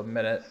here for a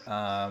minute.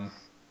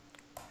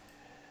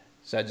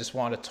 So I just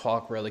want to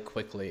talk really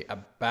quickly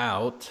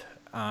about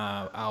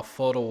our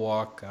photo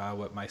walk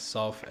with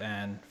myself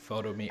and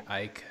Photo Me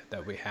Ike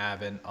that we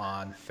have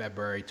on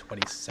February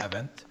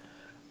 27th.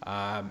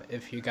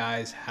 If you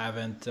guys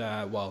haven't,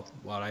 what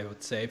I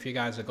would say, if you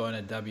guys are going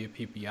to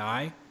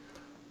WPPI,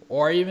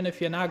 or even if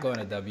you're not going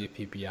to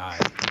WPPI,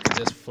 you can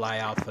just fly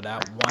out for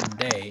that one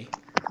day.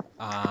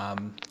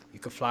 You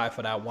can fly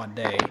for that one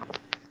day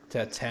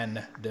to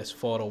attend this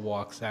photo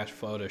walk /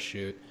 photo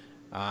shoot.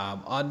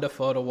 On the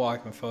photo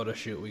walk and photo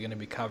shoot, we're going to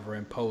be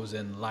covering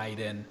posing,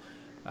 lighting,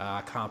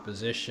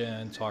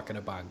 composition, talking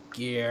about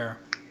gear.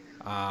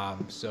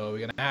 So we're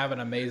going to have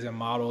an amazing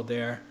model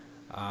there.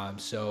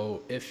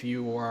 So if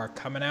you are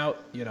coming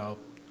out,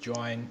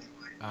 join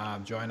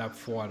up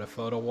for the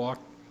photo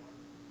walk,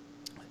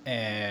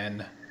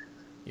 and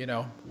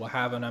we'll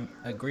have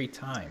a great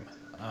time.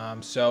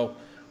 So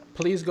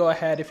please go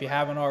ahead, if you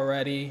haven't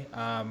already,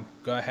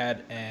 go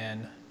ahead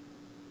and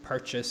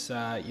purchase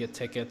your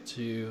ticket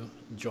to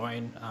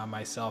join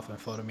myself and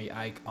Photo Me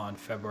Ike on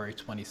February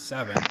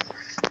 27th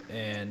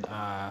in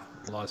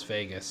Las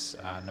Vegas,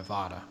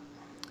 Nevada.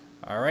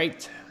 All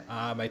right.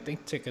 I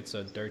think tickets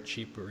are dirt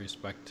cheap with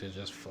respect to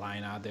just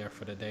flying out there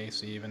for the day.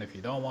 So even if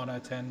you don't want to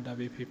attend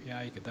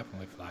WPPI, you could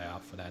definitely fly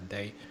out for that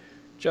day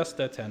just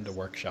to attend the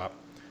workshop.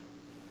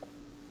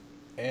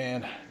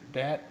 And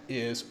that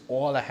is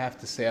all I have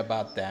to say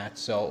about that.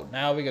 So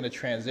now we're going to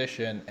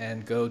transition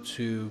and go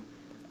to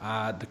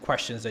the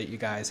questions that you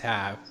guys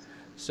have.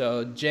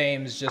 So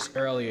James, just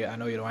earlier, I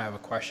know you don't have a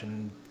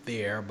question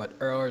there, but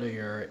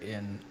earlier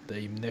in the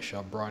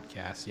initial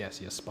broadcast,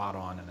 yes, you're spot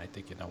on, and I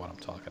think you know what I'm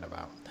talking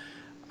about.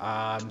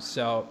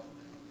 So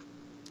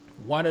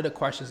one of the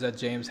questions that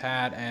James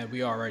had, and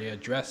we already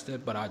addressed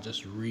it, but I'll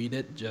just read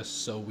it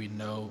just so we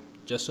know,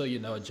 just so you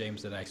know,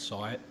 James, that I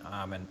saw it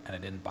and I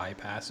didn't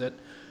bypass it.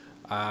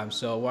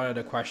 So one of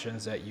the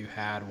questions that you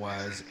had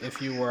was,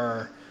 if you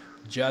were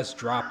just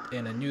dropped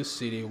in a new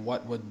city,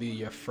 what would be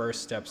your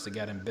first steps to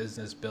get in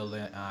business,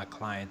 building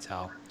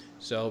clientele?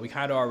 So we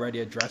kind of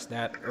already addressed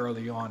that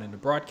early on in the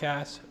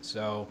broadcast.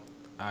 So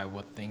I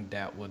would think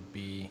that would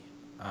be,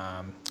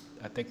 I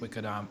think we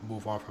could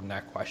move on from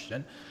that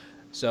question.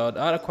 So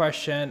the other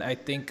question, I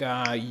think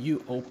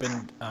you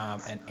opened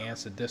and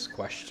answered this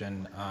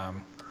question,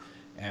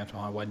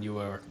 Antoine, when you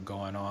were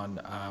going on,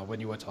 when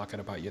you were talking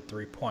about your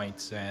 3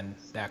 points, and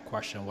that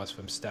question was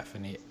from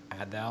Stephanie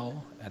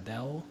Adele.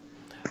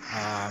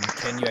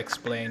 Can you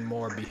explain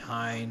more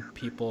behind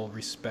people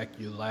respect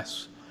you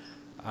less,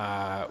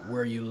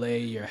 where you lay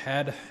your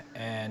head,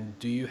 and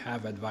do you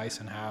have advice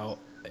on how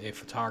a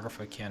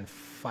photographer can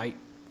fight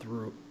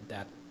through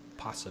that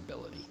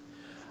possibility?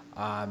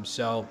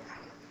 So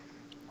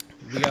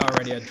we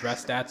already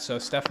addressed that. So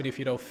Stephanie, if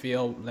you don't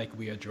feel like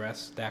we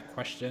addressed that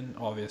question,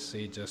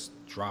 obviously just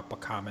drop a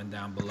comment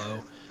down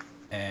below,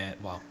 and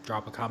well,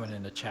 drop a comment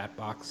in the chat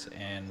box,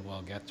 and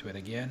we'll get to it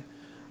again.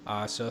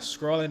 So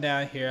scrolling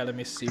down here, let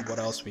me see what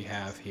else we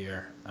have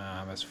here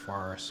as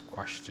far as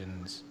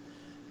questions.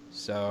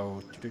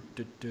 So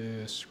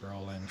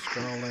scrolling.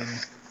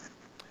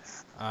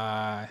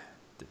 Uh,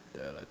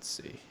 let's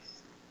see.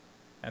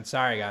 And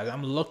sorry guys,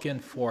 I'm looking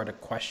for the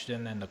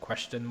question and the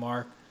question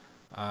mark.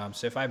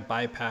 So if I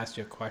bypass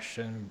your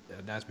question,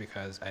 that's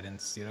because I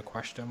didn't see the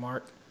question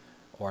mark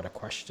or the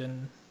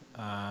question.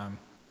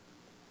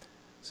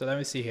 So let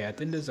me see here. I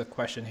think there's a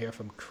question here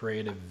from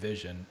Creative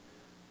Vision.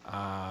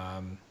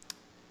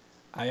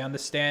 I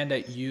understand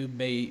that you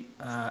maybe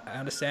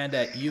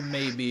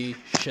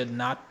should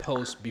not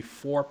post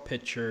before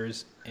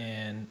pictures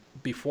in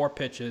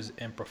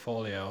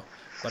portfolio,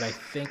 but I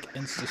think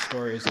Insta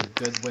Story is a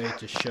good way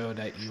to show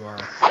that you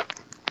are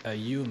a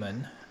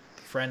human,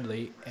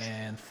 friendly,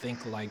 and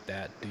think like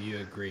that. Do you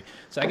agree?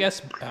 So I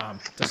guess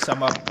to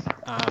sum up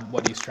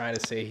what he's trying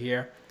to say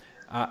here.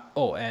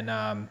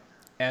 Antoine,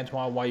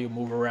 while you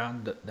move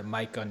around the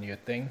mic on your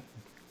thing.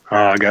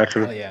 I got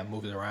you. Oh yeah,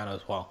 moves around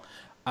as well.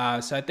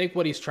 So I think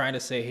what he's trying to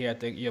say here, I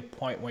think your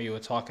point where you were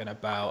talking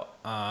about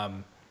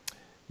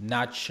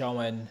not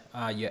showing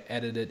your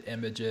edited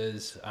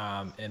images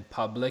in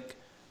public.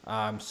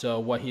 So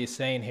what he's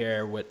saying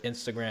here with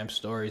Instagram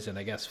stories and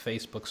I guess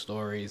Facebook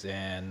stories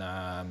and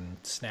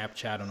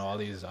Snapchat and all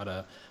these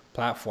other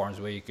platforms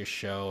where you could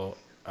show,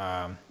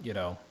 a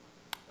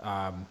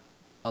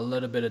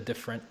little bit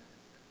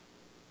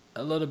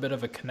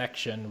of a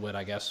connection with,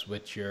 I guess,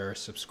 with your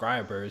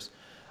subscribers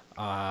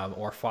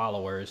or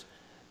followers,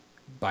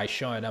 by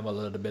showing them a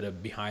little bit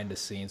of behind the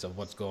scenes of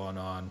what's going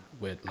on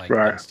with like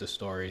Insta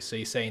stories. So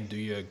you're saying, do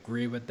you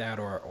agree with that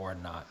or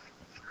not?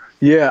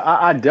 Yeah,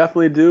 I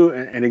definitely do.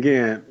 And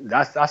again,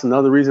 that's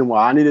another reason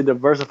why I need to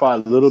diversify a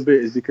little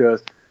bit, is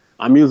because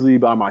I'm usually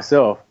by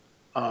myself.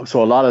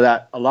 So a lot of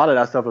that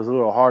stuff is a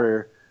little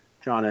harder,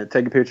 trying to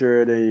take a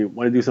picture, then you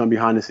want to do something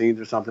behind the scenes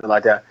or something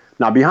like that.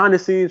 Now, behind the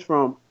scenes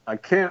from a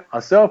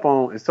cell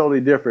phone is totally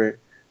different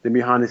than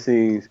behind the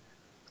scenes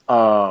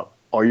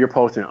or you're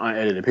posting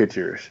unedited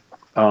pictures.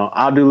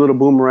 I'll do little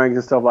boomerangs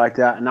and stuff like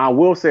that. And I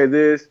will say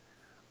this,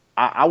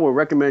 I would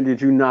recommend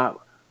that you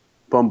not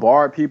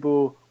bombard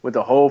people with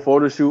the whole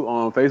photo shoot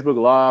on Facebook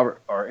Live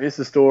or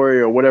Insta Story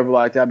or whatever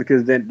like that,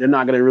 because then they're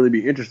not going to really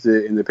be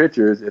interested in the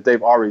pictures if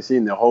they've already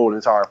seen the whole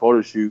entire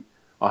photo shoot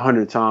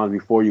 100 times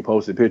before you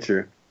post a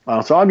picture.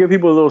 So I'll give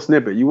people a little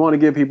snippet. You want to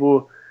give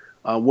people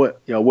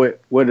what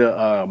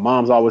the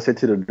moms always say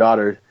to their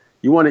daughters.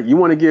 You want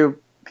to give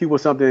people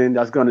something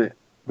that's gonna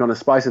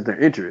spice up their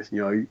interest.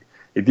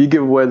 If you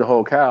give away the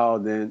whole cow,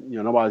 then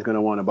nobody's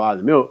gonna want to buy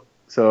the milk.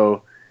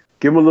 So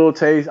give them a little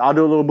taste. I'll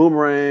do a little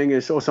boomerang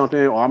and show something,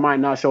 or I might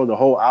not show the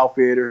whole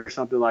outfit or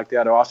something like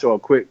that, or I'll show a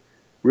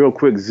real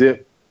quick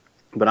zip.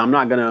 But I'm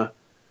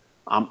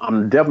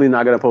definitely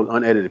not gonna post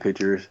unedited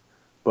pictures.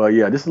 But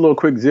yeah, just a little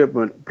quick zip.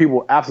 But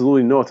people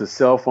absolutely know it's a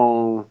cell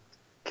phone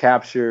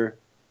capture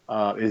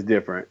is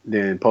different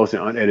than posting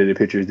unedited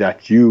pictures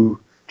that you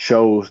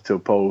chose to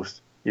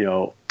post.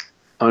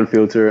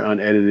 Unfiltered,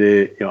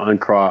 unedited,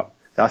 uncropped.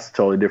 That's a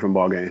totally different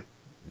ballgame.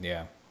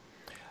 Yeah.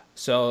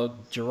 So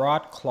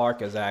Gerard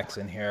Clark is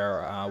asking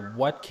here,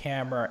 what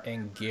camera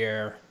and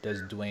gear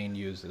does Duane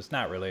use? It's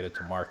not related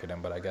to marketing,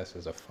 but I guess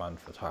it's a fun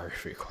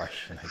photography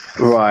question, I guess.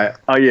 Right.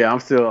 Oh yeah,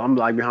 I'm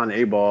like behind the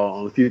 8 ball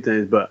on a few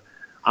things, but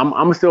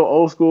I'm still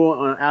old school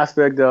on an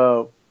aspect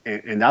of,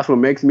 and that's what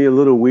makes me a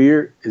little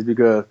weird, is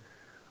because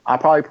I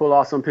probably pull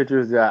off some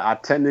pictures that I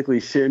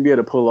technically shouldn't be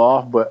able to pull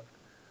off, but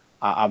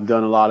I've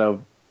done a lot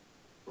of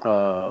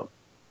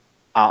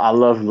I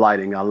love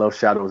lighting. I love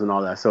shadows and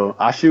all that. So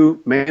I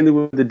shoot mainly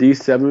with the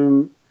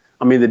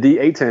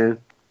D810,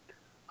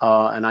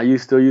 and I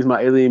still use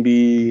my Alien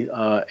B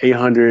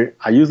 800.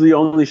 I usually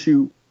only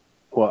shoot.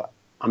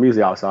 I'm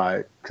usually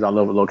outside because I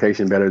love a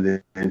location better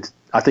than.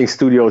 I think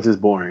studio is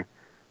just boring.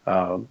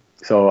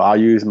 So I'll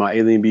use my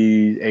Alien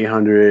B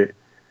 800,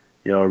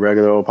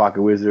 regular old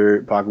Pocket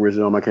Wizard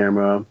on my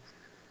camera,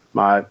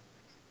 my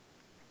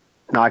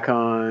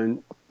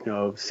Nikon,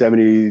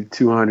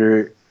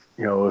 70-200,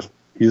 is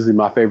usually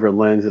my favorite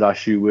lens that I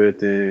shoot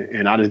with,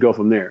 and I just go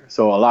from there.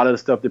 So a lot of the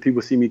stuff that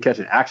people see me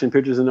catching action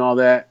pictures and all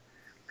that,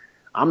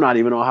 I'm not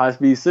even on high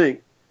speed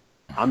sync.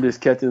 I'm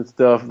just catching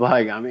stuff I'm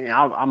like,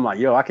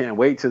 I can't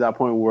wait to that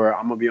point where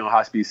I'm gonna be on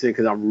high speed sync,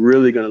 because I'm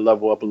really gonna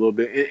level up a little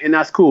bit, and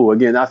that's cool.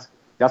 Again,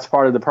 that's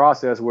part of the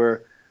process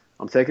where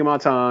I'm taking my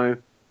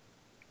time.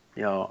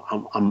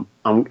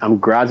 I'm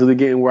gradually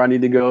getting where I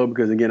need to go,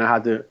 because again, I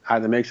have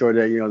to make sure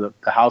that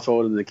the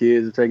household and the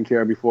kids are taken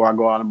care of before I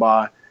go out and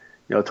buy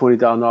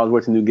 $20,000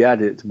 worth of new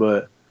gadgets.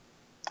 But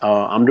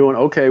I'm doing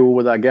okay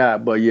with what I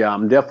got, but yeah,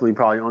 I'm definitely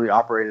probably only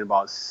operating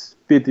about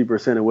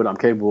 50% of what I'm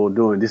capable of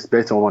doing, just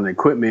based on the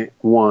equipment,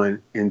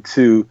 one, and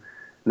two,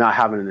 not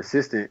having an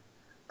assistant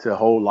to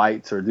hold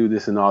lights or do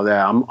this and all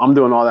that. I'm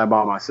doing all that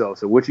by myself.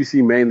 So what you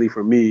see mainly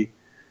from me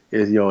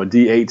is, a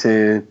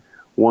D810,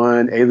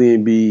 one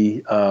Alien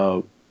B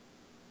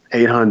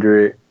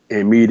 800,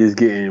 and me just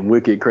getting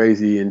wicked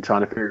crazy and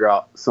trying to figure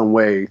out some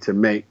way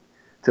to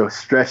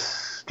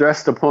stress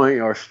the point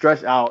or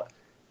stretch out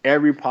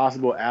every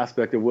possible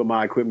aspect of what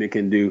my equipment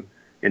can do.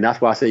 And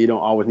that's why I say you don't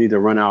always need to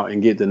run out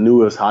and get the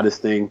newest,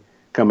 hottest thing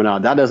coming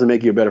out. That doesn't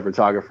make you a better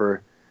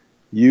photographer.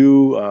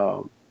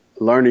 You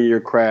learning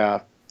your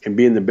craft and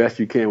being the best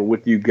you can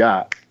with what you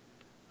got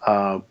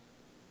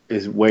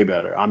is way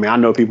better. I mean, I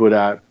know people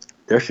that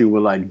they're shooting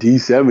with like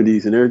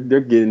D70s and they're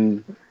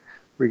getting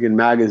freaking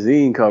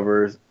magazine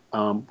covers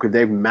because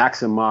they've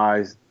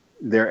maximized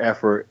their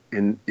effort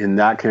in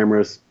that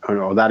camera's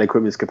or that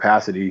equipment's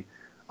capacity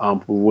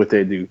for what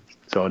they do.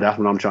 So that's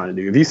what I'm trying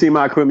to do. If you see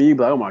my equipment, you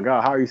be like, oh my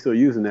God, how are you still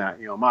using that?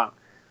 My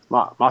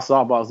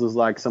softbox looks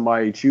like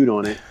somebody chewed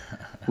on it.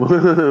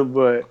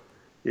 But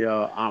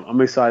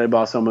I'm excited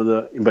about some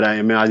of but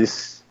I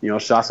just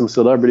shot some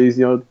celebrities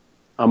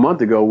a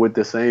month ago with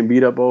the same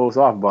beat up old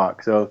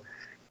softbox. So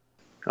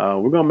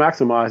we're gonna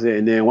maximize it,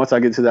 and then once I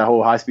get to that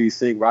whole high speed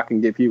sync where I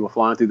can get people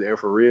flying through the air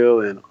for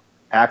real and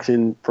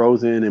action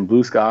frozen and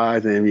blue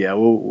skies, and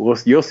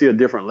you'll see a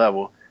different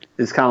level.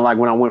 It's kind of like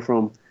when I went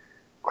from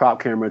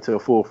crop camera to a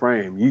full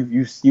frame.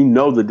 You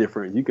know the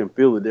difference. You can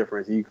feel the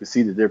difference. You can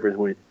see the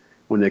difference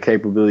when the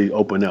capabilities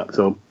open up.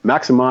 So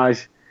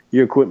maximize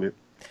your equipment.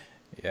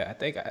 Yeah, I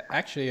think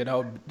actually,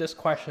 this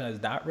question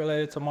is not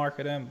related to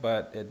marketing,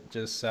 but it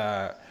just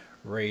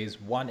raised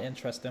one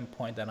interesting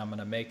point that I'm going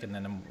to make and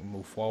then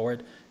move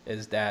forward,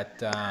 is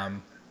that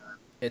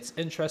it's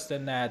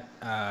interesting that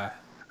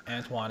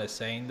Antoine is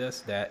saying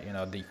this, that,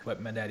 the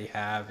equipment that he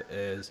have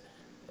is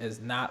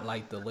not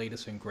like the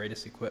latest and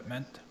greatest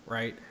equipment,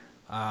 right?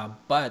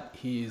 But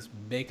he's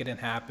making it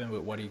happen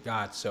with what he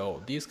got.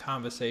 So these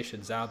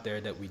conversations out there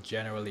that we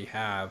generally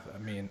have, I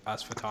mean,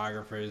 us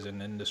photographers in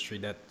the industry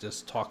that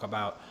just talk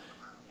about,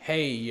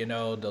 hey,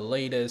 the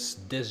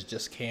latest, this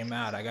just came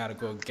out, I gotta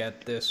go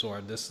get this,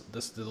 or this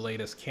is the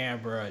latest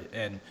camera,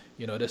 and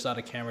this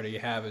other camera that you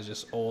have is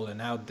just old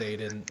and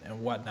outdated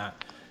and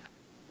whatnot.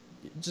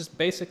 Just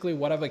basically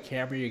whatever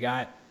camera you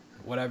got,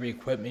 whatever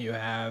equipment you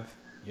have,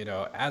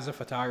 as a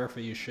photographer,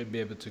 you should be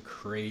able to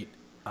create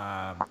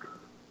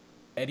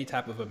any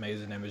type of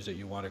amazing image that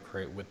you want to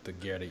create with the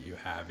gear that you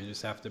have. You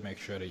just have to make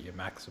sure that you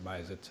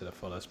maximize it to the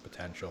fullest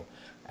potential.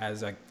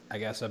 As I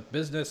guess a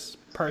business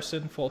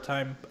person,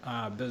 full-time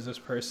business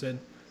person,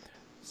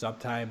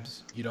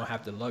 sometimes you don't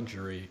have the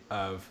luxury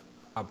of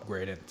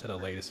upgrading to the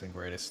latest and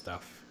greatest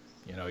stuff.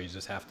 You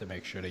just have to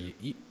make sure that you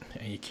eat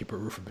and you keep a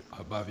roof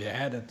above your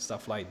head and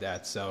stuff like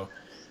that. So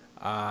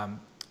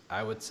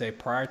I would say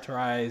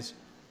prioritize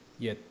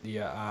your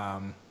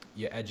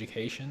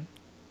education,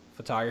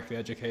 photography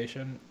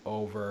education,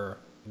 over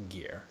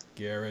gear.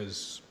 Gear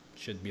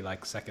should be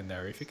like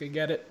secondary. If you could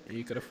get it,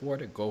 you could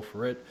afford it, go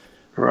for it.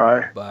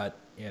 Right. But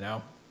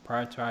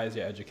prioritize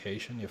your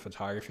education, your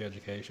photography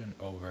education,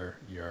 over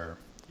your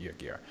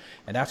gear.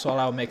 And that's all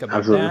I'll make about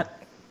Absolutely.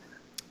 that.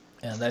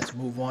 And let's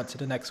move on to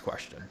the next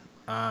question.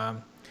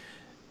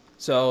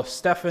 So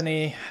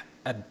Stephanie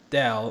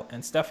Adele,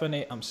 and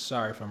Stephanie, I'm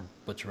sorry if I'm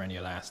butchering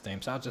your last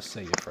name, so I'll just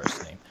say your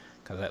first name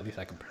because at least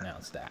I can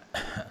pronounce that.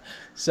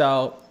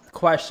 So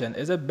question,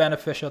 is it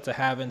beneficial to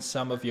having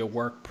some of your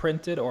work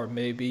printed, or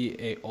maybe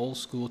a old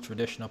school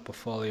traditional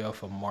portfolio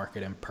for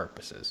marketing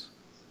purposes?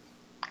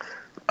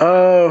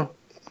 I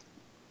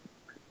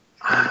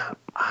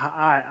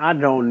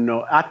don't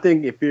know. I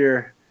think if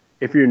you're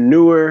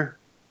newer,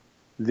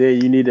 then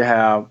you need to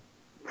have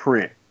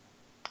print,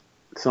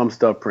 some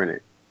stuff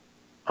printed.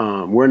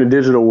 We're in a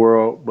digital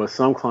world, but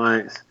some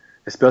clients,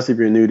 especially if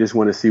you're new, just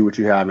want to see what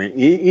you have. And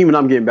even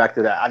I'm getting back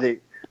to that. I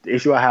think the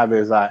issue I have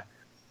is like,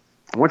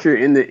 once you're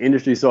in the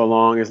industry so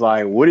long, it's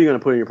like, what are you going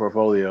to put in your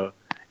portfolio?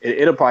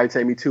 It'll probably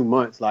take me 2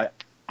 months. Like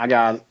I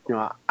got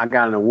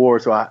an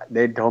award, so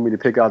they told me to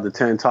pick out the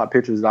 10 top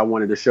pictures that I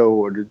wanted to show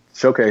or to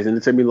showcase, and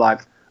it took me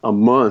like a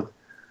month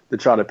to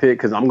try to pick,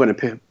 because I'm going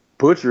to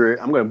butcher it.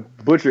 I'm going to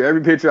butcher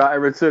every picture I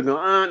ever took.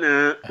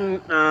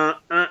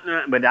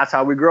 But that's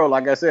how we grow.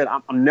 Like I said,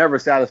 I'm never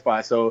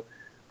satisfied. So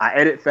I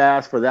edit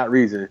fast for that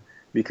reason,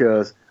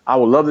 because I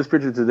will love this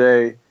picture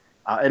today.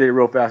 I'll edit it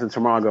real fast, and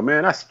tomorrow I go,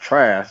 man, that's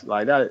trash.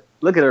 Like that.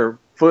 Look at her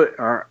foot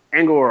or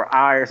angle or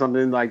eye or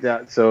something like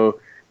that. So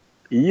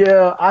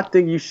yeah, I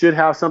think you should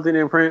have something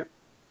in print.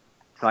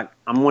 Like,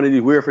 I'm one of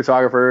these weird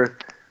photographers.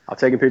 I've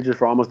taken pictures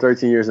for almost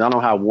 13 years, and I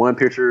don't have one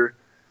picture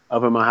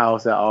up in my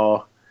house at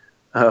all.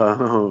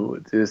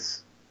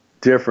 It's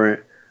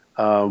different.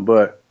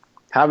 But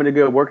having a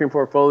good working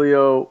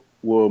portfolio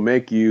will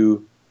make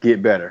you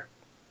get better.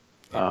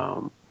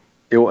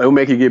 It'll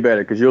make you get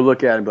better, because you'll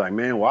look at it and be like,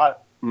 man, why?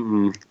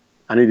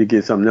 I need to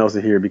get something else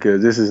in here,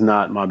 because this is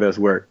not my best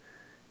work.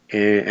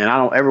 And I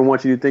don't ever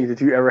want you to think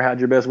that you ever had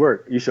your best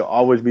work. You should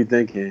always be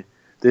thinking,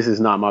 this is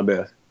not my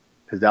best.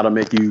 because that'll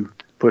make you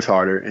push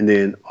harder. And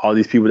then all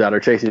these people that are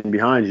chasing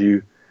behind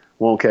you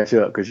won't catch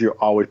up because you're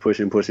always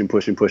pushing.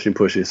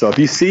 So if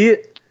you see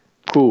it,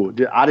 cool.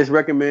 I just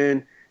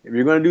recommend if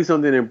you're going to do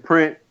something in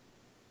print,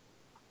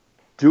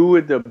 do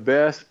it the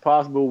best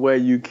possible way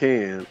you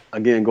can.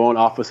 Again, going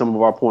off of some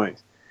of our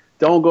points.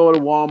 Don't go to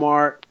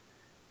Walmart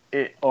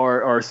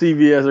or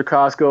CVS or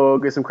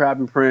Costco, get some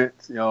crappy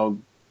prints.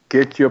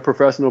 Get your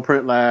professional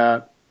print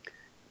lab,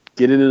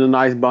 get it in a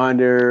nice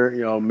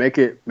binder. Make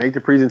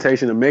the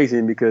presentation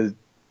amazing because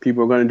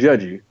people are going to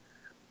judge you.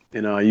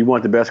 You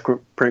want the best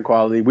print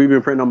quality. We've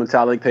been printing on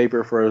metallic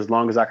paper for as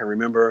long as I can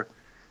remember.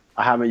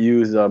 I haven't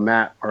used a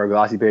matte or a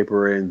glossy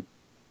paper in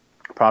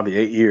probably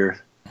 8 years.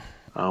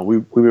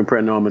 We've been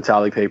printing on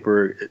metallic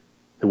paper.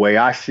 The way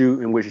I shoot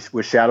and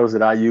with shadows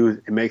that I use,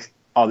 it makes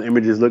all the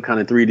images look kind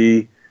of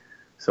 3D.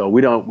 So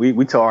we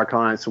tell our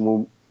clients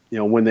when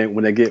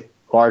they get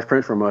large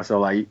prints from us, so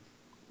like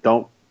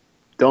don't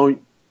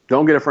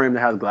get a frame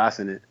that has glass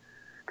in it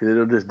because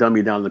it'll just dumb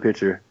you down the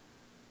picture.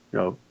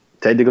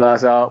 Take the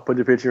glass out, put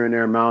the picture in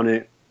there, mount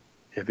it.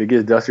 If it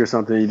gets dusty or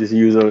something, you just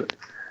use a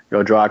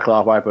dry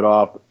cloth, wipe it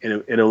off,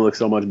 and it'll look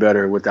so much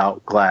better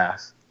without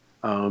glass.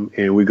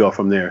 And we go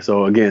from there.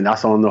 So again,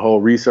 that's on the whole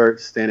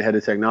research, staying ahead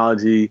of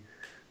technology,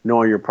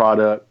 knowing your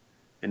product,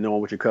 and knowing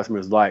what your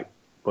customers like.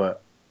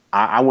 But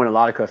I win a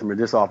lot of customers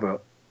just off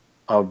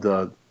of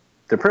the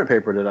print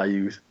paper that I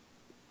use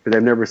because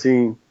they've never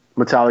seen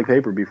metallic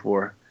paper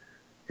before,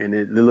 and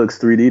it looks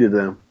 3D to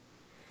them.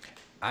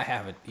 I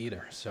haven't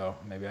either, so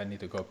maybe I need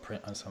to go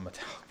print on some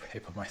metallic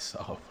paper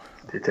myself.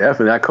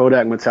 Definitely, that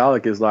Kodak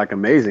metallic is like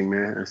amazing,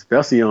 man.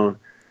 Especially on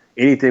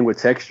anything with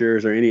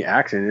textures or any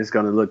action, it's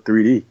going to look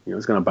 3D.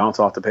 It's going to bounce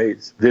off the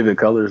page. Vivid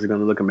colors are going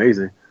to look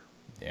amazing.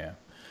 Yeah.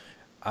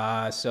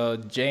 So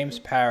James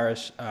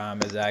Parrish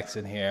is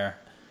asking here.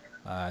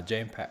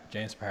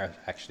 James Parrish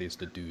actually is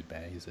the dude,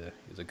 man. He's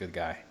a good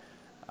guy.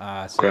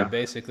 So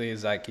basically,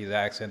 he's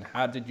asking,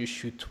 how did you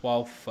shoot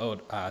 12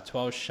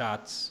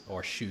 shots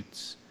or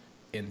shoots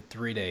in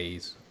 3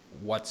 days?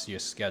 What's your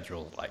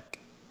schedule like?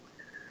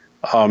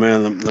 Oh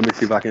man, let me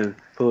see if I can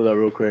pull it up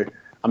real quick.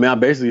 I mean, I'm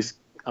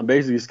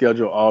basically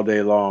scheduled all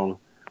day long,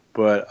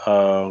 but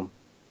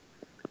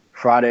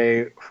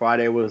Friday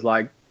was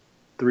like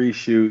 3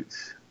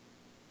 shoots.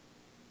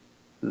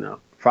 No,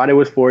 Friday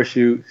was 4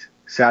 shoots.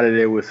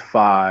 Saturday was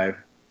 5,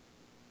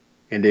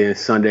 and then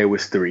Sunday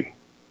was 3.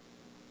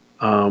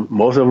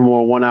 Most of them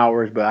were 1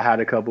 hours, but I had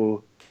a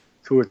couple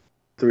 2 or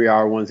 3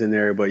 hour ones in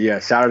there. But yeah,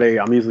 Saturday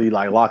I'm usually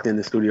like locked in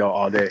the studio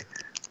all day.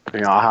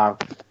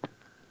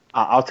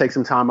 I'll take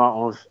some time out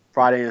on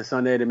Friday and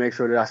Sunday to make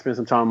sure that I spend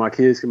some time with my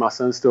kids because my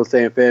son's still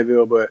staying in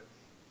Fayetteville. But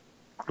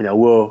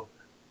we'll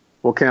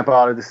camp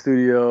out at the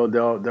studio.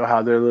 They'll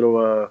have their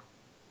little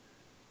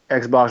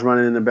Xbox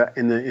running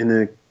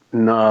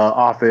in the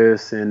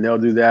office, and they'll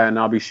do that, and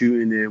I'll be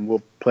shooting, and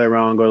we'll play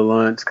around, go to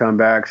lunch, come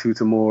back, shoot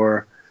some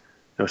more,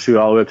 shoot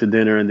all the way up to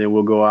dinner, and then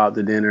we'll go out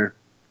to dinner.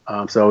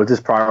 So it's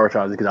just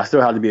prioritizing because I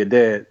still have to be a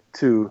dad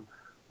too.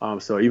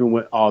 So even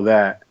with all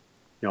that,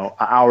 an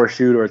hour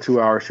shoot or a 2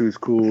 hour shoot is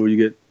cool. You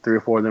get 3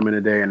 or 4 of them in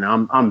a day, and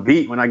I'm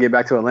beat when I get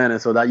back to Atlanta.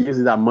 So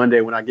that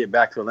Monday when I get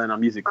back to Atlanta,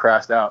 I'm usually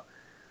crashed out.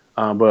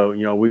 But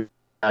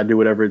I do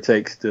whatever it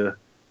takes to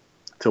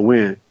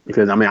win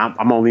because I mean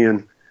I'm only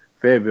in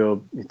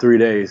Fayetteville 3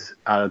 days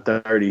out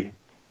of 30.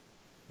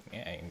 Yeah,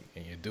 and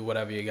you do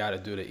whatever you got to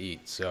do to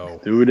eat.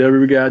 So do whatever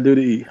we got to do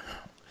to eat.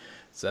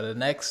 So the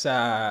next,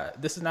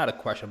 this is not a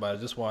question, but I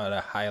just wanted to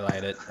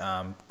highlight it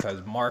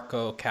because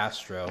Marco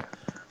Castro,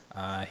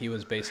 he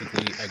was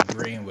basically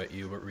agreeing with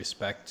you with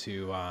respect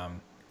to,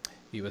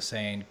 he was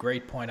saying,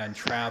 great point on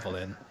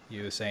traveling. He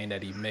was saying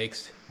that he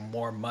makes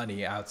more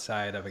money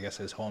outside of, I guess,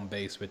 his home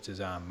base, which is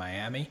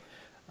Miami.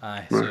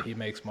 So he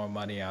makes more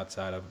money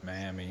outside of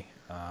Miami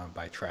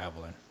by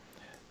traveling.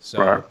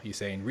 So he's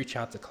saying reach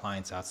out to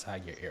clients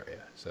outside your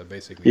area. So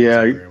basically, he's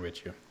agreeing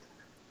with you.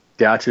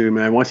 Got you,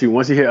 man. Once you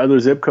hit other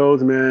zip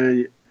codes,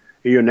 man,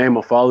 your name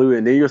will follow you,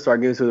 and then you'll start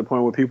getting to the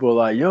point where people are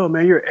like, "Yo,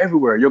 man, you're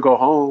everywhere." You'll go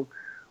home,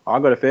 or I'll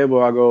go to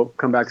Fayetteville, I'll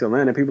come back to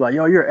Atlanta. And people are like,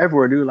 "Yo, you're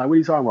everywhere, dude." Like, what are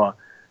you talking about?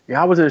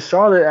 Yeah, I was in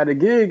Charlotte at a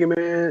gig, man,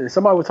 and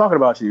somebody was talking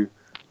about you.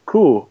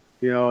 Cool.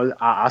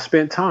 I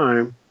spent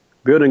time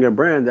building a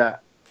brand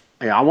that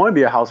I want to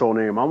be a household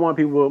name. I want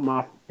people,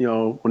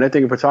 when they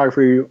think of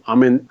photography,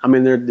 I'm in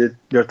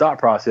their thought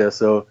process.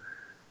 So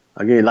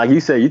again, like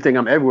you said, you think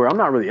I'm everywhere. I'm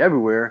not really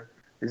everywhere.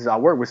 It's just I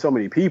work with so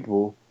many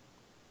people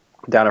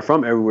that are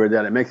from everywhere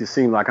that it makes it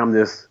seem like I'm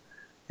just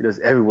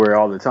everywhere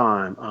all the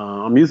time.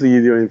 I'm usually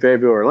either in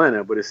Fayetteville or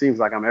Atlanta, but it seems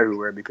like I'm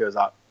everywhere because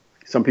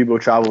some people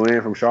travel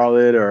in from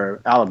Charlotte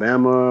or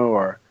Alabama,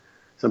 or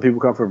some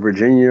people come from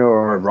Virginia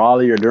or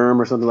Raleigh or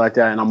Durham or something like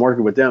that, and I'm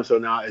working with them. So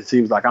now it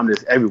seems like I'm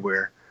just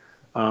everywhere.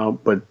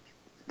 But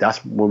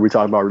that's when we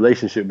talk about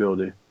relationship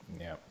building.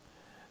 Yeah.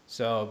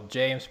 So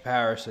James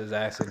Parrish is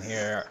asking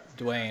here,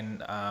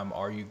 Duane,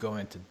 are you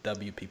going to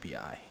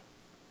WPPI?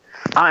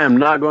 I am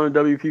not going to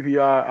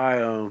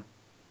WPPI.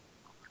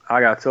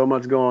 I got so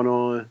much going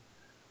on.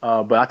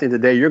 But I think the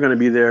day you're going to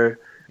be there,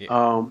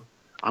 I'm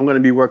going to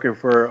be working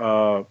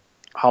for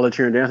Holler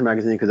Cheer and Dance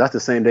magazine because that's the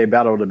same day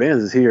Battle of the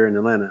Bands is here in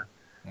Atlanta.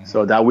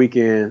 So that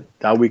weekend,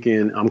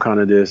 I'm kind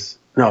of just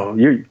no.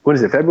 What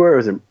is it? February or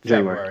is it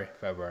January?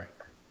 February.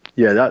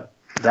 Yeah, that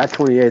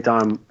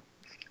 28th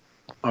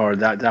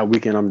that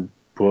weekend I'm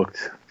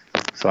booked,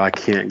 so I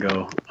can't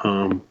go.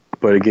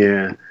 But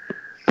again,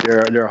 there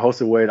are a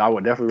host of ways I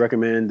would definitely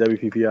recommend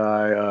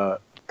WPPI,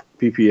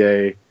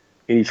 PPA,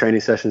 any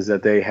training sessions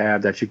that they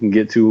have that you can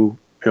get to,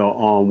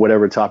 on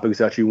whatever topics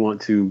that you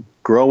want to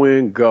grow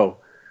in. Go.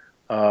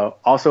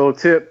 Also, a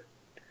tip,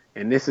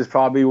 and this is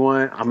probably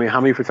one. I mean,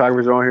 how many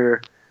photographers are on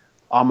here?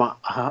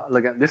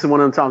 This is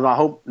one of the times I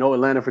hope no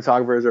Atlanta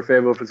photographers or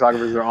Fayetteville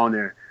photographers are on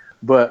there.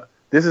 But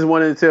this is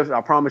one of the tips.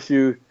 I promise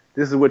you,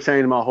 this is what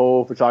changed my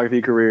whole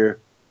photography career,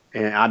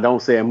 and I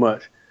don't say it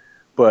much.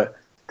 But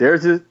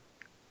there's this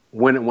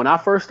when I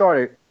first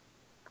started,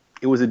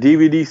 it was a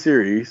DVD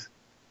series,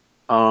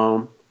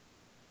 and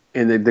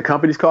the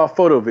company's called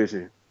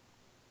PhotoVision.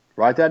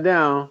 Write that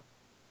down,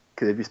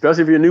 because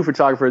especially if you're a new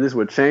photographer, this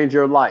would change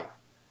your life.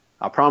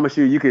 I promise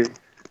you, you could.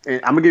 And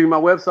I'm gonna give you my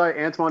website,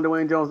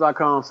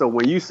 AntoineDuaneJones.com. So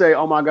when you say,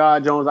 "Oh my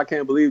God, Jones, I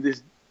can't believe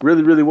this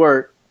really, really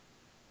worked,"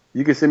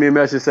 you can send me a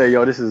message and say,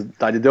 "Yo, this is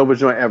like the dopest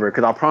joint ever."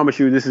 Because I promise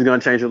you, this is gonna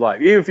change your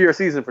life, even if you're a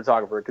seasoned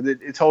photographer. Because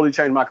it totally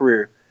changed my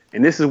career.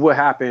 And this is what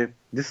happened.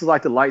 This is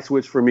like the light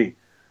switch for me.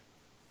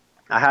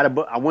 I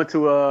went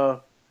to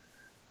a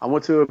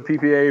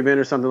PPA event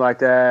or something like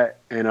that,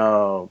 and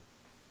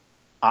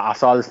I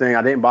saw this thing.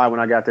 I didn't buy it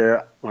when I got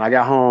there. When I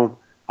got home,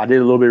 I did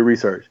a little bit of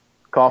research.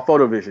 Called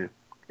PhotoVision.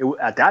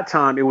 At that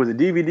time, it was a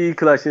DVD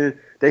collection.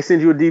 They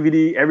send you a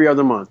DVD every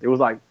other month. It was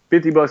like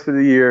 $50 for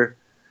the year.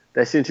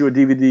 They sent you a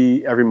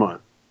DVD every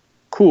month.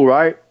 Cool,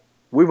 right?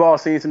 We've all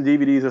seen some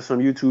DVDs or some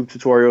YouTube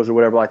tutorials or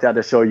whatever like that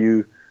show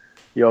you,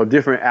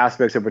 different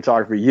aspects of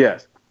photography.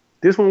 Yes,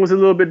 this one was a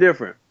little bit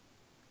different.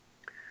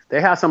 They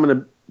had some of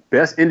the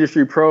best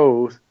industry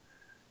pros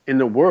in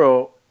the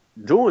world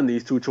doing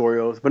these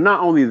tutorials, but not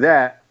only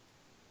that,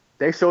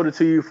 they showed it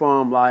to you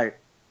from like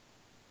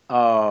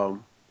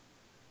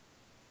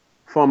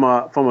from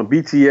a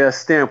BTS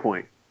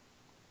standpoint.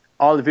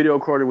 All the video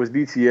recording was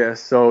BTS,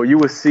 so you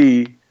would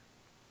see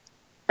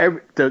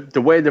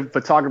the way the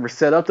photographer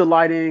set up the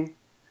lighting,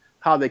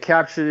 how they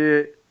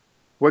captured it,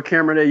 what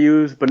camera they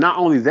used. But not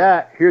only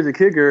that, here's the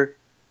kicker: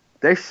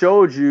 they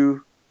showed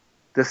you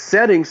the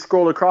settings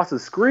scroll across the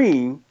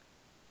screen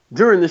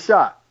during the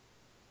shot.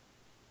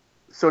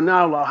 So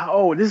now, like,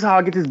 oh, this is how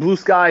I get this blue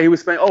sky. He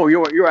was saying, oh,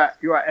 you're at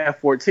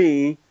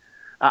f14,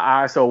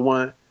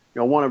 ISO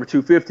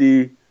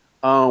 1/250.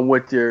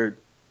 With your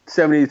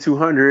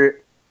 70-200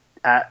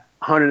 at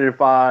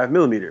 105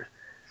 millimeters.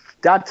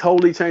 That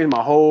totally changed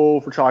my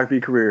whole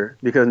photography career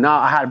because now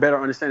I had a better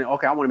understanding.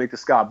 Okay, I want to make the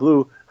sky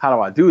blue. How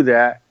do I do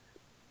that?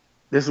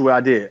 This is what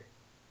I did.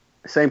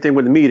 Same thing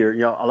with the meter.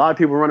 A lot of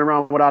people run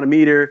around without a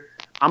meter.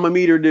 I'm a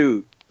meter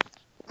dude.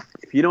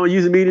 If you don't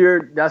use a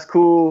meter, that's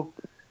cool.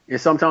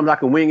 And sometimes I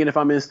can wing it if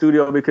I'm in the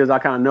studio because I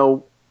kind of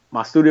know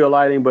my studio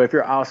lighting. But if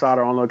you're outside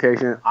or on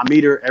location, I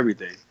meter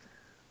everything.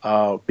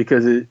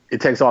 Because it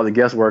takes all the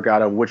guesswork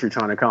out of what you're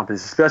trying to accomplish,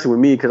 especially with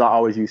me because I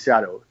always use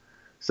shadows.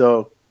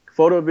 So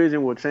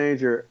PhotoVision will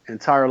change your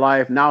entire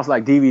life. Now it's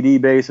like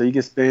DVD based, so you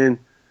can spend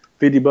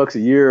 $50 a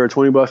year or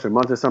 $20 a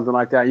month or something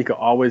like that. You can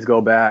always go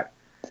back.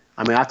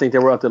 I mean, I think they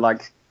were up to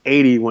like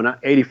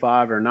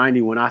 85 or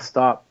 90 when I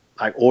stopped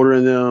like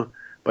ordering them,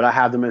 but I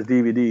have them as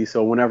DVDs.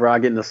 So whenever I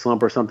get in a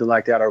slump or something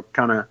like that, or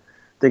kind of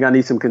think I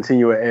need some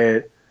continual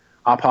ed,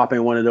 I'll pop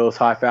in one of those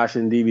high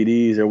fashion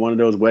DVDs or one of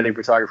those wedding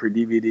photography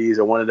DVDs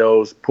or one of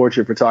those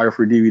portrait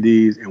photography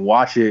DVDs and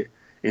watch it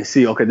and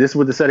see, okay, this is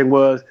what the setting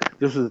was.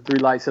 This was the 3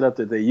 light setup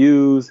that they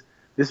used.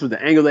 This was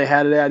the angle they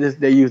had it at.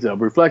 They used a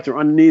reflector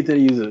underneath it. They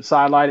used a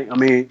side lighting. I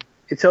mean,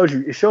 it shows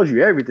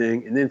you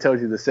everything and then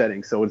tells you the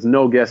settings. So it's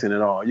no guessing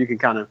at all. You can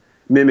kind of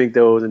mimic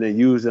those and then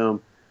use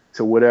them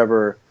to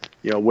whatever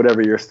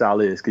your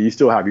style is, because you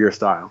still have your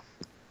style.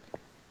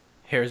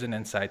 Here's an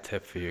inside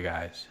tip for you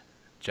guys,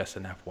 just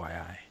an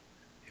FYI.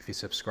 If you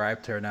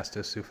subscribe to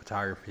Ernesto Su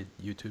Photography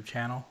YouTube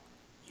channel,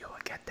 you will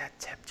get that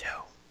tip too.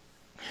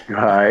 All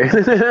right.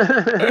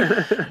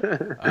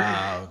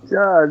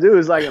 Yeah, dude,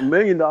 it's like $1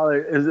 million.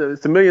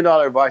 It's $1 million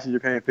advice and you're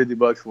paying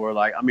 $50 for.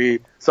 Like, I mean,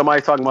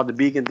 somebody's talking about the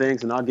beacon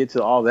things, and I'll get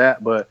to all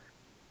that, but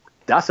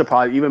that's a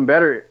probably even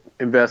better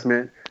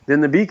investment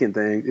than the beacon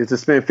thing, is to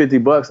spend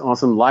 $50 on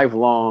some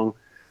lifelong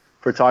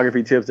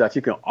photography tips that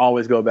you can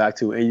always go back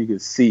to and you can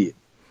see it.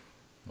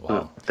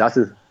 Wow. That's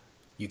it.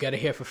 You got to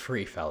hear for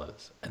free,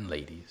 fellas and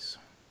ladies.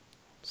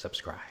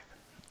 Subscribe.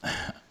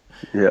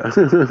 Yeah.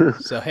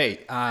 So, hey,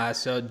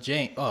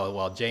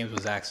 James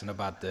was asking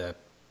about the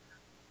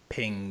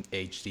ping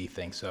HD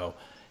thing. So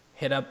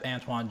hit up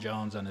Antoine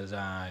Jones on his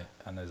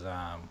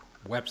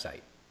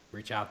website.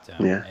 Reach out to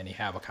him, and he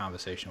have a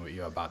conversation with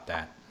you about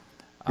that.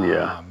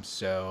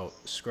 So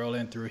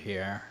scrolling through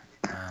here.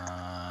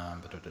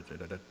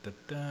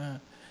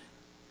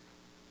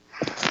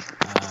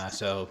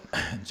 So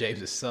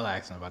James is still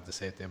asking about the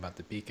same thing about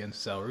the beacon.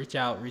 So reach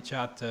out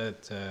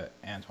to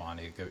Antoine.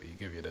 He'll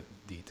give you the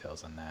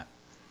details on that.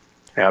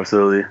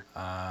 Absolutely.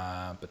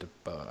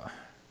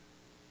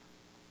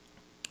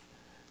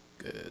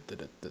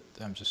 Good.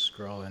 I'm just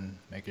scrolling,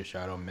 making sure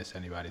I don't miss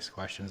anybody's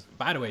questions.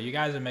 By the way, you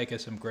guys are making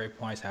some great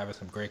points, having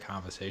some great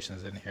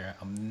conversations in here.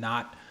 I'm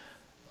not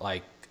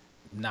like,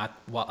 not,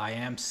 well, I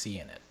am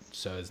seeing it.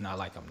 So it's not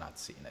like I'm not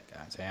seeing it,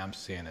 guys. I am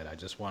seeing it. I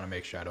just want to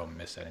make sure I don't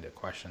miss any of the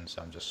questions.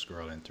 So I'm just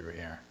scrolling through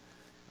here,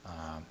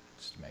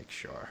 just to make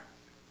sure.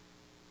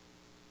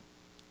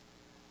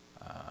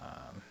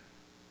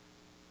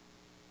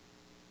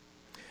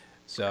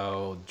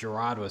 So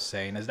Gerard was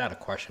saying, is that a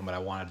question, but I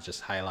wanted to just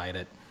highlight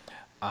it.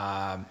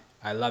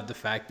 I love the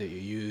fact that you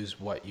use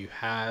what you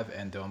have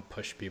and don't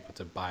push people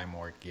to buy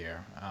more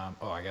gear.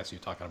 Oh, I guess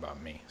you're talking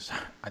about me.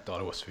 I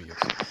thought it was for you.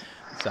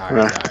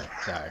 Sorry.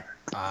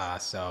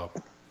 So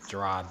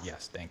Gerard,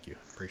 yes, thank you.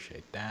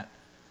 Appreciate that.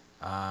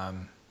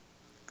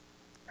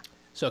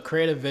 So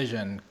creative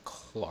vision,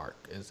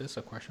 Clark. Is this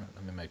a question?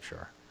 Let me make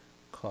sure.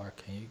 Clark,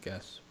 can you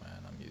guess when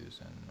I'm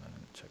using,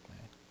 check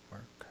my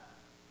work?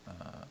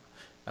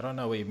 I don't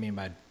know what you mean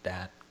by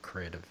that,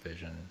 creative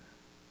vision.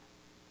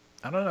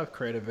 I don't know if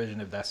creative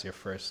vision, if that's your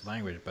first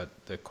language, but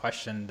the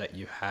question that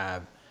you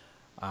have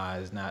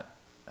is not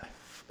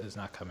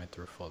coming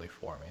through fully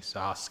for me. So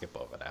I'll skip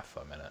over that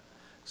for a minute.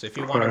 So if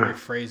you want to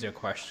rephrase your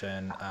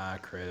question,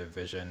 creative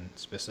vision,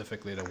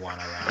 specifically the one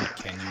around,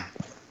 can you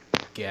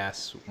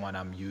guess when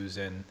I'm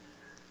using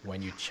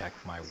when you check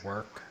my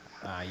work?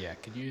 Yeah,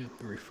 could you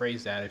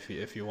rephrase that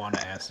if you want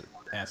to answer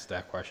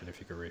that question, if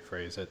you could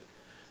rephrase it?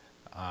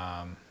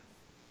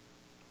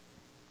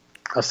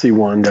 I see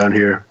one down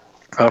here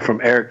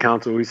from Eric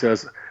Council. He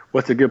says,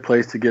 what's a good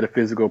place to get a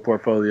physical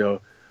portfolio?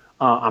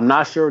 I'm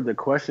not sure what the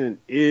question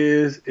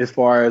is as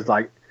far as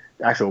like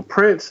the actual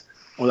prints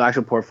or the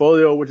actual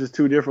portfolio, which is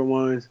two different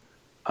ones.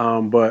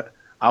 But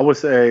I would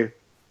say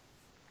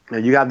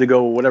you have to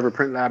go with whatever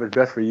print lab is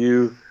best for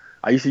you.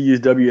 I used to use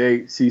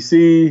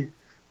W8CC.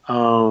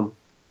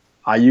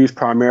 I use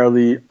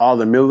primarily all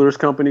the Miller's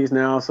companies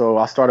now. So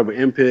I started with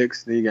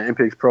MPix, then you got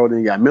MPix Pro, then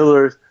you got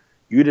Miller's.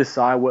 You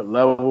decide what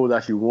level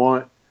that you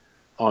want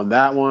on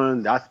that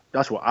one.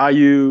 That's what I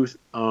use.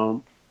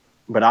 But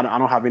I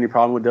don't have any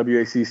problem with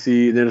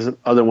WACC. There's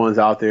other ones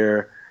out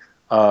there,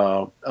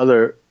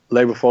 other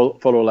label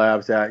photo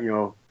labs that,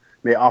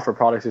 may offer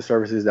products and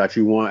services that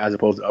you want as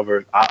opposed to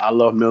others. I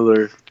love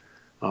Miller's.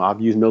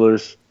 I've used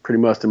Miller's pretty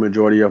much the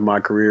majority of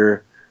my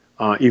career,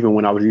 even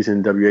when I was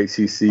using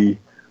WHCC.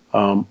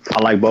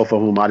 I like both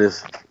of them.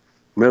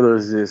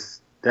 Miller's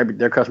is,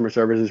 their customer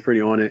service is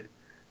pretty on it.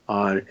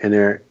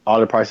 And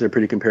all the prices are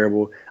pretty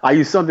comparable. I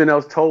use something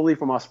else totally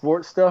for my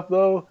sports stuff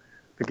though,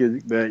 but you're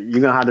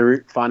gonna have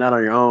to find out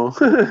on your own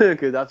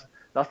because that's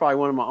probably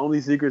one of my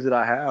only secrets that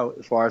I have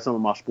as far as some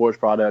of my sports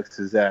products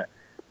is that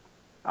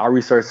I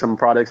researched some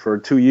products for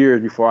 2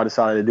 years before I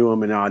decided to do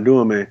them, and now I do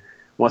them. And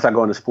once I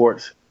go into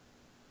sports,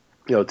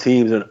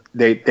 teams and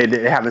they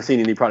haven't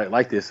seen any product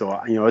like this,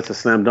 so it's a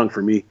slam dunk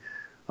for me.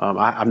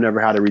 I've never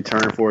had a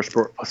return for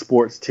a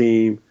sports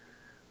team.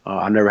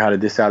 I've never had a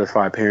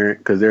dissatisfied parent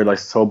because they're like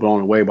so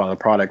blown away by the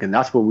product. And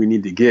that's what we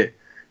need to get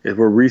is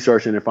we're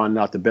researching and finding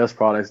out the best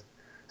products,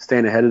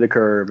 staying ahead of the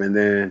curve, and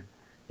then,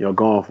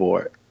 going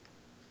for it.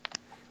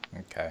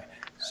 Okay.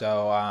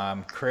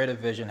 So Creative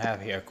Vision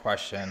have here a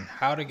question.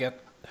 How to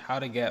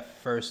get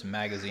first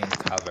magazine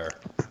cover?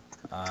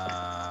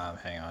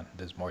 Hang on,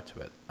 there's more to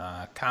it.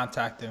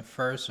 Contact them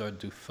first or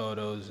do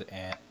photos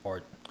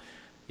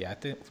yeah,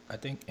 I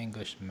think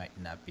English might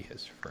not be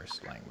his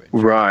first language.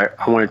 Right.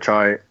 I want to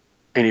try it.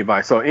 Any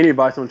advice? So any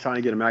advice on trying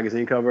to get a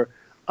magazine cover?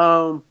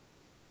 Start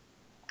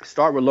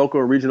with local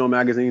or regional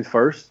magazines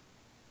first.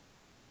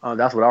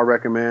 That's what I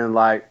recommend.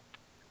 Like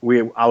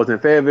I was in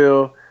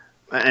Fayetteville,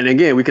 and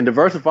again, we can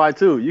diversify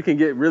too. You can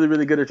get really,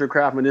 really good at your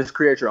craft and just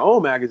create your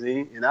own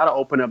magazine, and that'll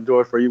open up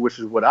doors for you, which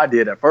is what I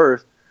did at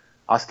first.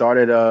 I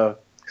started a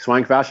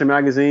Swank Fashion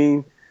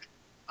magazine.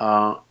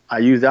 I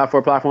used that for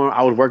a platform.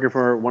 I was working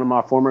for one of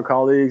my former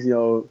colleagues.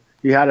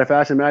 He had a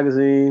fashion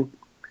magazine.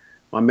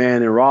 My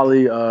man in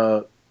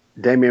Raleigh,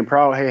 Damian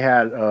Proud, he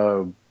had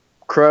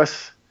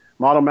Crush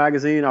model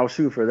magazine. I was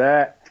shooting for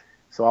that.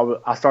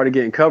 So I started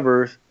getting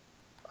covers.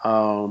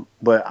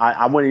 But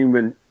I wouldn't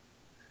even,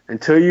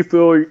 until you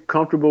feel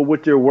comfortable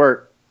with your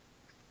work.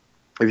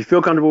 If you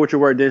feel comfortable with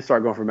your work, then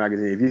start going for a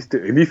magazine.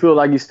 If you feel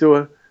like you're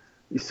still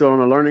on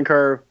a learning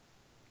curve,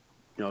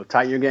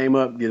 tighten your game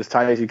up, get as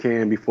tight as you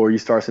can before you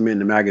start submitting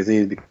the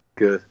magazines,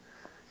 because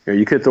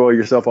you could throw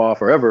yourself off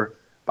forever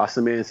by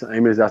submitting some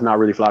images that's not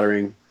really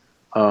flattering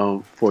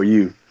for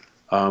you.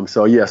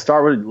 So yeah,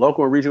 start with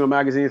local and regional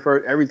magazines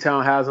first. Every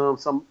town has them.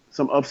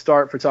 Some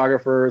upstart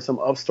photographers, some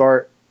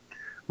upstart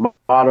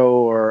model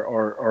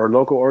or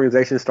local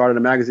organizations started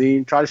a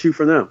magazine. Try to shoot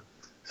for them.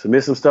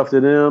 Submit some stuff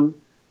to them.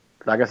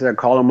 Like I said,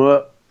 call them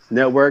up,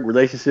 network,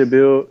 relationship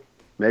build.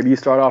 Maybe you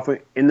start off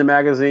in the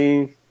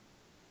magazine,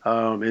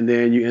 and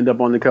then you end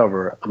up on the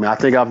cover. I mean, I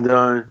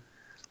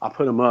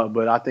put them up,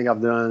 but I think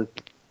I've done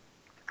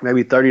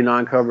maybe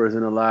 39 covers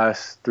in the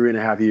last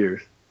 3.5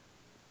 years.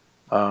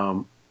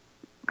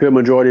 Good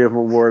majority of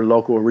them were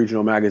local or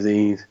regional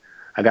magazines.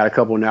 I got a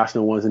couple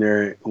national ones in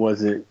there. It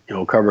wasn't,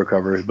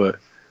 covers, but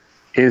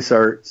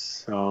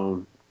inserts.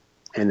 And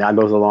that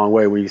goes a long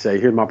way when you say,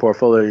 here's my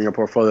portfolio, and your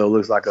portfolio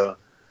looks like a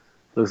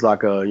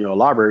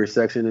library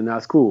section, and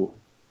that's cool.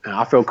 And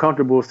I feel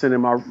comfortable sending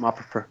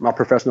my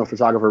professional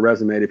photographer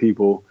resume to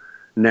people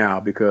now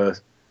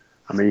because,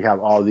 I mean, you have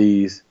all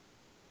these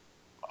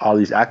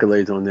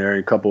accolades on there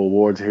and a couple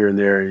awards here and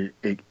there.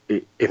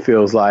 It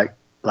feels like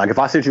if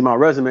I sent you my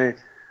resume,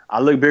 I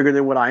look bigger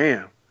than what I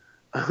am.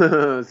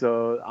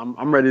 So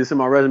I'm ready to send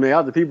my resume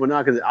out to people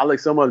now because I look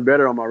so much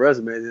better on my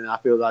resume than I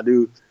feel I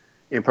do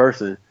in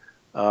person.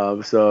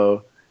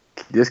 So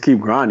just keep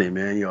grinding,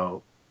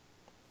 man.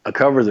 A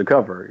cover is a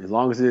cover. As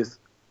long as it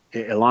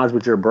aligns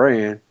with your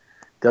brand,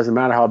 doesn't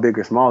matter how big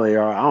or small they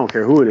are. I don't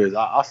care who it is.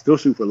 I'll still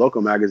shoot for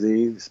local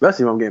magazines,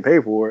 especially if I'm getting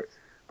paid for it.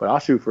 But I'll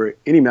shoot for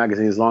any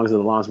magazine as long as it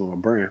aligns with my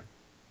brand.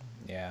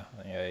 Yeah,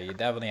 you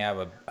definitely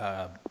have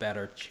a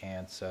better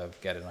chance of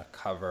getting a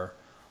cover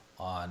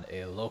on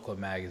a local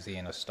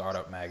magazine, a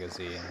startup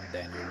magazine,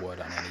 than you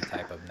would on any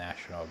type of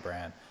national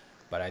brand.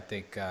 But I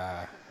think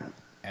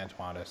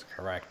Antoine is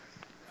correct.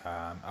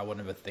 I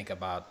wouldn't even think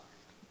about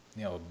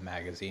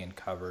magazine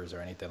covers or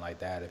anything like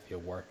that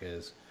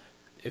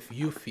if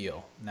you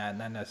feel, not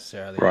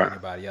necessarily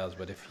anybody else,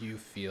 but if you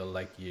feel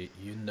like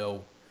you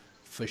know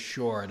for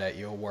sure that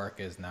your work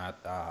is not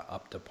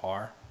up to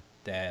par,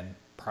 then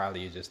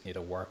probably you just need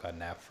to work on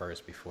that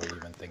first before you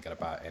even thinking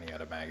about any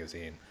other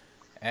magazine.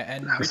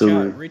 And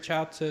reach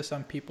out to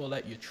some people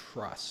that you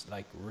trust,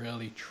 like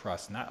really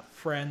trust, not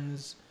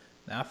friends,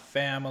 not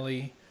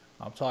family.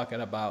 I'm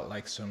talking about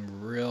like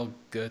some real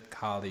good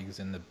colleagues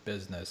in the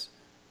business,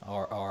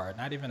 or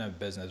not even in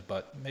business,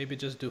 but maybe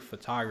just do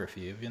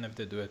photography, even if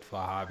they do it for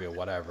a hobby or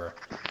whatever.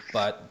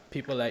 But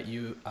people that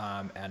you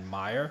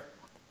admire,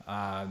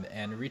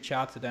 and reach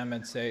out to them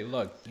and say,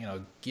 look,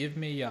 give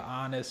me your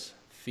honest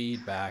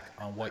feedback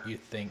on what you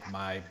think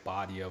my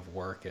body of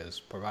work is.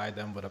 Provide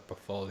them with a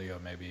portfolio,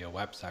 maybe a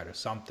website or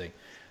something,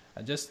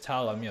 and just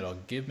tell them,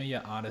 give me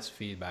your honest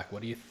feedback.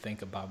 What do you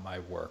think about my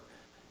work?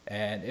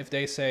 And if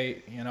they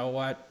say, you know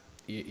what,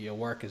 your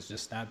work is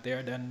just not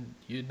there, then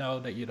you know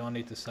that you don't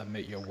need to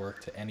submit your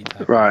work to any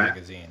type of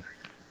magazine.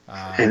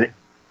 And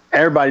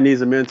everybody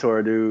needs a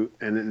mentor, dude,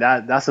 and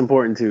that's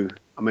important too.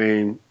 I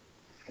mean,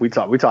 we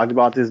talked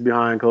about this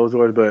behind closed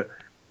doors, but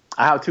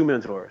I have two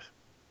mentors.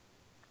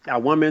 I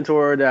have one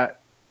mentor that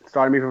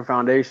started me from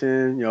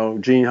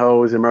foundation, Gene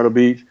Hose in Myrtle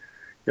Beach,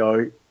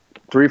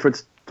 three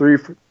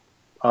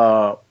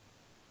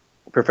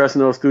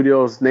professional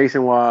studios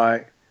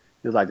nationwide.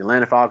 He was like the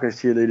Atlanta Falcons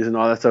cheerleaders and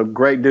all that. So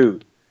great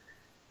dude.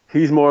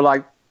 He's more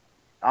like,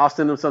 I'll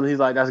send him something. He's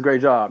like, that's a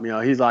great job.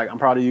 He's like, I'm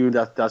proud of you.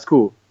 That's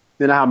cool.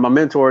 Then I have my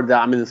mentor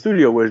that I'm in the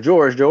studio with,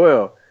 George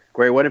Joel,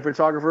 great wedding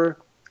photographer.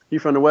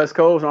 He's from the West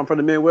Coast. I'm from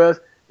the Midwest.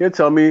 He'll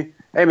tell me,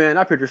 hey man,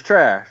 that picture's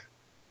trash.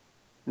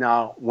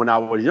 Now, when I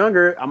was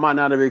younger, I might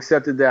not have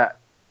accepted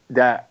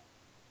that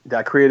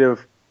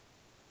creative,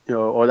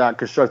 or that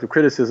constructive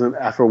criticism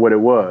for what it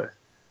was.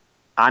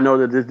 I know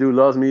that this dude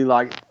loves me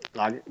like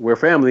we're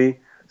family,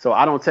 so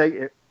I don't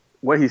take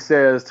what he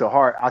says to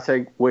heart. I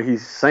take what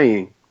he's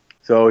saying.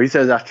 So he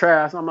says that's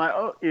trash. I'm like,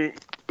 oh,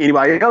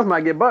 anybody else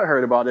might get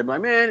butthurt about it. I'm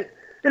like, man,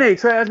 it ain't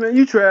trash, man.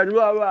 You trash.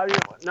 Blah, blah, blah.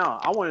 No,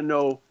 I want to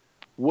know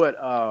what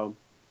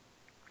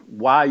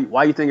why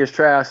you think it's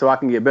trash so I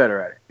can get better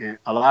at it. And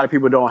a lot of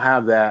people don't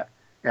have that.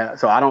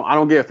 So I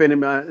don't get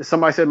offended. If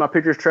somebody said my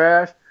picture's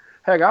trash,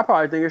 heck, I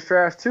probably think it's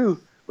trash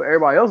too. But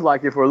everybody else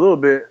liked it for a little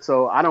bit,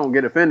 so I don't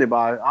get offended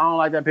by it. I don't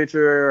like that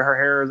picture. Her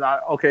hair is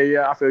okay.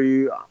 Yeah, I feel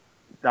you.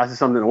 That's just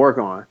something to work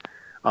on.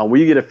 When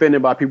you get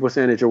offended by people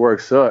saying that your work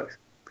sucks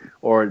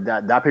or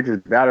that picture's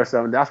bad or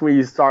something, that's when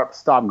you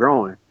stop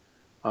growing.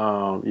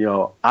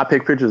 I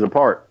pick pictures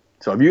apart.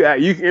 So if you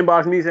can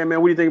inbox me and say,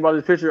 man, what do you think about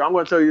this picture? I'm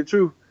going to tell you the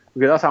truth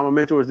because that's how my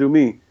mentors do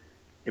me.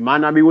 It might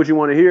not be what you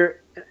want to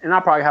hear, and I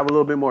probably have a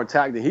little bit more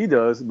tact than he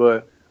does,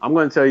 but I'm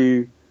going to tell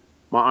you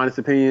my honest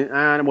opinion.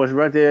 And it was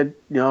right there.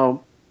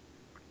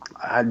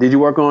 Did you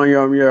work on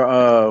your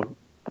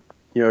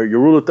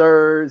rule of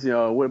thirds?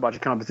 What about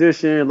your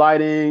composition,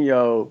 lighting?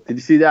 Did you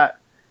see that?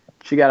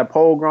 She got a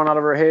pole growing out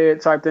of her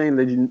head type thing.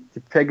 Did you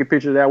take a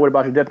picture of that? What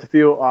about your depth of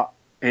field?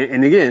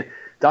 And again,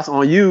 that's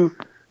on you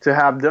to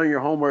have done your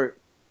homework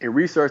and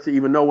research to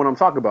even know what I'm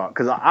talking about.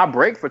 Because I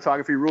break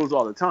photography rules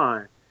all the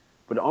time.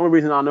 But the only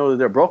reason I know that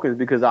they're broken is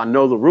because I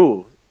know the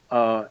rules.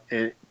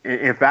 And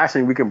in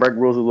fashion, we can break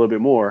rules a little bit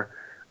more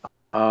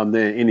than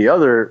any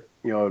other,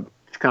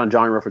 kind of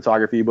genre of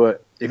photography.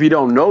 But if you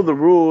don't know the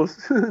rules,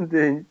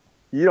 then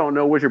you don't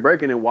know what you're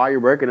breaking and why you're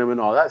breaking them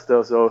and all that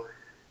stuff. So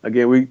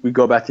again, we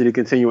go back to the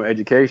continual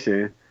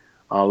education.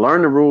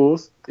 Learn the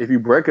rules. If you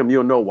break them,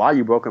 you'll know why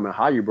you broke them and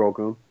how you broke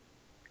them.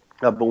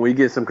 But when we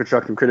get some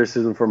constructive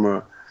criticism from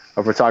a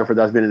photographer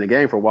that's been in the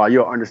game for a while,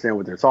 you'll understand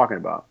what they're talking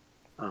about.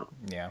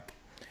 Yeah.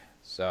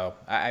 So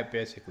I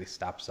basically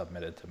stopped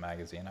submitting to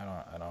magazine.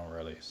 I don't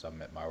really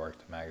submit my work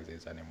to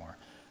magazines anymore.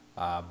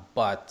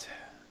 But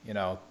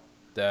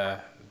the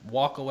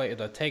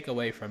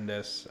takeaway from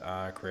this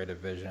creative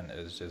vision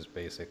is just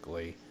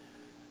basically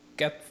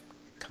get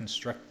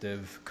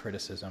constructive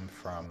criticism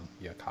from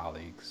your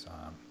colleagues.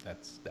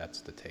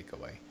 That's the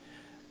takeaway.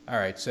 All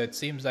right, so it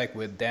seems like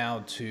we're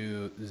down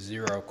to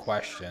 0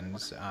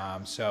 questions.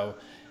 So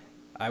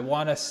I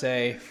want to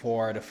say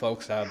for the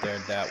folks out there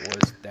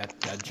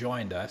that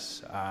joined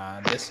us,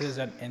 this is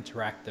an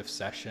interactive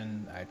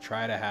session. I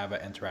try to have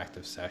an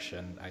interactive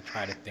session. I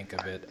try to think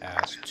of it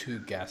as 2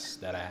 guests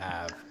that I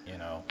have. You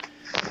know,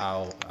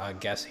 I'll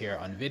guest here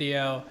on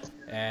video,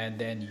 and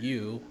then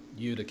you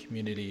the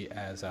community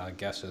as a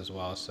guest as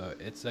well. So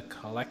it's a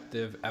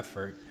collective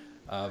effort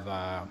of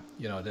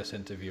this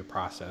interview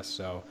process.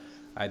 So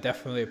I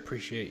definitely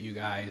appreciate you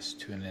guys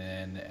tuning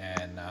in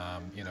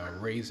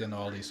and raising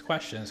all these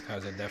questions,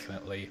 because it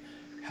definitely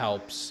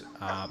helps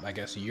I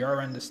guess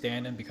your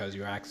understanding, because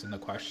you're asking the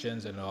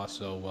questions, and it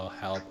also will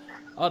help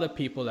other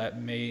people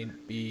that may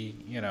be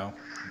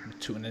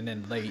tuning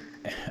in late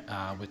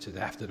which is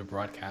after the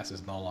broadcast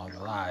is no longer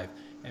live,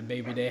 and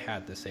maybe they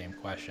had the same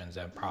questions,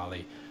 and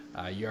probably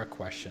your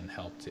question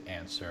helped to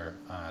answer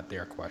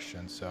their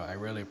questions. So I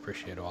really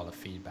appreciate all the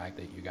feedback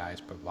that you guys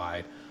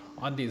provide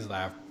on these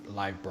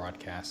live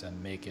broadcasts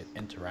and make it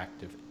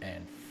interactive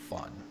and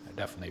fun. I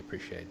definitely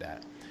appreciate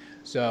that.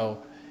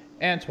 So,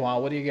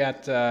 Antoine, what do you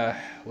got?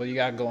 What do you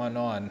got going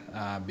on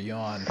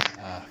beyond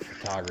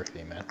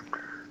photography, man?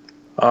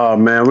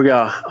 Man, we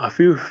got a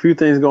few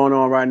things going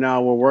on right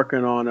now. We're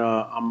working on.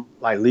 I'm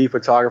like lead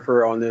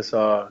photographer on this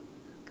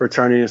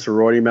fraternity and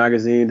sorority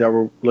magazine that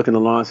we're looking to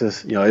launch.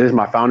 This, it is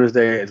my Founders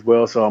Day as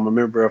well, so I'm a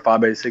member of Phi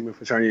Beta Sigma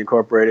Fraternity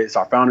Incorporated. It's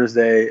our Founders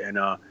Day, and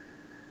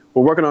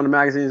we're working on the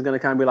magazine. It's going to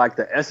kind of be like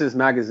the Essence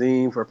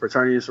magazine for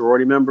fraternity and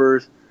sorority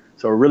members.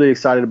 So we're really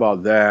excited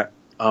about that.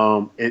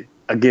 We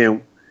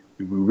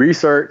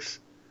researched,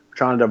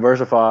 trying to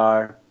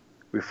diversify.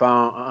 We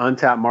found an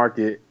untapped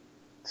market,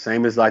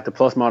 same as like the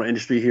plus model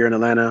industry here in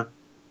Atlanta.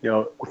 We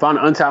found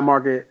an untapped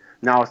market.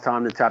 Now it's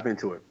time to tap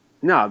into it.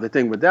 Now, the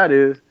thing with that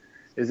is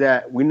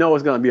that we know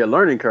it's going to be a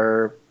learning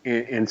curve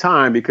in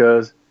time,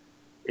 because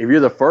if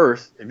you're the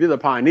first, if you're the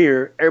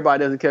pioneer,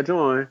 everybody doesn't catch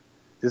on.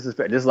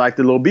 Just like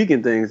the little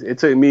beacon things. It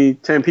took me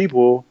 10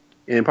 people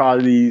in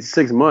probably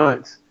 6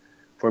 months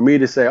for me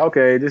to say,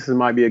 okay, this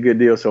might be a good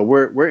deal. So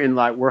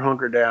we're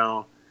hunkered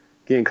down,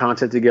 getting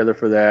content together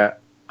for that.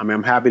 I mean,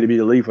 I'm happy to be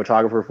the lead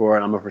photographer for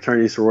it. I'm a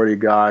fraternity sorority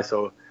guy,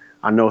 so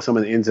I know some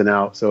of the ins and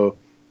outs. So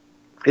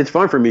it's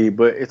fun for me,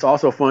 but it's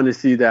also fun to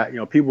see that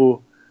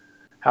people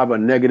have a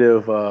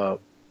negative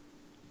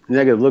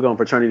look on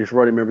fraternity and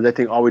sorority members. They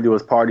think all we do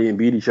is party and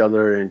beat each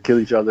other and kill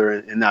each other,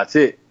 and that's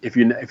it. If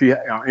you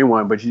are in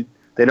one, but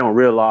they don't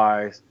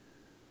realize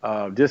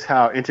just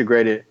how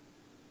integrated,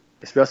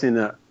 especially in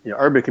the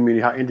urban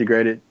community, how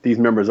integrated these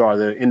members are.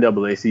 The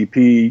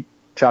NAACP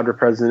chapter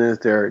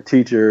presidents, they're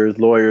teachers,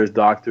 lawyers,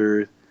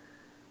 doctors,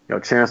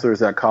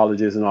 chancellors at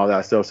colleges and all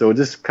that stuff. So it's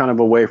just kind of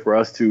a way for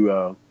us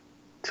to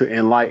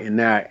enlighten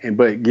that,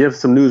 but give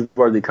some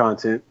newsworthy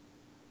content.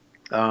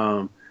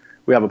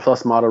 We have a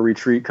plus model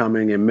retreat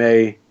coming in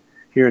May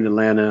here in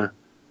Atlanta.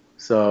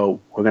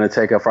 So we're going to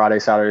take a Friday,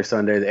 Saturday,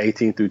 Sunday, the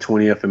 18th through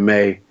 20th in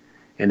May,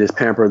 and just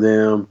pamper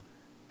them,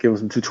 give them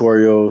some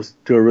tutorials,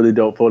 do a really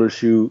dope photo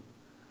shoot,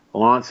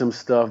 launch some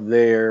stuff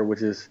there,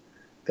 which is,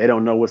 they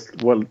don't know what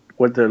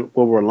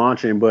we're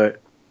launching, but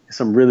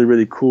some really,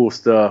 really cool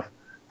stuff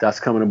that's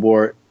coming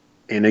aboard.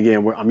 And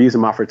again, I'm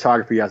using my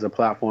photography as a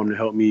platform to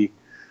help me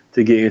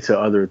to get into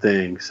other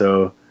things.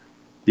 So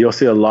you'll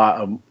see a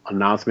lot of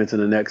announcements in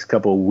the next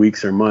couple of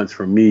weeks or months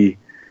from me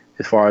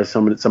as far as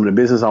some of the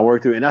business I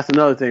work through. And that's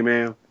another thing,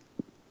 man.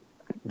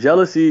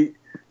 Jealousy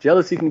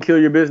can kill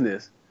your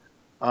business.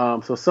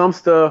 So some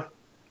stuff,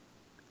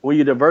 when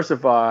you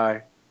diversify,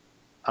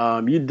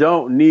 you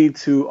don't need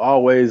to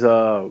always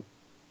tell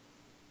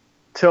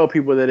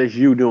people that it's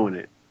you doing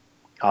it.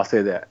 I'll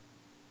say that.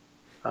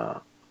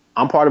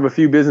 I'm part of a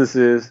few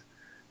businesses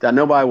that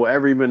nobody will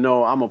ever even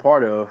know I'm a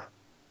part of,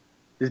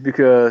 just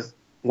because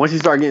once you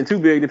start getting too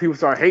big, then people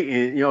start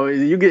hating.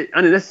 You get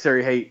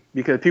unnecessary hate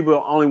because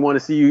people only want to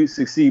see you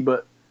succeed,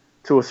 but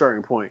to a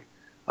certain point.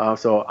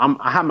 So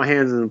I have my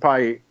hands in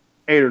probably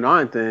 8 or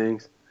 9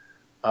 things,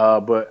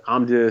 but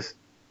I'm just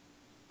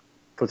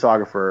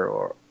photographer,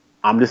 or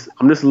I'm just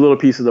a little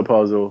piece of the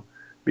puzzle,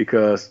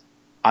 because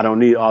I don't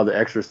need all the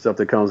extra stuff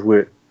that comes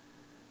with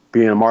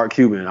being a Mark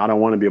Cuban. I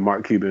don't want to be a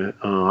Mark Cuban.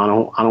 I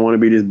don't want to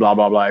be this blah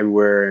blah blah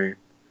everywhere.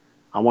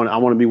 I want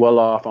to be well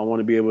off. I want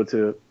to be able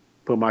to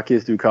put my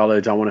kids through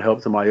college. I want to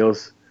help somebody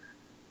else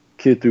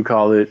kid through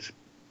college,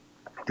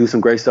 do some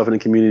great stuff in the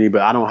community.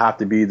 But I don't have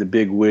to be the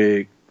big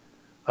wig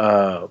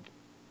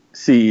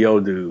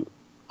CEO dude.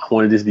 I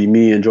want to just be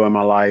me, enjoy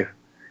my life,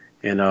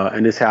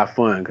 and just have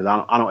fun, because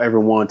I don't ever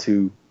want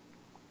to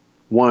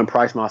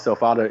price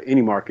myself out of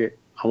any market.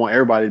 I want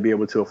everybody to be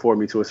able to afford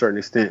me to a certain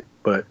extent,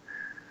 but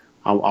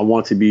I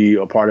want to be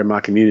a part of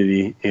my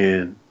community.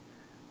 And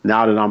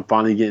now that I'm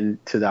finally getting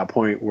to that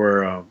point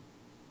where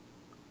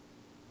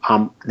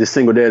this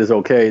single dad is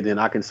okay, then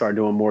I can start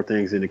doing more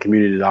things in the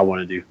community that I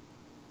want to do.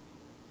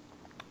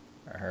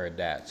 I heard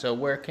that. So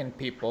where can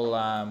people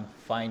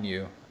find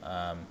you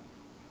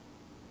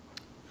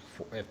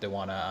if they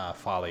want to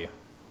follow you?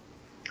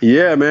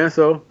 Yeah, man.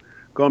 So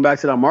going back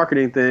to that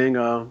marketing thing,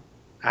 I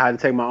had to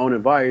take my own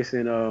advice,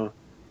 and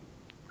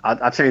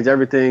I changed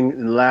everything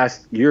in the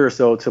last year or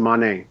so to my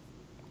name.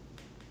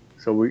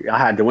 So I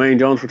had Dwayne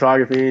Jones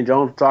Photography, and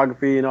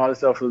all this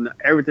stuff. So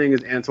everything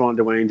is Antoine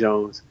Duane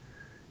Jones,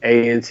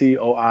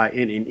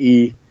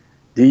 ANTOINNE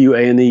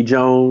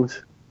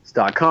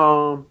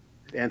Jones.com.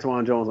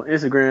 Antoine Jones on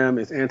Instagram.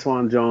 It's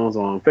Antoine Jones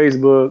on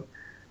Facebook.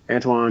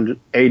 Antoine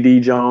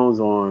AD Jones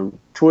on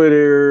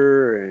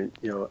Twitter, and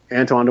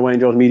Antoine Duane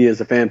Jones Media is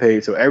the fan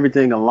page. So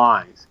everything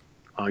aligns.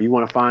 You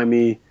want to find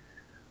me?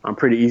 I'm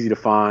pretty easy to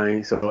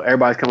find. So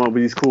everybody's coming up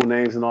with these cool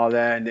names and all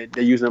that. And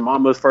they're using their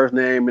mama's first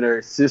name and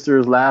their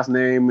sister's last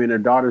name and their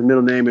daughter's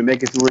middle name and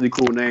making some really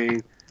cool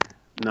names.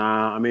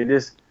 Nah, I mean,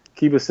 just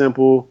keep it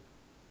simple.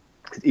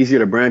 It's easier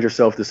to brand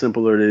yourself the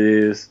simpler it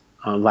is.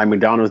 Like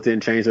McDonald's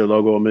didn't change their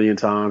logo a million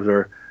times,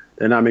 or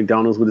they're not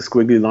McDonald's with a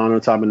squiggly line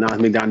on top and not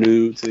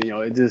McDonald's.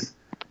 It just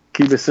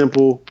keep it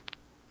simple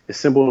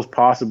as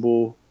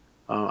possible.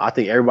 I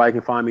think everybody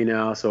can find me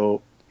now.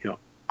 So,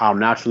 I'll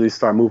naturally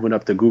start moving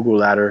up the Google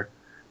ladder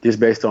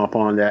just based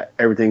upon that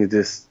everything is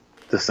just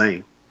the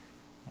same.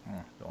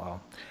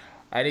 Well,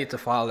 I need to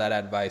follow that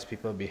advice.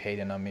 People be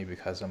hating on me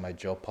because of my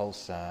Joe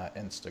Post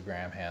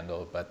Instagram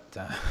handle, but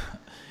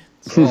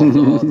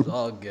it's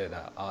all good.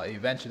 I'll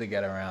eventually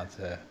get around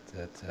to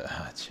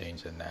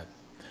changing that.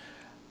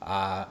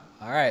 All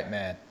right,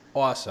 man.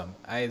 Awesome.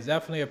 I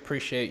definitely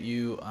appreciate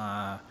you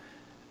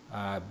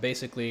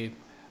basically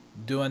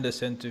doing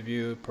this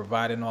interview,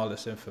 providing all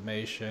this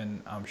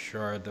information. I'm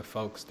sure the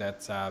folks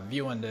that's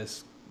viewing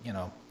this,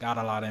 got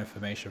a lot of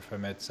information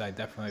from it. So I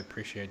definitely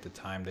appreciate the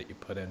time that you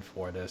put in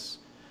for this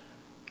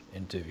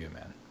interview,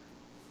 man.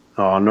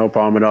 Oh, no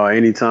problem at all.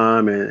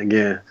 Anytime. And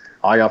again,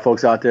 all y'all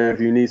folks out there, if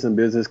you need some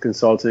business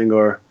consulting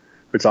or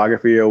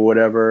photography or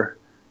whatever,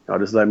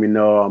 just let me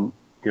know.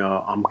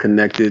 I'm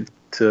connected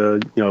to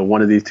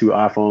one of these two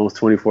iPhones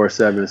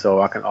 24/7,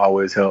 so I can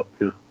always help.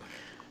 Two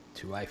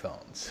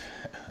iPhones.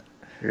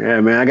 Yeah,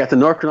 man. I got the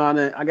North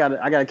Carolina. I got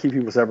to keep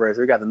people separated.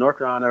 So we got the North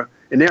Carolina,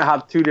 and they'll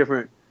have two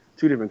different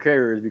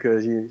carriers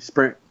because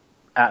Sprint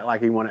act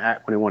like you want to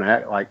act when they want to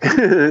act like.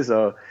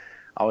 So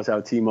I always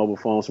have T-Mobile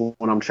phones. So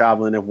when I'm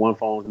traveling, if one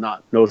phone's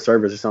no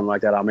service or something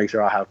like that, I'll make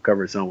sure I have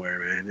coverage somewhere,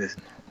 man.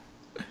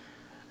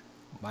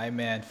 My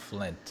man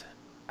Flint.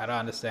 I don't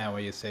understand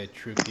when you say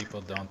true people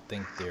don't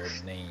think their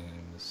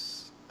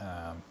names.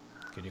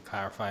 Could you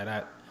clarify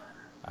that?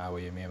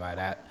 What you mean by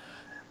that?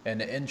 In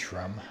the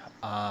interim,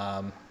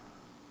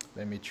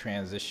 let me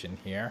transition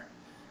here.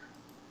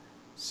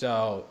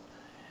 So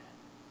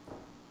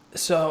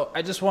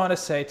I just want to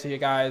say to you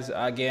guys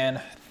again,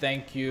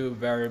 thank you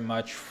very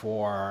much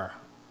for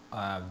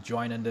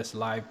joining this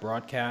live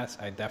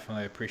broadcast. I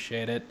definitely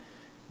appreciate it.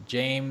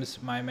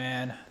 James, my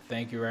man,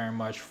 thank you very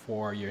much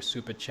for your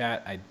super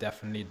chat. I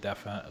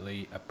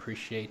definitely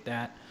appreciate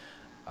that.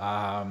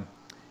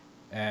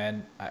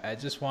 And I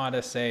just want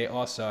to say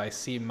also, I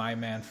see my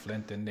man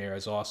Flint in there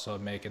is also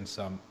making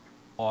some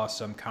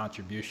awesome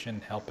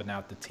contribution, helping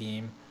out the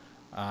team,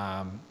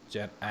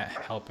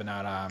 helping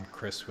out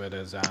Chris with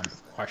his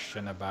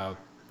question about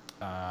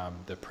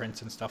the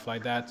prints and stuff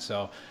like that.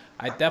 So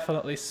I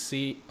definitely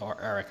see, or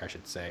Eric, I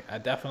should say, I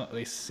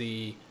definitely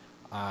see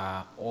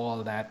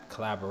all that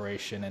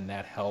collaboration and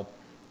that help.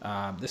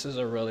 This is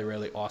a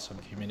really awesome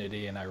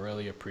community, and I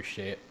really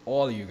appreciate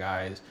all you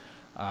guys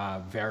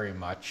very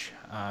much.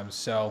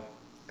 So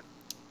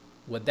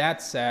with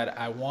that said,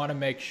 I want to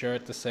make sure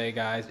to say,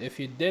 guys, if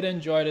you did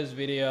enjoy this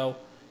video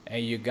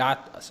and you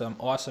got some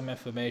awesome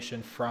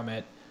information from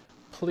it,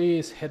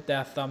 please hit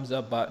that thumbs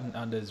up button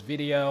on this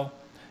video.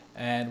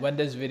 And when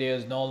this video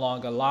is no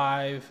longer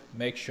live,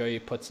 make sure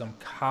you put some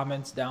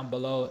comments down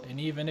below. And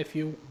even if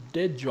you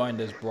did join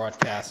this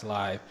broadcast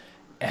live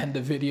and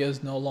the video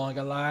is no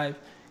longer live,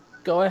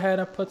 go ahead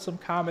and put some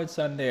comments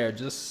on there.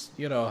 Just,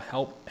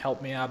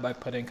 help me out by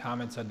putting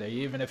comments on there.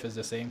 Even if it's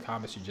the same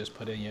comments you just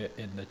put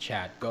in the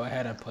chat, go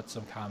ahead and put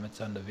some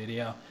comments on the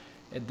video.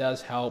 It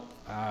does help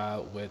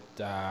with,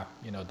 the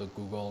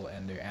Google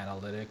and their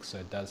analytics. So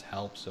it does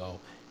help. So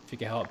if you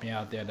can help me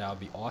out there, that would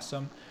be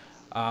awesome.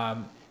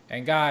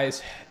 And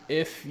guys,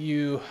 if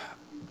you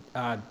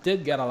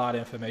did get a lot of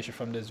information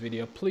from this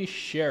video, please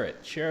share it.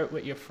 Share it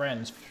with your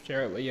friends.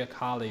 Share it with your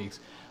colleagues.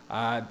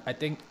 I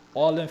think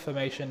all the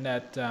information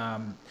that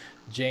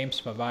James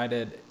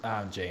provided,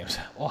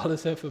 all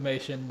this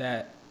information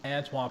that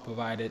Antoine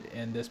provided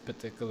in this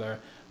particular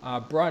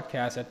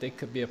broadcast, I think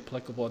could be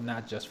applicable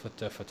not just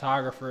to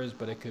photographers,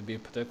 but it could be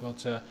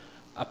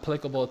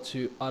applicable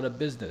to other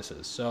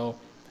businesses. So,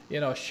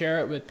 share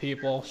it with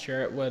people,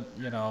 share it with,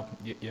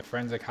 your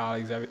friends and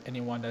colleagues,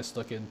 anyone that's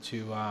looking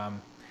to,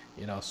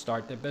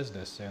 start their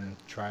business and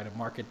try to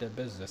market their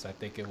business. I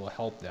think it will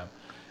help them.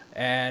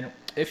 And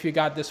if you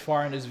got this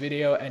far in this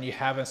video and you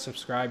haven't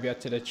subscribed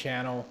yet to the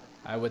channel,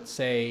 I would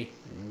say,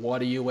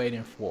 what are you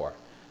waiting for?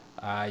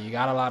 You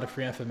got a lot of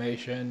free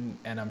information,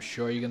 and I'm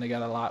sure you're going to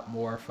get a lot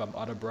more from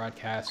other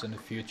broadcasts in the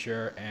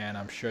future, and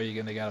I'm sure you're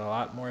going to get a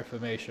lot more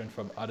information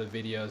from other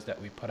videos that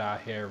we put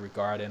out here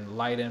regarding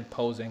lighting,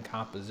 posing,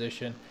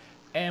 composition,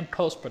 and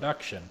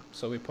post-production.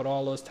 So we put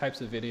all those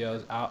types of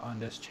videos out on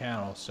this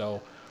channel.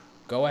 So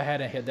go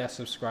ahead and hit that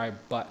subscribe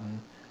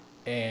button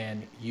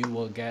and you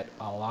will get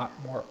a lot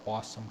more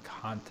awesome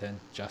content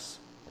just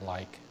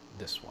like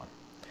this one.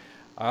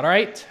 All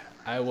right,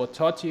 I will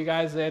talk to you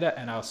guys later,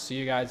 and I'll see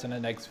you guys in the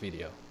next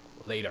video.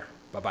 Later.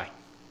 Bye-bye.